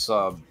 and that's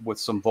with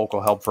some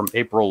vocal help from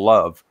April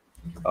Love.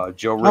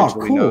 Joe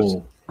originally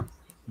knows.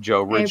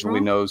 Joe originally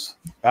April? knows.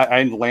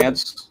 And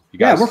Lance, you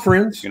guys. Yeah, we're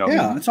friends.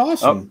 Yeah, it's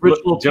awesome.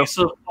 Ritual piece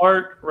of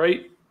art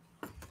right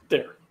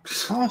there.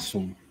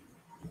 Awesome.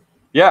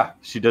 Yeah,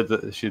 she did the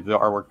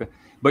artwork.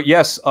 But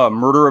yes,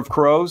 Murder of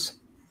Crows,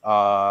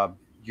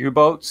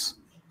 U-Boats.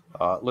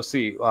 Let's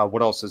see,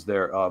 what else is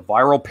there?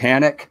 Viral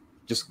Panic.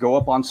 Just go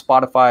up on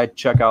Spotify,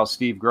 check out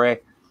Steve Gray.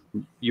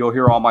 You'll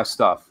hear all my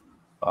stuff.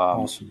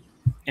 Awesome.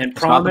 And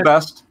It's not the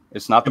best.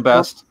 It's not the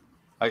best.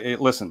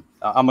 Listen,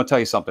 I'm gonna tell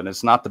you something.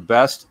 It's not the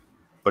best,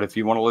 but if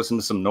you want to listen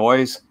to some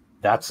noise,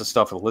 that's the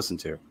stuff to listen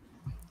to.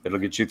 It'll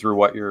get you through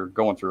what you're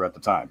going through at the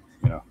time.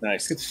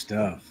 Nice. Good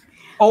stuff.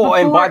 Oh,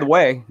 and by the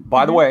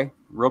way,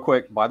 real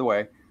quick,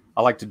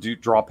 I like to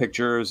draw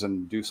pictures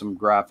and do some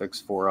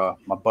graphics for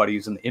my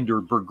buddies in the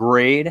Indoor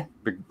Brigade.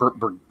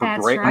 That's I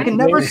right. can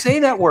never say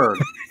that word.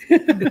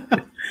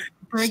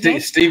 Brigade.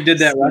 Steve did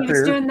that right Steve's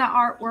there. doing the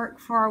artwork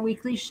for our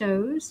weekly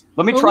shows.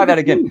 Let me try that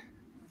again.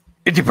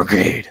 Indoor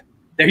Brigade.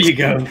 There you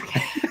go.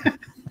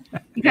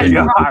 You guys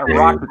rock I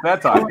rocked at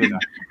that time, didn't I?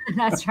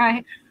 That's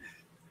right.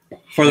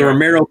 For the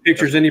Romero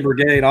Pictures Indie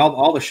Brigade,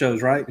 all the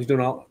shows, right? He's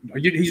doing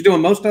he's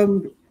doing most of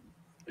them.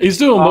 He's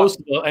doing most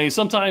of it. I mean,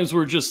 sometimes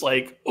we're just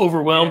like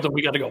overwhelmed and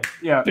we got to go.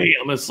 Yeah. Bam!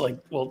 It's like,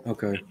 well,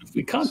 Okay. if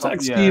we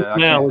contact Yeah, Steve I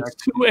now, can't- it's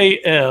 2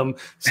 a.m.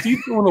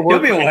 Steve's going to He'll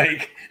work. be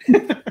awake.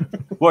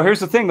 Well, here's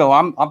the thing, though.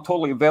 I'm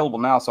totally available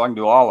now, so I can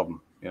do all of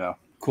them.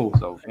 Cool.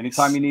 So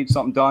anytime you need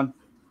something done,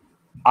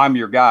 I'm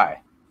your guy.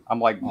 I'm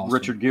like Awesome.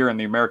 Richard Gere in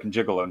The American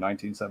Gigolo,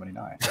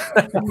 1979.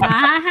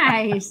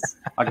 Nice.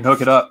 I can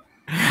hook it up.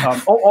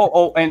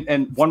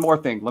 And one more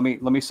thing. Let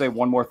me say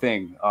one more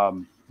thing.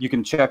 You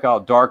can check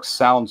out Dark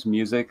Sounds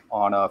Music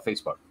on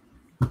Facebook.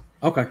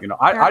 Okay.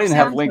 I didn't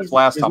have Sounds links Music.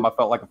 last time. I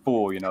felt like a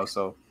fool,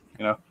 so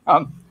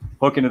I'm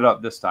hooking it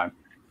up this time.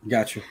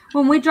 Gotcha.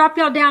 When we drop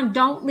y'all down,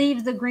 don't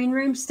leave the green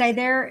room. Stay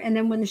there, and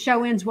then when the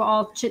show ends, we'll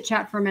all chit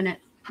chat for a minute,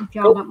 if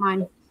y'all don't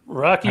mind.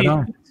 Rocky, I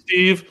know.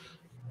 Steve,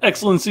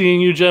 excellent seeing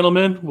you,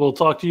 gentlemen. We'll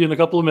talk to you in a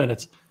couple of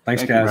minutes.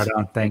 Thanks, Thank you, guys. Right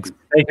on. Thanks.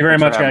 Thank you very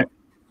Thanks much, for guys.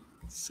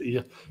 having See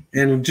ya.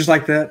 And just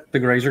like that, the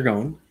Grays are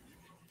gone.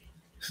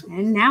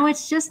 And now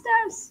it's just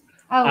us.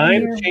 Oh,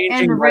 I'm you changing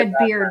and the my red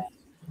beard.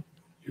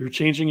 You're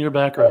changing your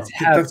background.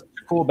 Have such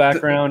a cool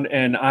background,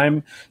 and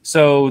I'm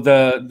so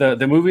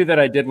the movie that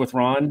I did with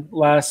Ron the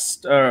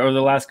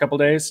last couple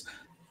days.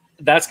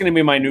 That's going to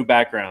be my new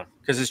background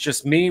because it's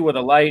just me with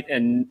a light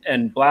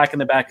and black in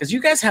the back. Because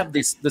you guys have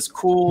this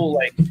cool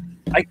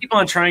I keep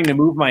on trying to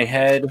move my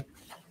head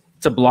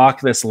to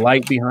block this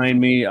light behind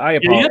me. I Yeah,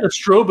 apologize. you had a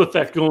strobe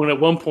effect going at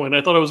one point.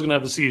 I thought I was going to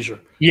have a seizure.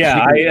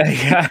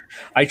 Yeah,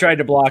 I tried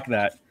to block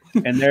that.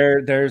 And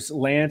there's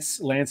Lance.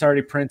 Lance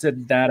already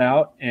printed that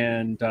out.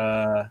 And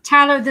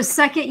Tyler, the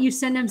second you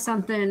send him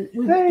something,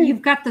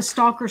 you've got the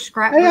stalker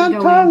scrapbook I'm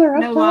going. Tyler,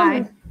 I'm no Tyler.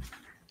 lie.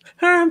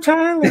 I'm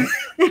Tyler.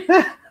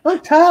 I'm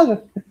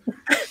Tyler.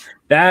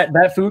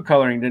 That food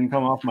coloring didn't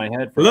come off my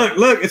head.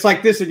 Look, it's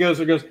like this. It goes,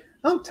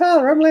 I'm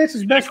Tyler. I'm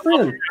Lance's best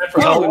friend.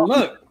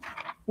 Oh,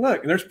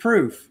 look, there's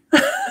proof.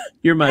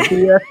 You're my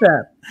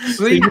BFF.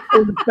 See?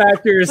 The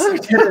factors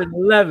 10 and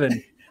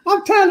 11.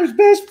 I'm Tyler's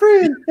best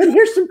friend, and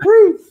here's some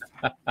proof.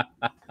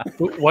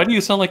 Why do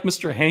you sound like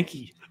Mr.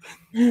 Hanky?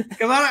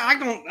 Because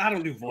I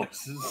don't do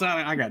voices. So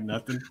I got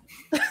nothing.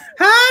 All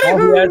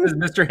he has is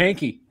Mr.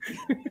 Hanky.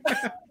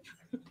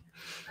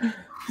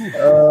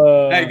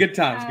 Hey, good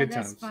times, good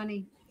That's times.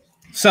 funny.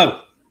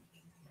 So,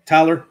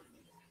 Tyler.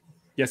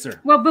 Yes, sir.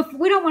 Well,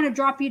 we don't want to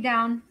drop you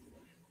down.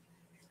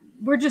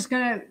 We're just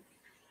gonna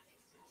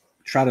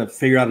Try to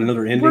figure out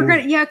another ending.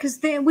 because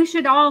we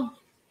should all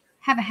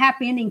have a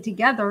happy ending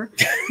together.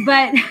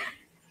 But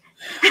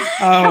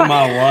Oh,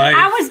 my wife.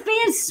 I was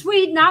being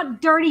sweet,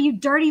 not dirty. You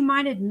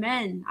dirty-minded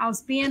men. I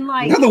was being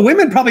like, No, the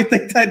women probably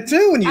think that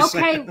too when you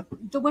say okay,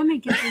 the women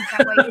can think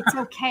that way. It's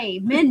okay.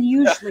 Men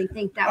usually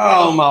think that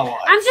Oh, way. my wife.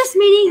 I'm just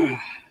meaning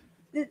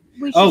that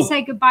we should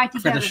say goodbye I got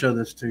together. to show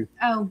this too.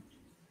 Oh,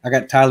 I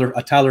got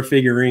a Tyler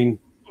figurine.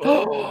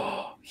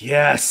 Oh,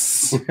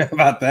 yes. How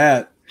about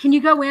that? can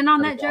you go in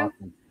on that, Joe?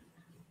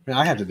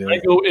 I had to do I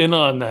it. go in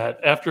on that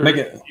after Make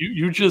it-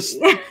 you just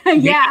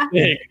Yeah,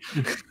 think.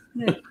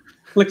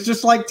 Looks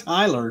just like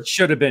Tyler.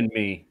 Should have been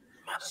me.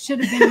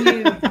 should have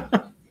been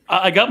you.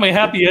 I got my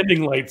happy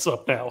ending lights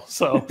up now.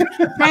 So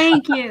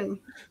Thank you.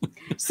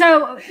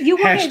 So you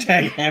wanted,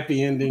 Hashtag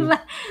happy ending.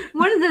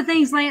 one of the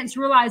things Lance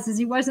realized is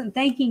he wasn't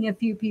thanking a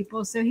few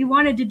people, so he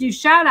wanted to do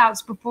shout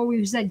outs before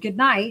we said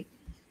goodnight.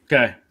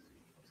 Okay.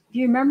 Do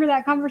you remember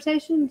that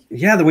conversation?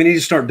 Yeah, that we need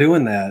to start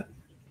doing that.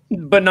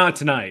 But not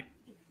tonight.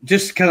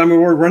 Just because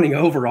we're running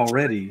over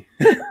already.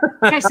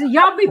 Okay, so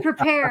y'all be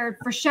prepared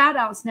for shout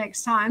outs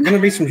next time. Going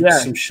to be some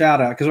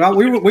shout out because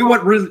we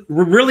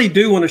really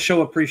do want to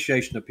show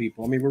appreciation to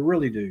people. I mean, we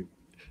really do.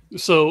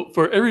 So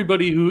for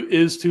everybody who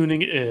is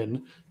tuning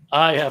in,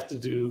 I have to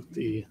do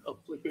the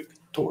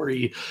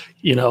obligatory,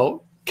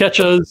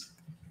 catch us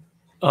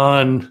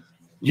on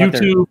Right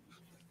there. YouTube.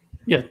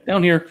 Yeah,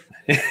 down here.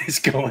 It's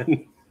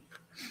going.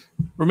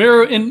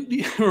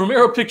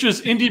 Romero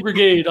Pictures Indie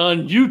Brigade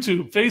on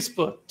YouTube,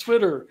 Facebook,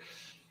 Twitter,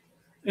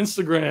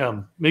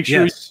 Instagram. Make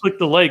sure Yes. you click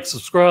the like,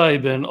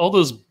 subscribe, and all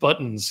those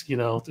buttons.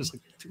 There's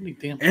like too many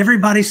damn.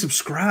 Everybody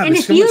subscribe. And There's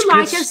if so you much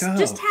like good us, stuff.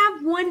 just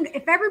have one.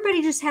 If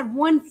everybody just had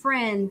one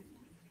friend,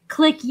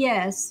 click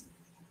yes.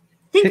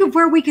 Think of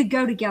where we could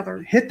go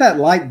together. Hit that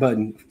like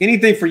button.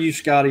 Anything for you,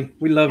 Scotty.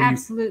 We love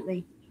Absolutely.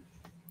 you.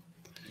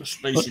 The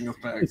spacing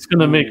effect. It's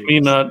gonna make me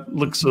not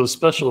look so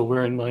special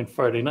wearing mine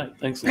Friday night.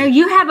 Thanks. No,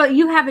 you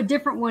have a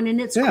different one, and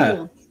it's Yeah.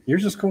 cool.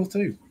 Yours is cool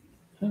too.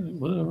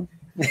 Whatever.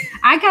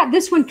 I got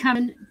this one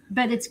coming,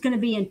 but it's going to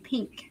be in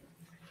pink.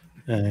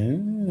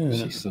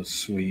 She's so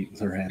sweet.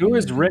 They're happy. Who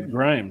is Rick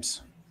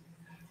Grimes?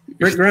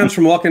 Rick Grimes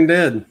from Walking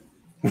Dead.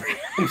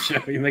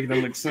 You make that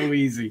look so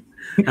easy.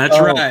 That's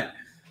Oh. right.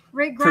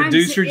 Rick Grimes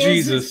Producer is-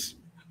 Jesus.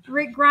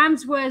 Rick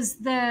Grimes was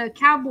the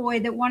cowboy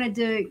that wanted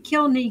to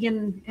kill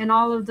Negan and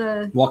all of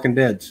the Walking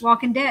Deads.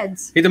 Walking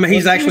Deads. He's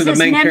actually He was the his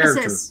main character.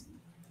 nemesis.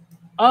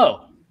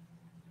 Oh.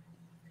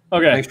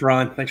 Okay. Thanks,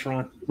 Ron. Thanks,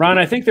 Ron. Ron,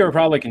 I think they were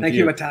probably Thank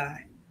you, confused.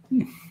 Matai.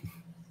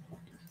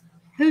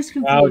 Who's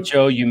confused? Wow,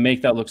 Joe, you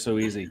make that look so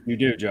easy. You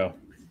do, Joe.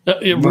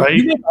 Right. You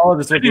make all of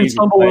this I look didn't easy.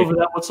 stumble Like, over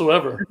that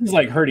whatsoever. This is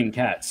like hurting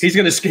cats. He's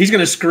gonna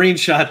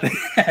screenshot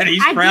that.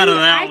 He's proud of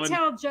that I one.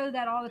 tell Joe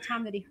that all the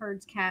time that he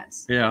herds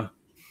cats. Yeah.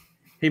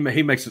 He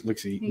makes it look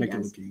easy. He Make it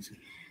does. look easy.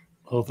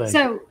 Oh, thank you.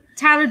 So,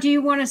 Tyler, do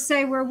you want to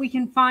say where we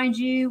can find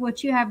you,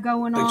 what you have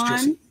going Thanks, on?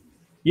 Jesse.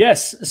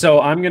 Yes.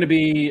 So I'm going to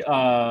be,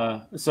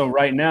 so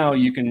right now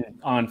you can,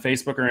 on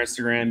Facebook or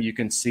Instagram, you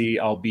can see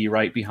I'll Be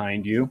Right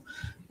Behind You,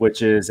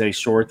 which is a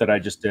short that I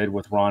just did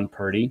with Ron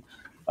Purdy,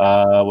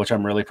 which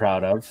I'm really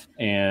proud of.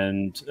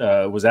 And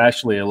it was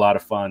actually a lot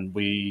of fun.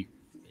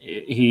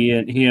 He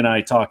and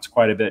I talked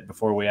quite a bit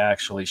before we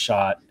actually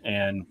shot.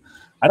 And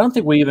I don't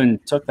think we even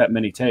took that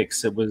many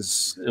takes. It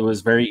was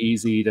very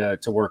easy to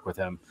work with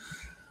him.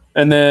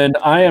 And then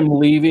I am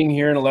leaving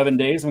here in 11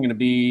 days. I'm going to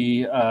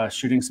be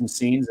shooting some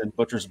scenes in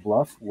Butcher's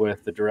Bluff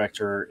with the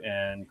director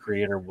and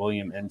creator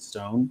William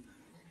Enstone.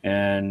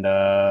 And,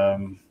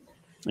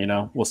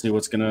 we'll see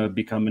what's going to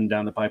be coming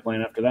down the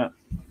pipeline after that.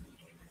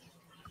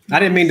 I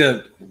didn't mean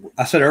to.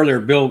 I said earlier,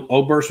 Bill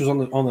Oberst was on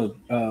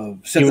the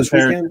set He was this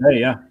there weekend. today,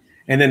 yeah.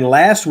 And then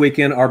last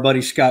weekend, our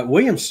buddy Scott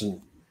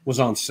Williamson was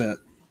on set.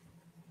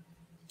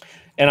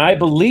 And I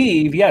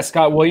believe,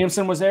 Scott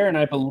Williamson was there. And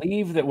I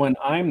believe that when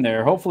I'm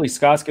there, hopefully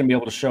Scott's going to be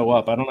able to show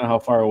up. I don't know how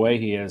far away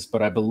he is,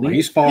 but I believe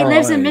He's far He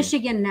lives away. in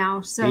Michigan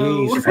now, so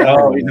He's far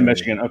Oh, he's away. in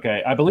Michigan.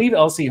 Okay. I believe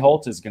Elsie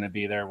Holt is going to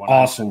be there. When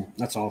Awesome.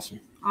 That's awesome.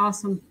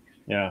 awesome.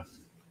 Yeah.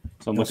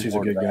 So I'm looking He's a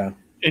forward good to that. guy.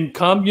 In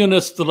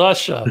communist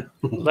Russia,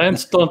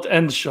 Lance don't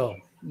end show.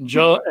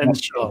 Joe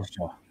end show.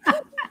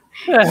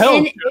 The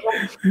hell,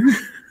 Joe?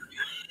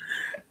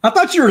 I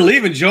thought you were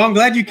leaving, Joe. I'm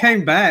glad you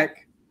came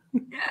back.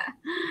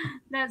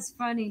 That's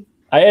funny.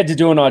 I had to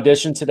do an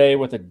audition today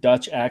with a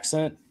Dutch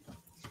accent.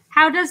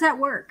 How does that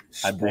work?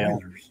 I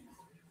bailed.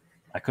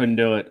 I couldn't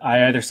do it.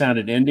 I either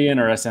sounded Indian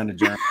or I sounded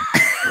German.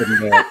 Couldn't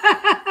do it.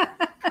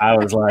 I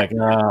was like,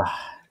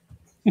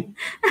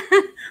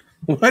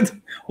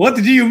 What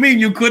did you mean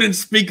you couldn't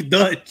speak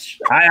Dutch?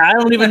 I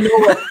don't even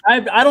know. I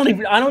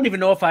don't even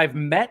know if I've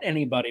met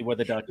anybody with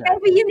a Dutch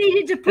accent. Maybe you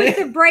needed to put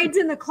the braids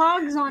and the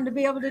clogs on to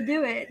be able to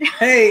do it.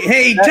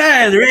 Hey,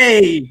 Tyler,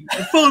 hey,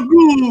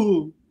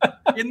 Fungu.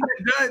 In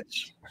the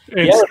Dutch.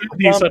 And Yeah,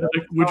 Stephanie said,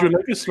 would you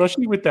like a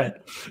slushie with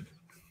that?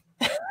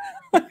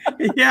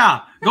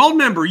 Yeah, gold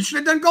member. You should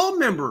have done gold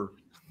member.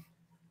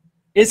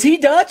 Is he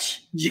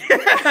Dutch?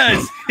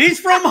 Yes, he's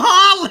from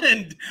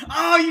Holland.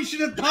 Oh, you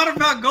should have thought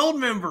about gold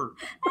member.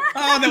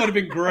 Oh, that would have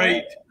been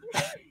great.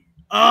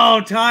 Oh,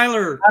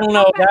 Tyler. I don't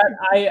know.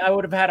 That I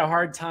would have had a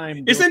hard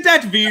time. Isn't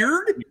that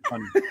weird?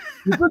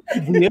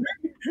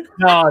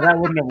 No, that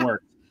wouldn't have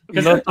worked.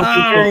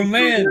 Oh,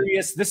 man.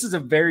 This is a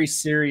very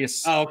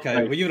serious. Oh,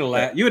 okay. Well, you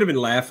would have been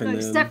laughing.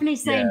 Look, then.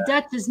 Stephanie's saying Yeah.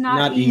 Dutch is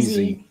not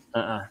easy.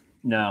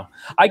 No,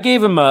 I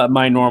gave him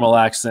my normal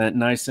accent,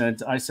 and I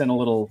sent a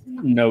little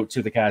note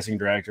to the casting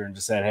director and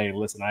just said, "Hey,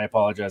 listen, I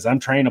apologize. I'm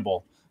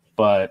trainable,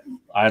 but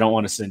I don't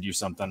want to send you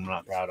something I'm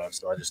not proud of,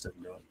 so I just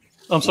didn't do it."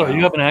 I'm sorry,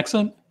 you have an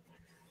accent?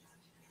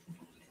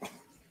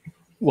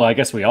 Well, I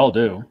guess we all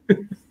do,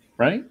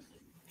 right?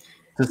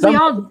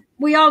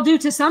 We all do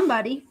to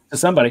somebody. To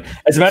somebody.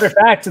 As a matter of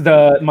fact,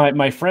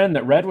 my friend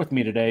that read with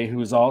me today,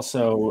 who's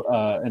also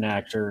an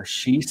actor,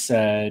 she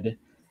said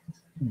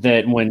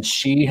that when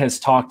she has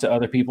talked to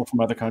other people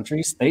from other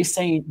countries, they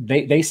said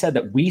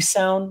that we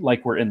sound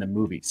like we're in the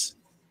movies.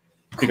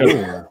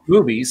 Because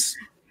movies,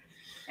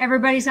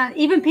 Everybody's not.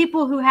 Even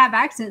people who have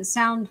accents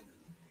sound.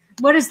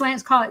 What does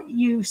Lance call it?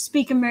 You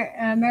speak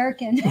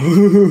American.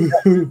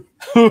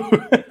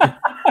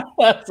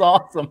 that's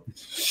awesome.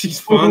 She's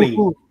funny.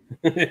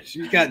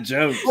 She's got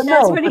jokes.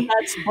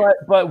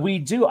 But we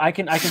do. I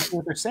can see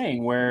what they're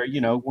saying. Where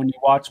when you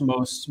watch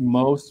most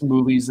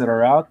movies that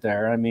are out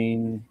there, I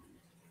mean,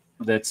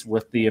 that's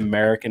with the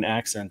American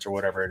accent or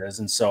whatever it is,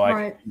 and so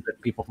I think that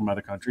people from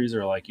other countries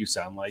are like, you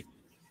sound like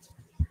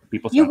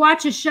people. You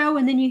watch a show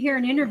and then you hear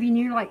an interview and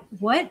you're like,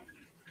 what?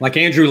 Like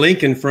Andrew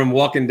Lincoln from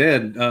Walking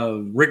Dead,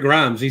 Rick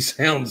Grimes. He's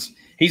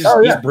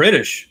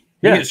British.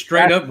 Yeah, He's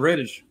straight up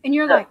British. And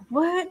you're like,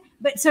 what?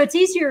 But so it's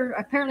easier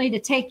apparently to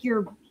take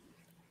your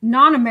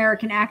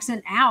non-American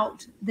accent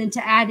out than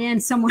to add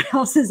in someone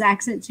else's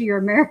accent to your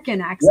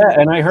American accent. Yeah,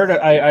 and I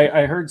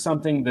heard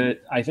something that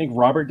I think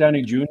Robert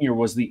Downey Jr.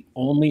 was the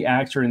only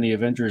actor in the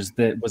Avengers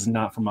that was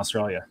not from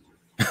Australia.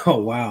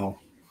 Oh, wow.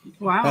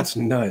 Wow. That's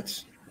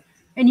nuts.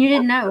 And you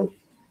didn't know.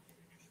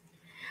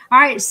 All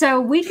right, so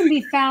we can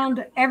be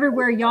found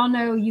everywhere. Y'all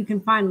know you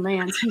can find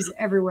Lance. He's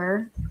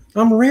everywhere.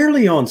 I'm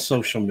rarely on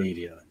social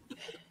media.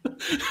 Are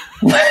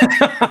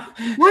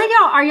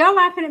y'all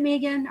laughing at me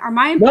again? Are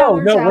my No,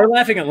 impellers out? we're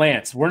laughing at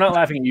Lance. We're not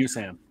laughing at you,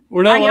 Sam.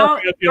 We're not. Are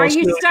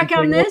you stuck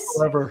on this?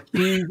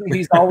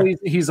 He's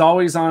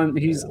always on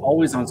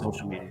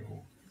social media.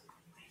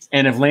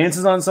 And if Lance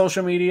is on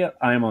social media,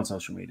 I am on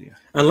social media.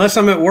 Unless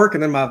I'm at work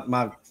and then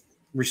my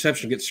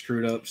reception gets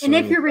screwed up. So. And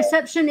if your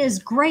reception is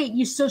great,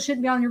 you still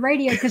shouldn't be on your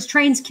radio because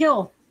trains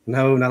kill.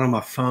 No, not on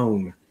my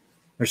phone.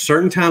 There's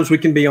certain times we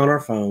can be on our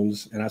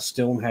phones, and I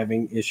still am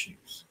having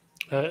issues.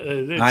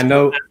 I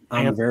know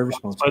I'm very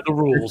responsible. By the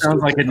rules.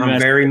 Sounds like I'm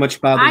very much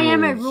by the rules. I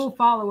am a rule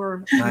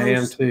follower. I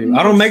am too.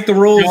 I don't make the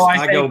rules.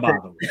 I go by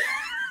them.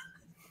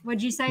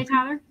 What'd you say,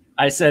 Tyler?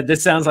 I said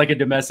this sounds like a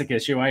domestic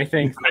issue. I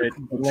think that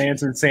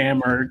Lance and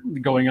Sam are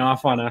going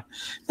off on a.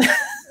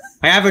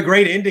 I have a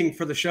great ending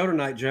for the show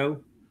tonight,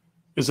 Joe.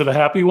 Is it a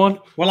happy one?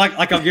 Well, like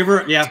I'll give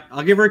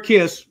her a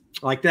kiss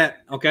like that,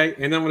 okay?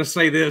 And then I'm going to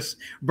say this: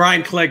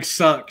 Brian Clegg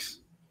sucks.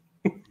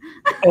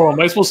 Oh, am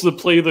I supposed to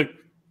play the?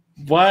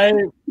 Why?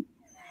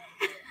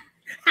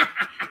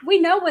 We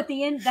know what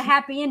the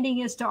happy ending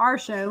is to our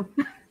show.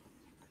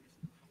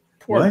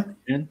 What?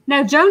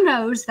 No, Joe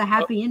knows the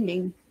happy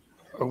ending.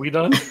 Are we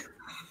done?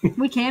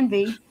 We can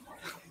be.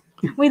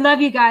 We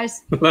love you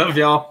guys. Love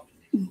y'all.